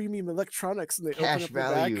these are premium electronics, and they Cash open up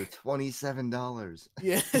the value back. $27.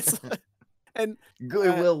 Yeah, it's like, and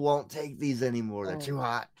Goodwill won't take these anymore. They're too oh.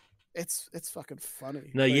 hot. it's fucking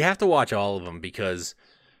funny. No, you have to watch all of them because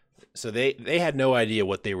So they had no idea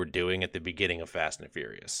what they were doing at the beginning of Fast and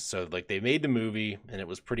Furious. So like they made the movie and it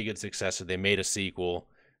was pretty good success. So they made a sequel,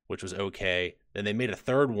 which was okay. Then they made a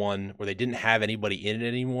third one where they didn't have anybody in it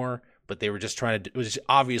anymore, but they were just trying to. It was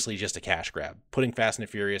obviously just a cash grab. Putting Fast and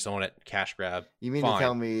Furious on it, cash grab. You mean fine. to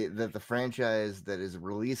tell me that the franchise that is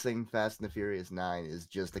releasing Fast and the Furious 9 is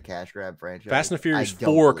just a cash grab franchise? Fast and the Furious I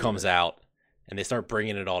don't 4 believe comes it. out, and they start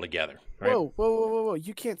bringing it all together. Right? Whoa!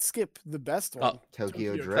 You can't skip the best one.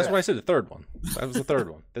 Tokyo Drift. That's why I said the third one. That was the third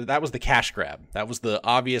one. That was the cash grab. That was the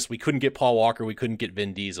obvious. We couldn't get Paul Walker. We couldn't get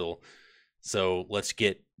Vin Diesel. So let's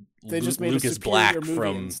get They just made Lucas a Black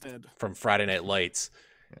superior movie instead. from Friday Night Lights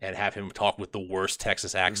and have him talk with the worst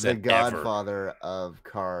Texas The accent ever. godfather of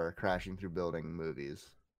car crashing through building movies.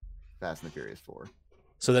 Fast and the Furious 4.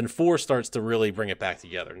 So then 4 starts to really bring it back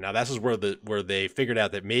together. Now this is where they figured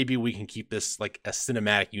out that maybe we can keep this like a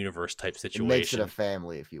cinematic universe type It makes it situation. a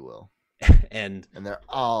family, if you will. and And they're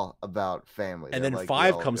all about family. and They're then like 5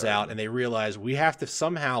 the Olive comes out Garden. and they realize we have to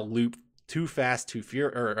somehow loop Too Fast, Too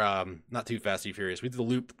Furious, or not Too Fast, Too Furious. We have to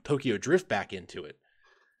loop Tokyo Drift back into it.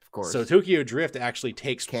 Of course. So Tokyo Drift actually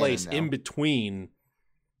takes Canon place now. in between,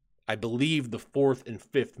 I believe, the 4th and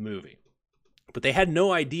 5th movie. But they had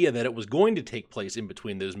no idea that it was going to take place in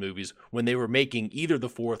between those movies when they were making either the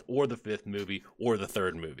 4th or the 5th movie or the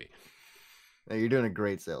 3rd movie. Now, you're doing a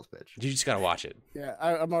great sales pitch. You just got to watch it. Yeah,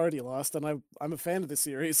 I'm already lost, and I'm a fan of the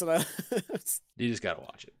series, and I You just got to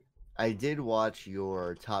watch it. I did watch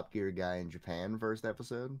your Top Gear guy in Japan first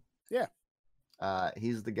episode. Yeah.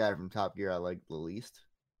 He's the guy from Top Gear I like the least.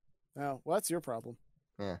 oh, well, that's your problem.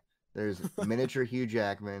 There's miniature Hugh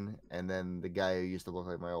Jackman, and then the guy who used to look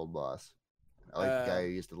like my old boss. I like the guy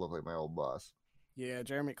who used to look like my old boss. Yeah,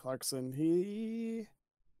 Jeremy Clarkson. He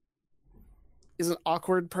is an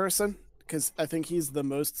awkward person because I think he's the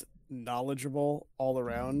most knowledgeable all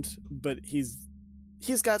around, but he's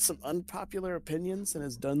got some unpopular opinions and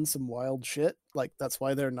has done some wild shit. Like that's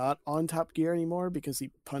why they're not on Top Gear anymore, because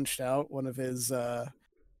he punched out one of his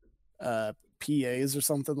PAs or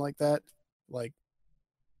something like that. Like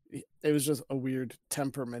it was just a weird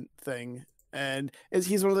temperament thing. And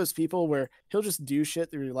he's one of those people where he'll just do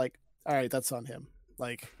shit that you're like, all right, that's on him.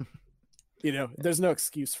 Like, there's no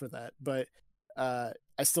excuse for that. But I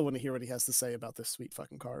still want to hear what he has to say about this sweet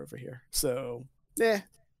fucking car over here. So,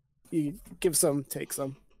 you give some, take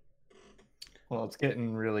some. Well, it's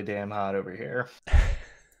getting really damn hot over here.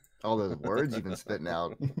 All those words you've been spitting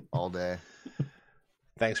out all day.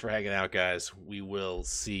 Thanks for hanging out, guys. We will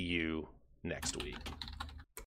see you next week.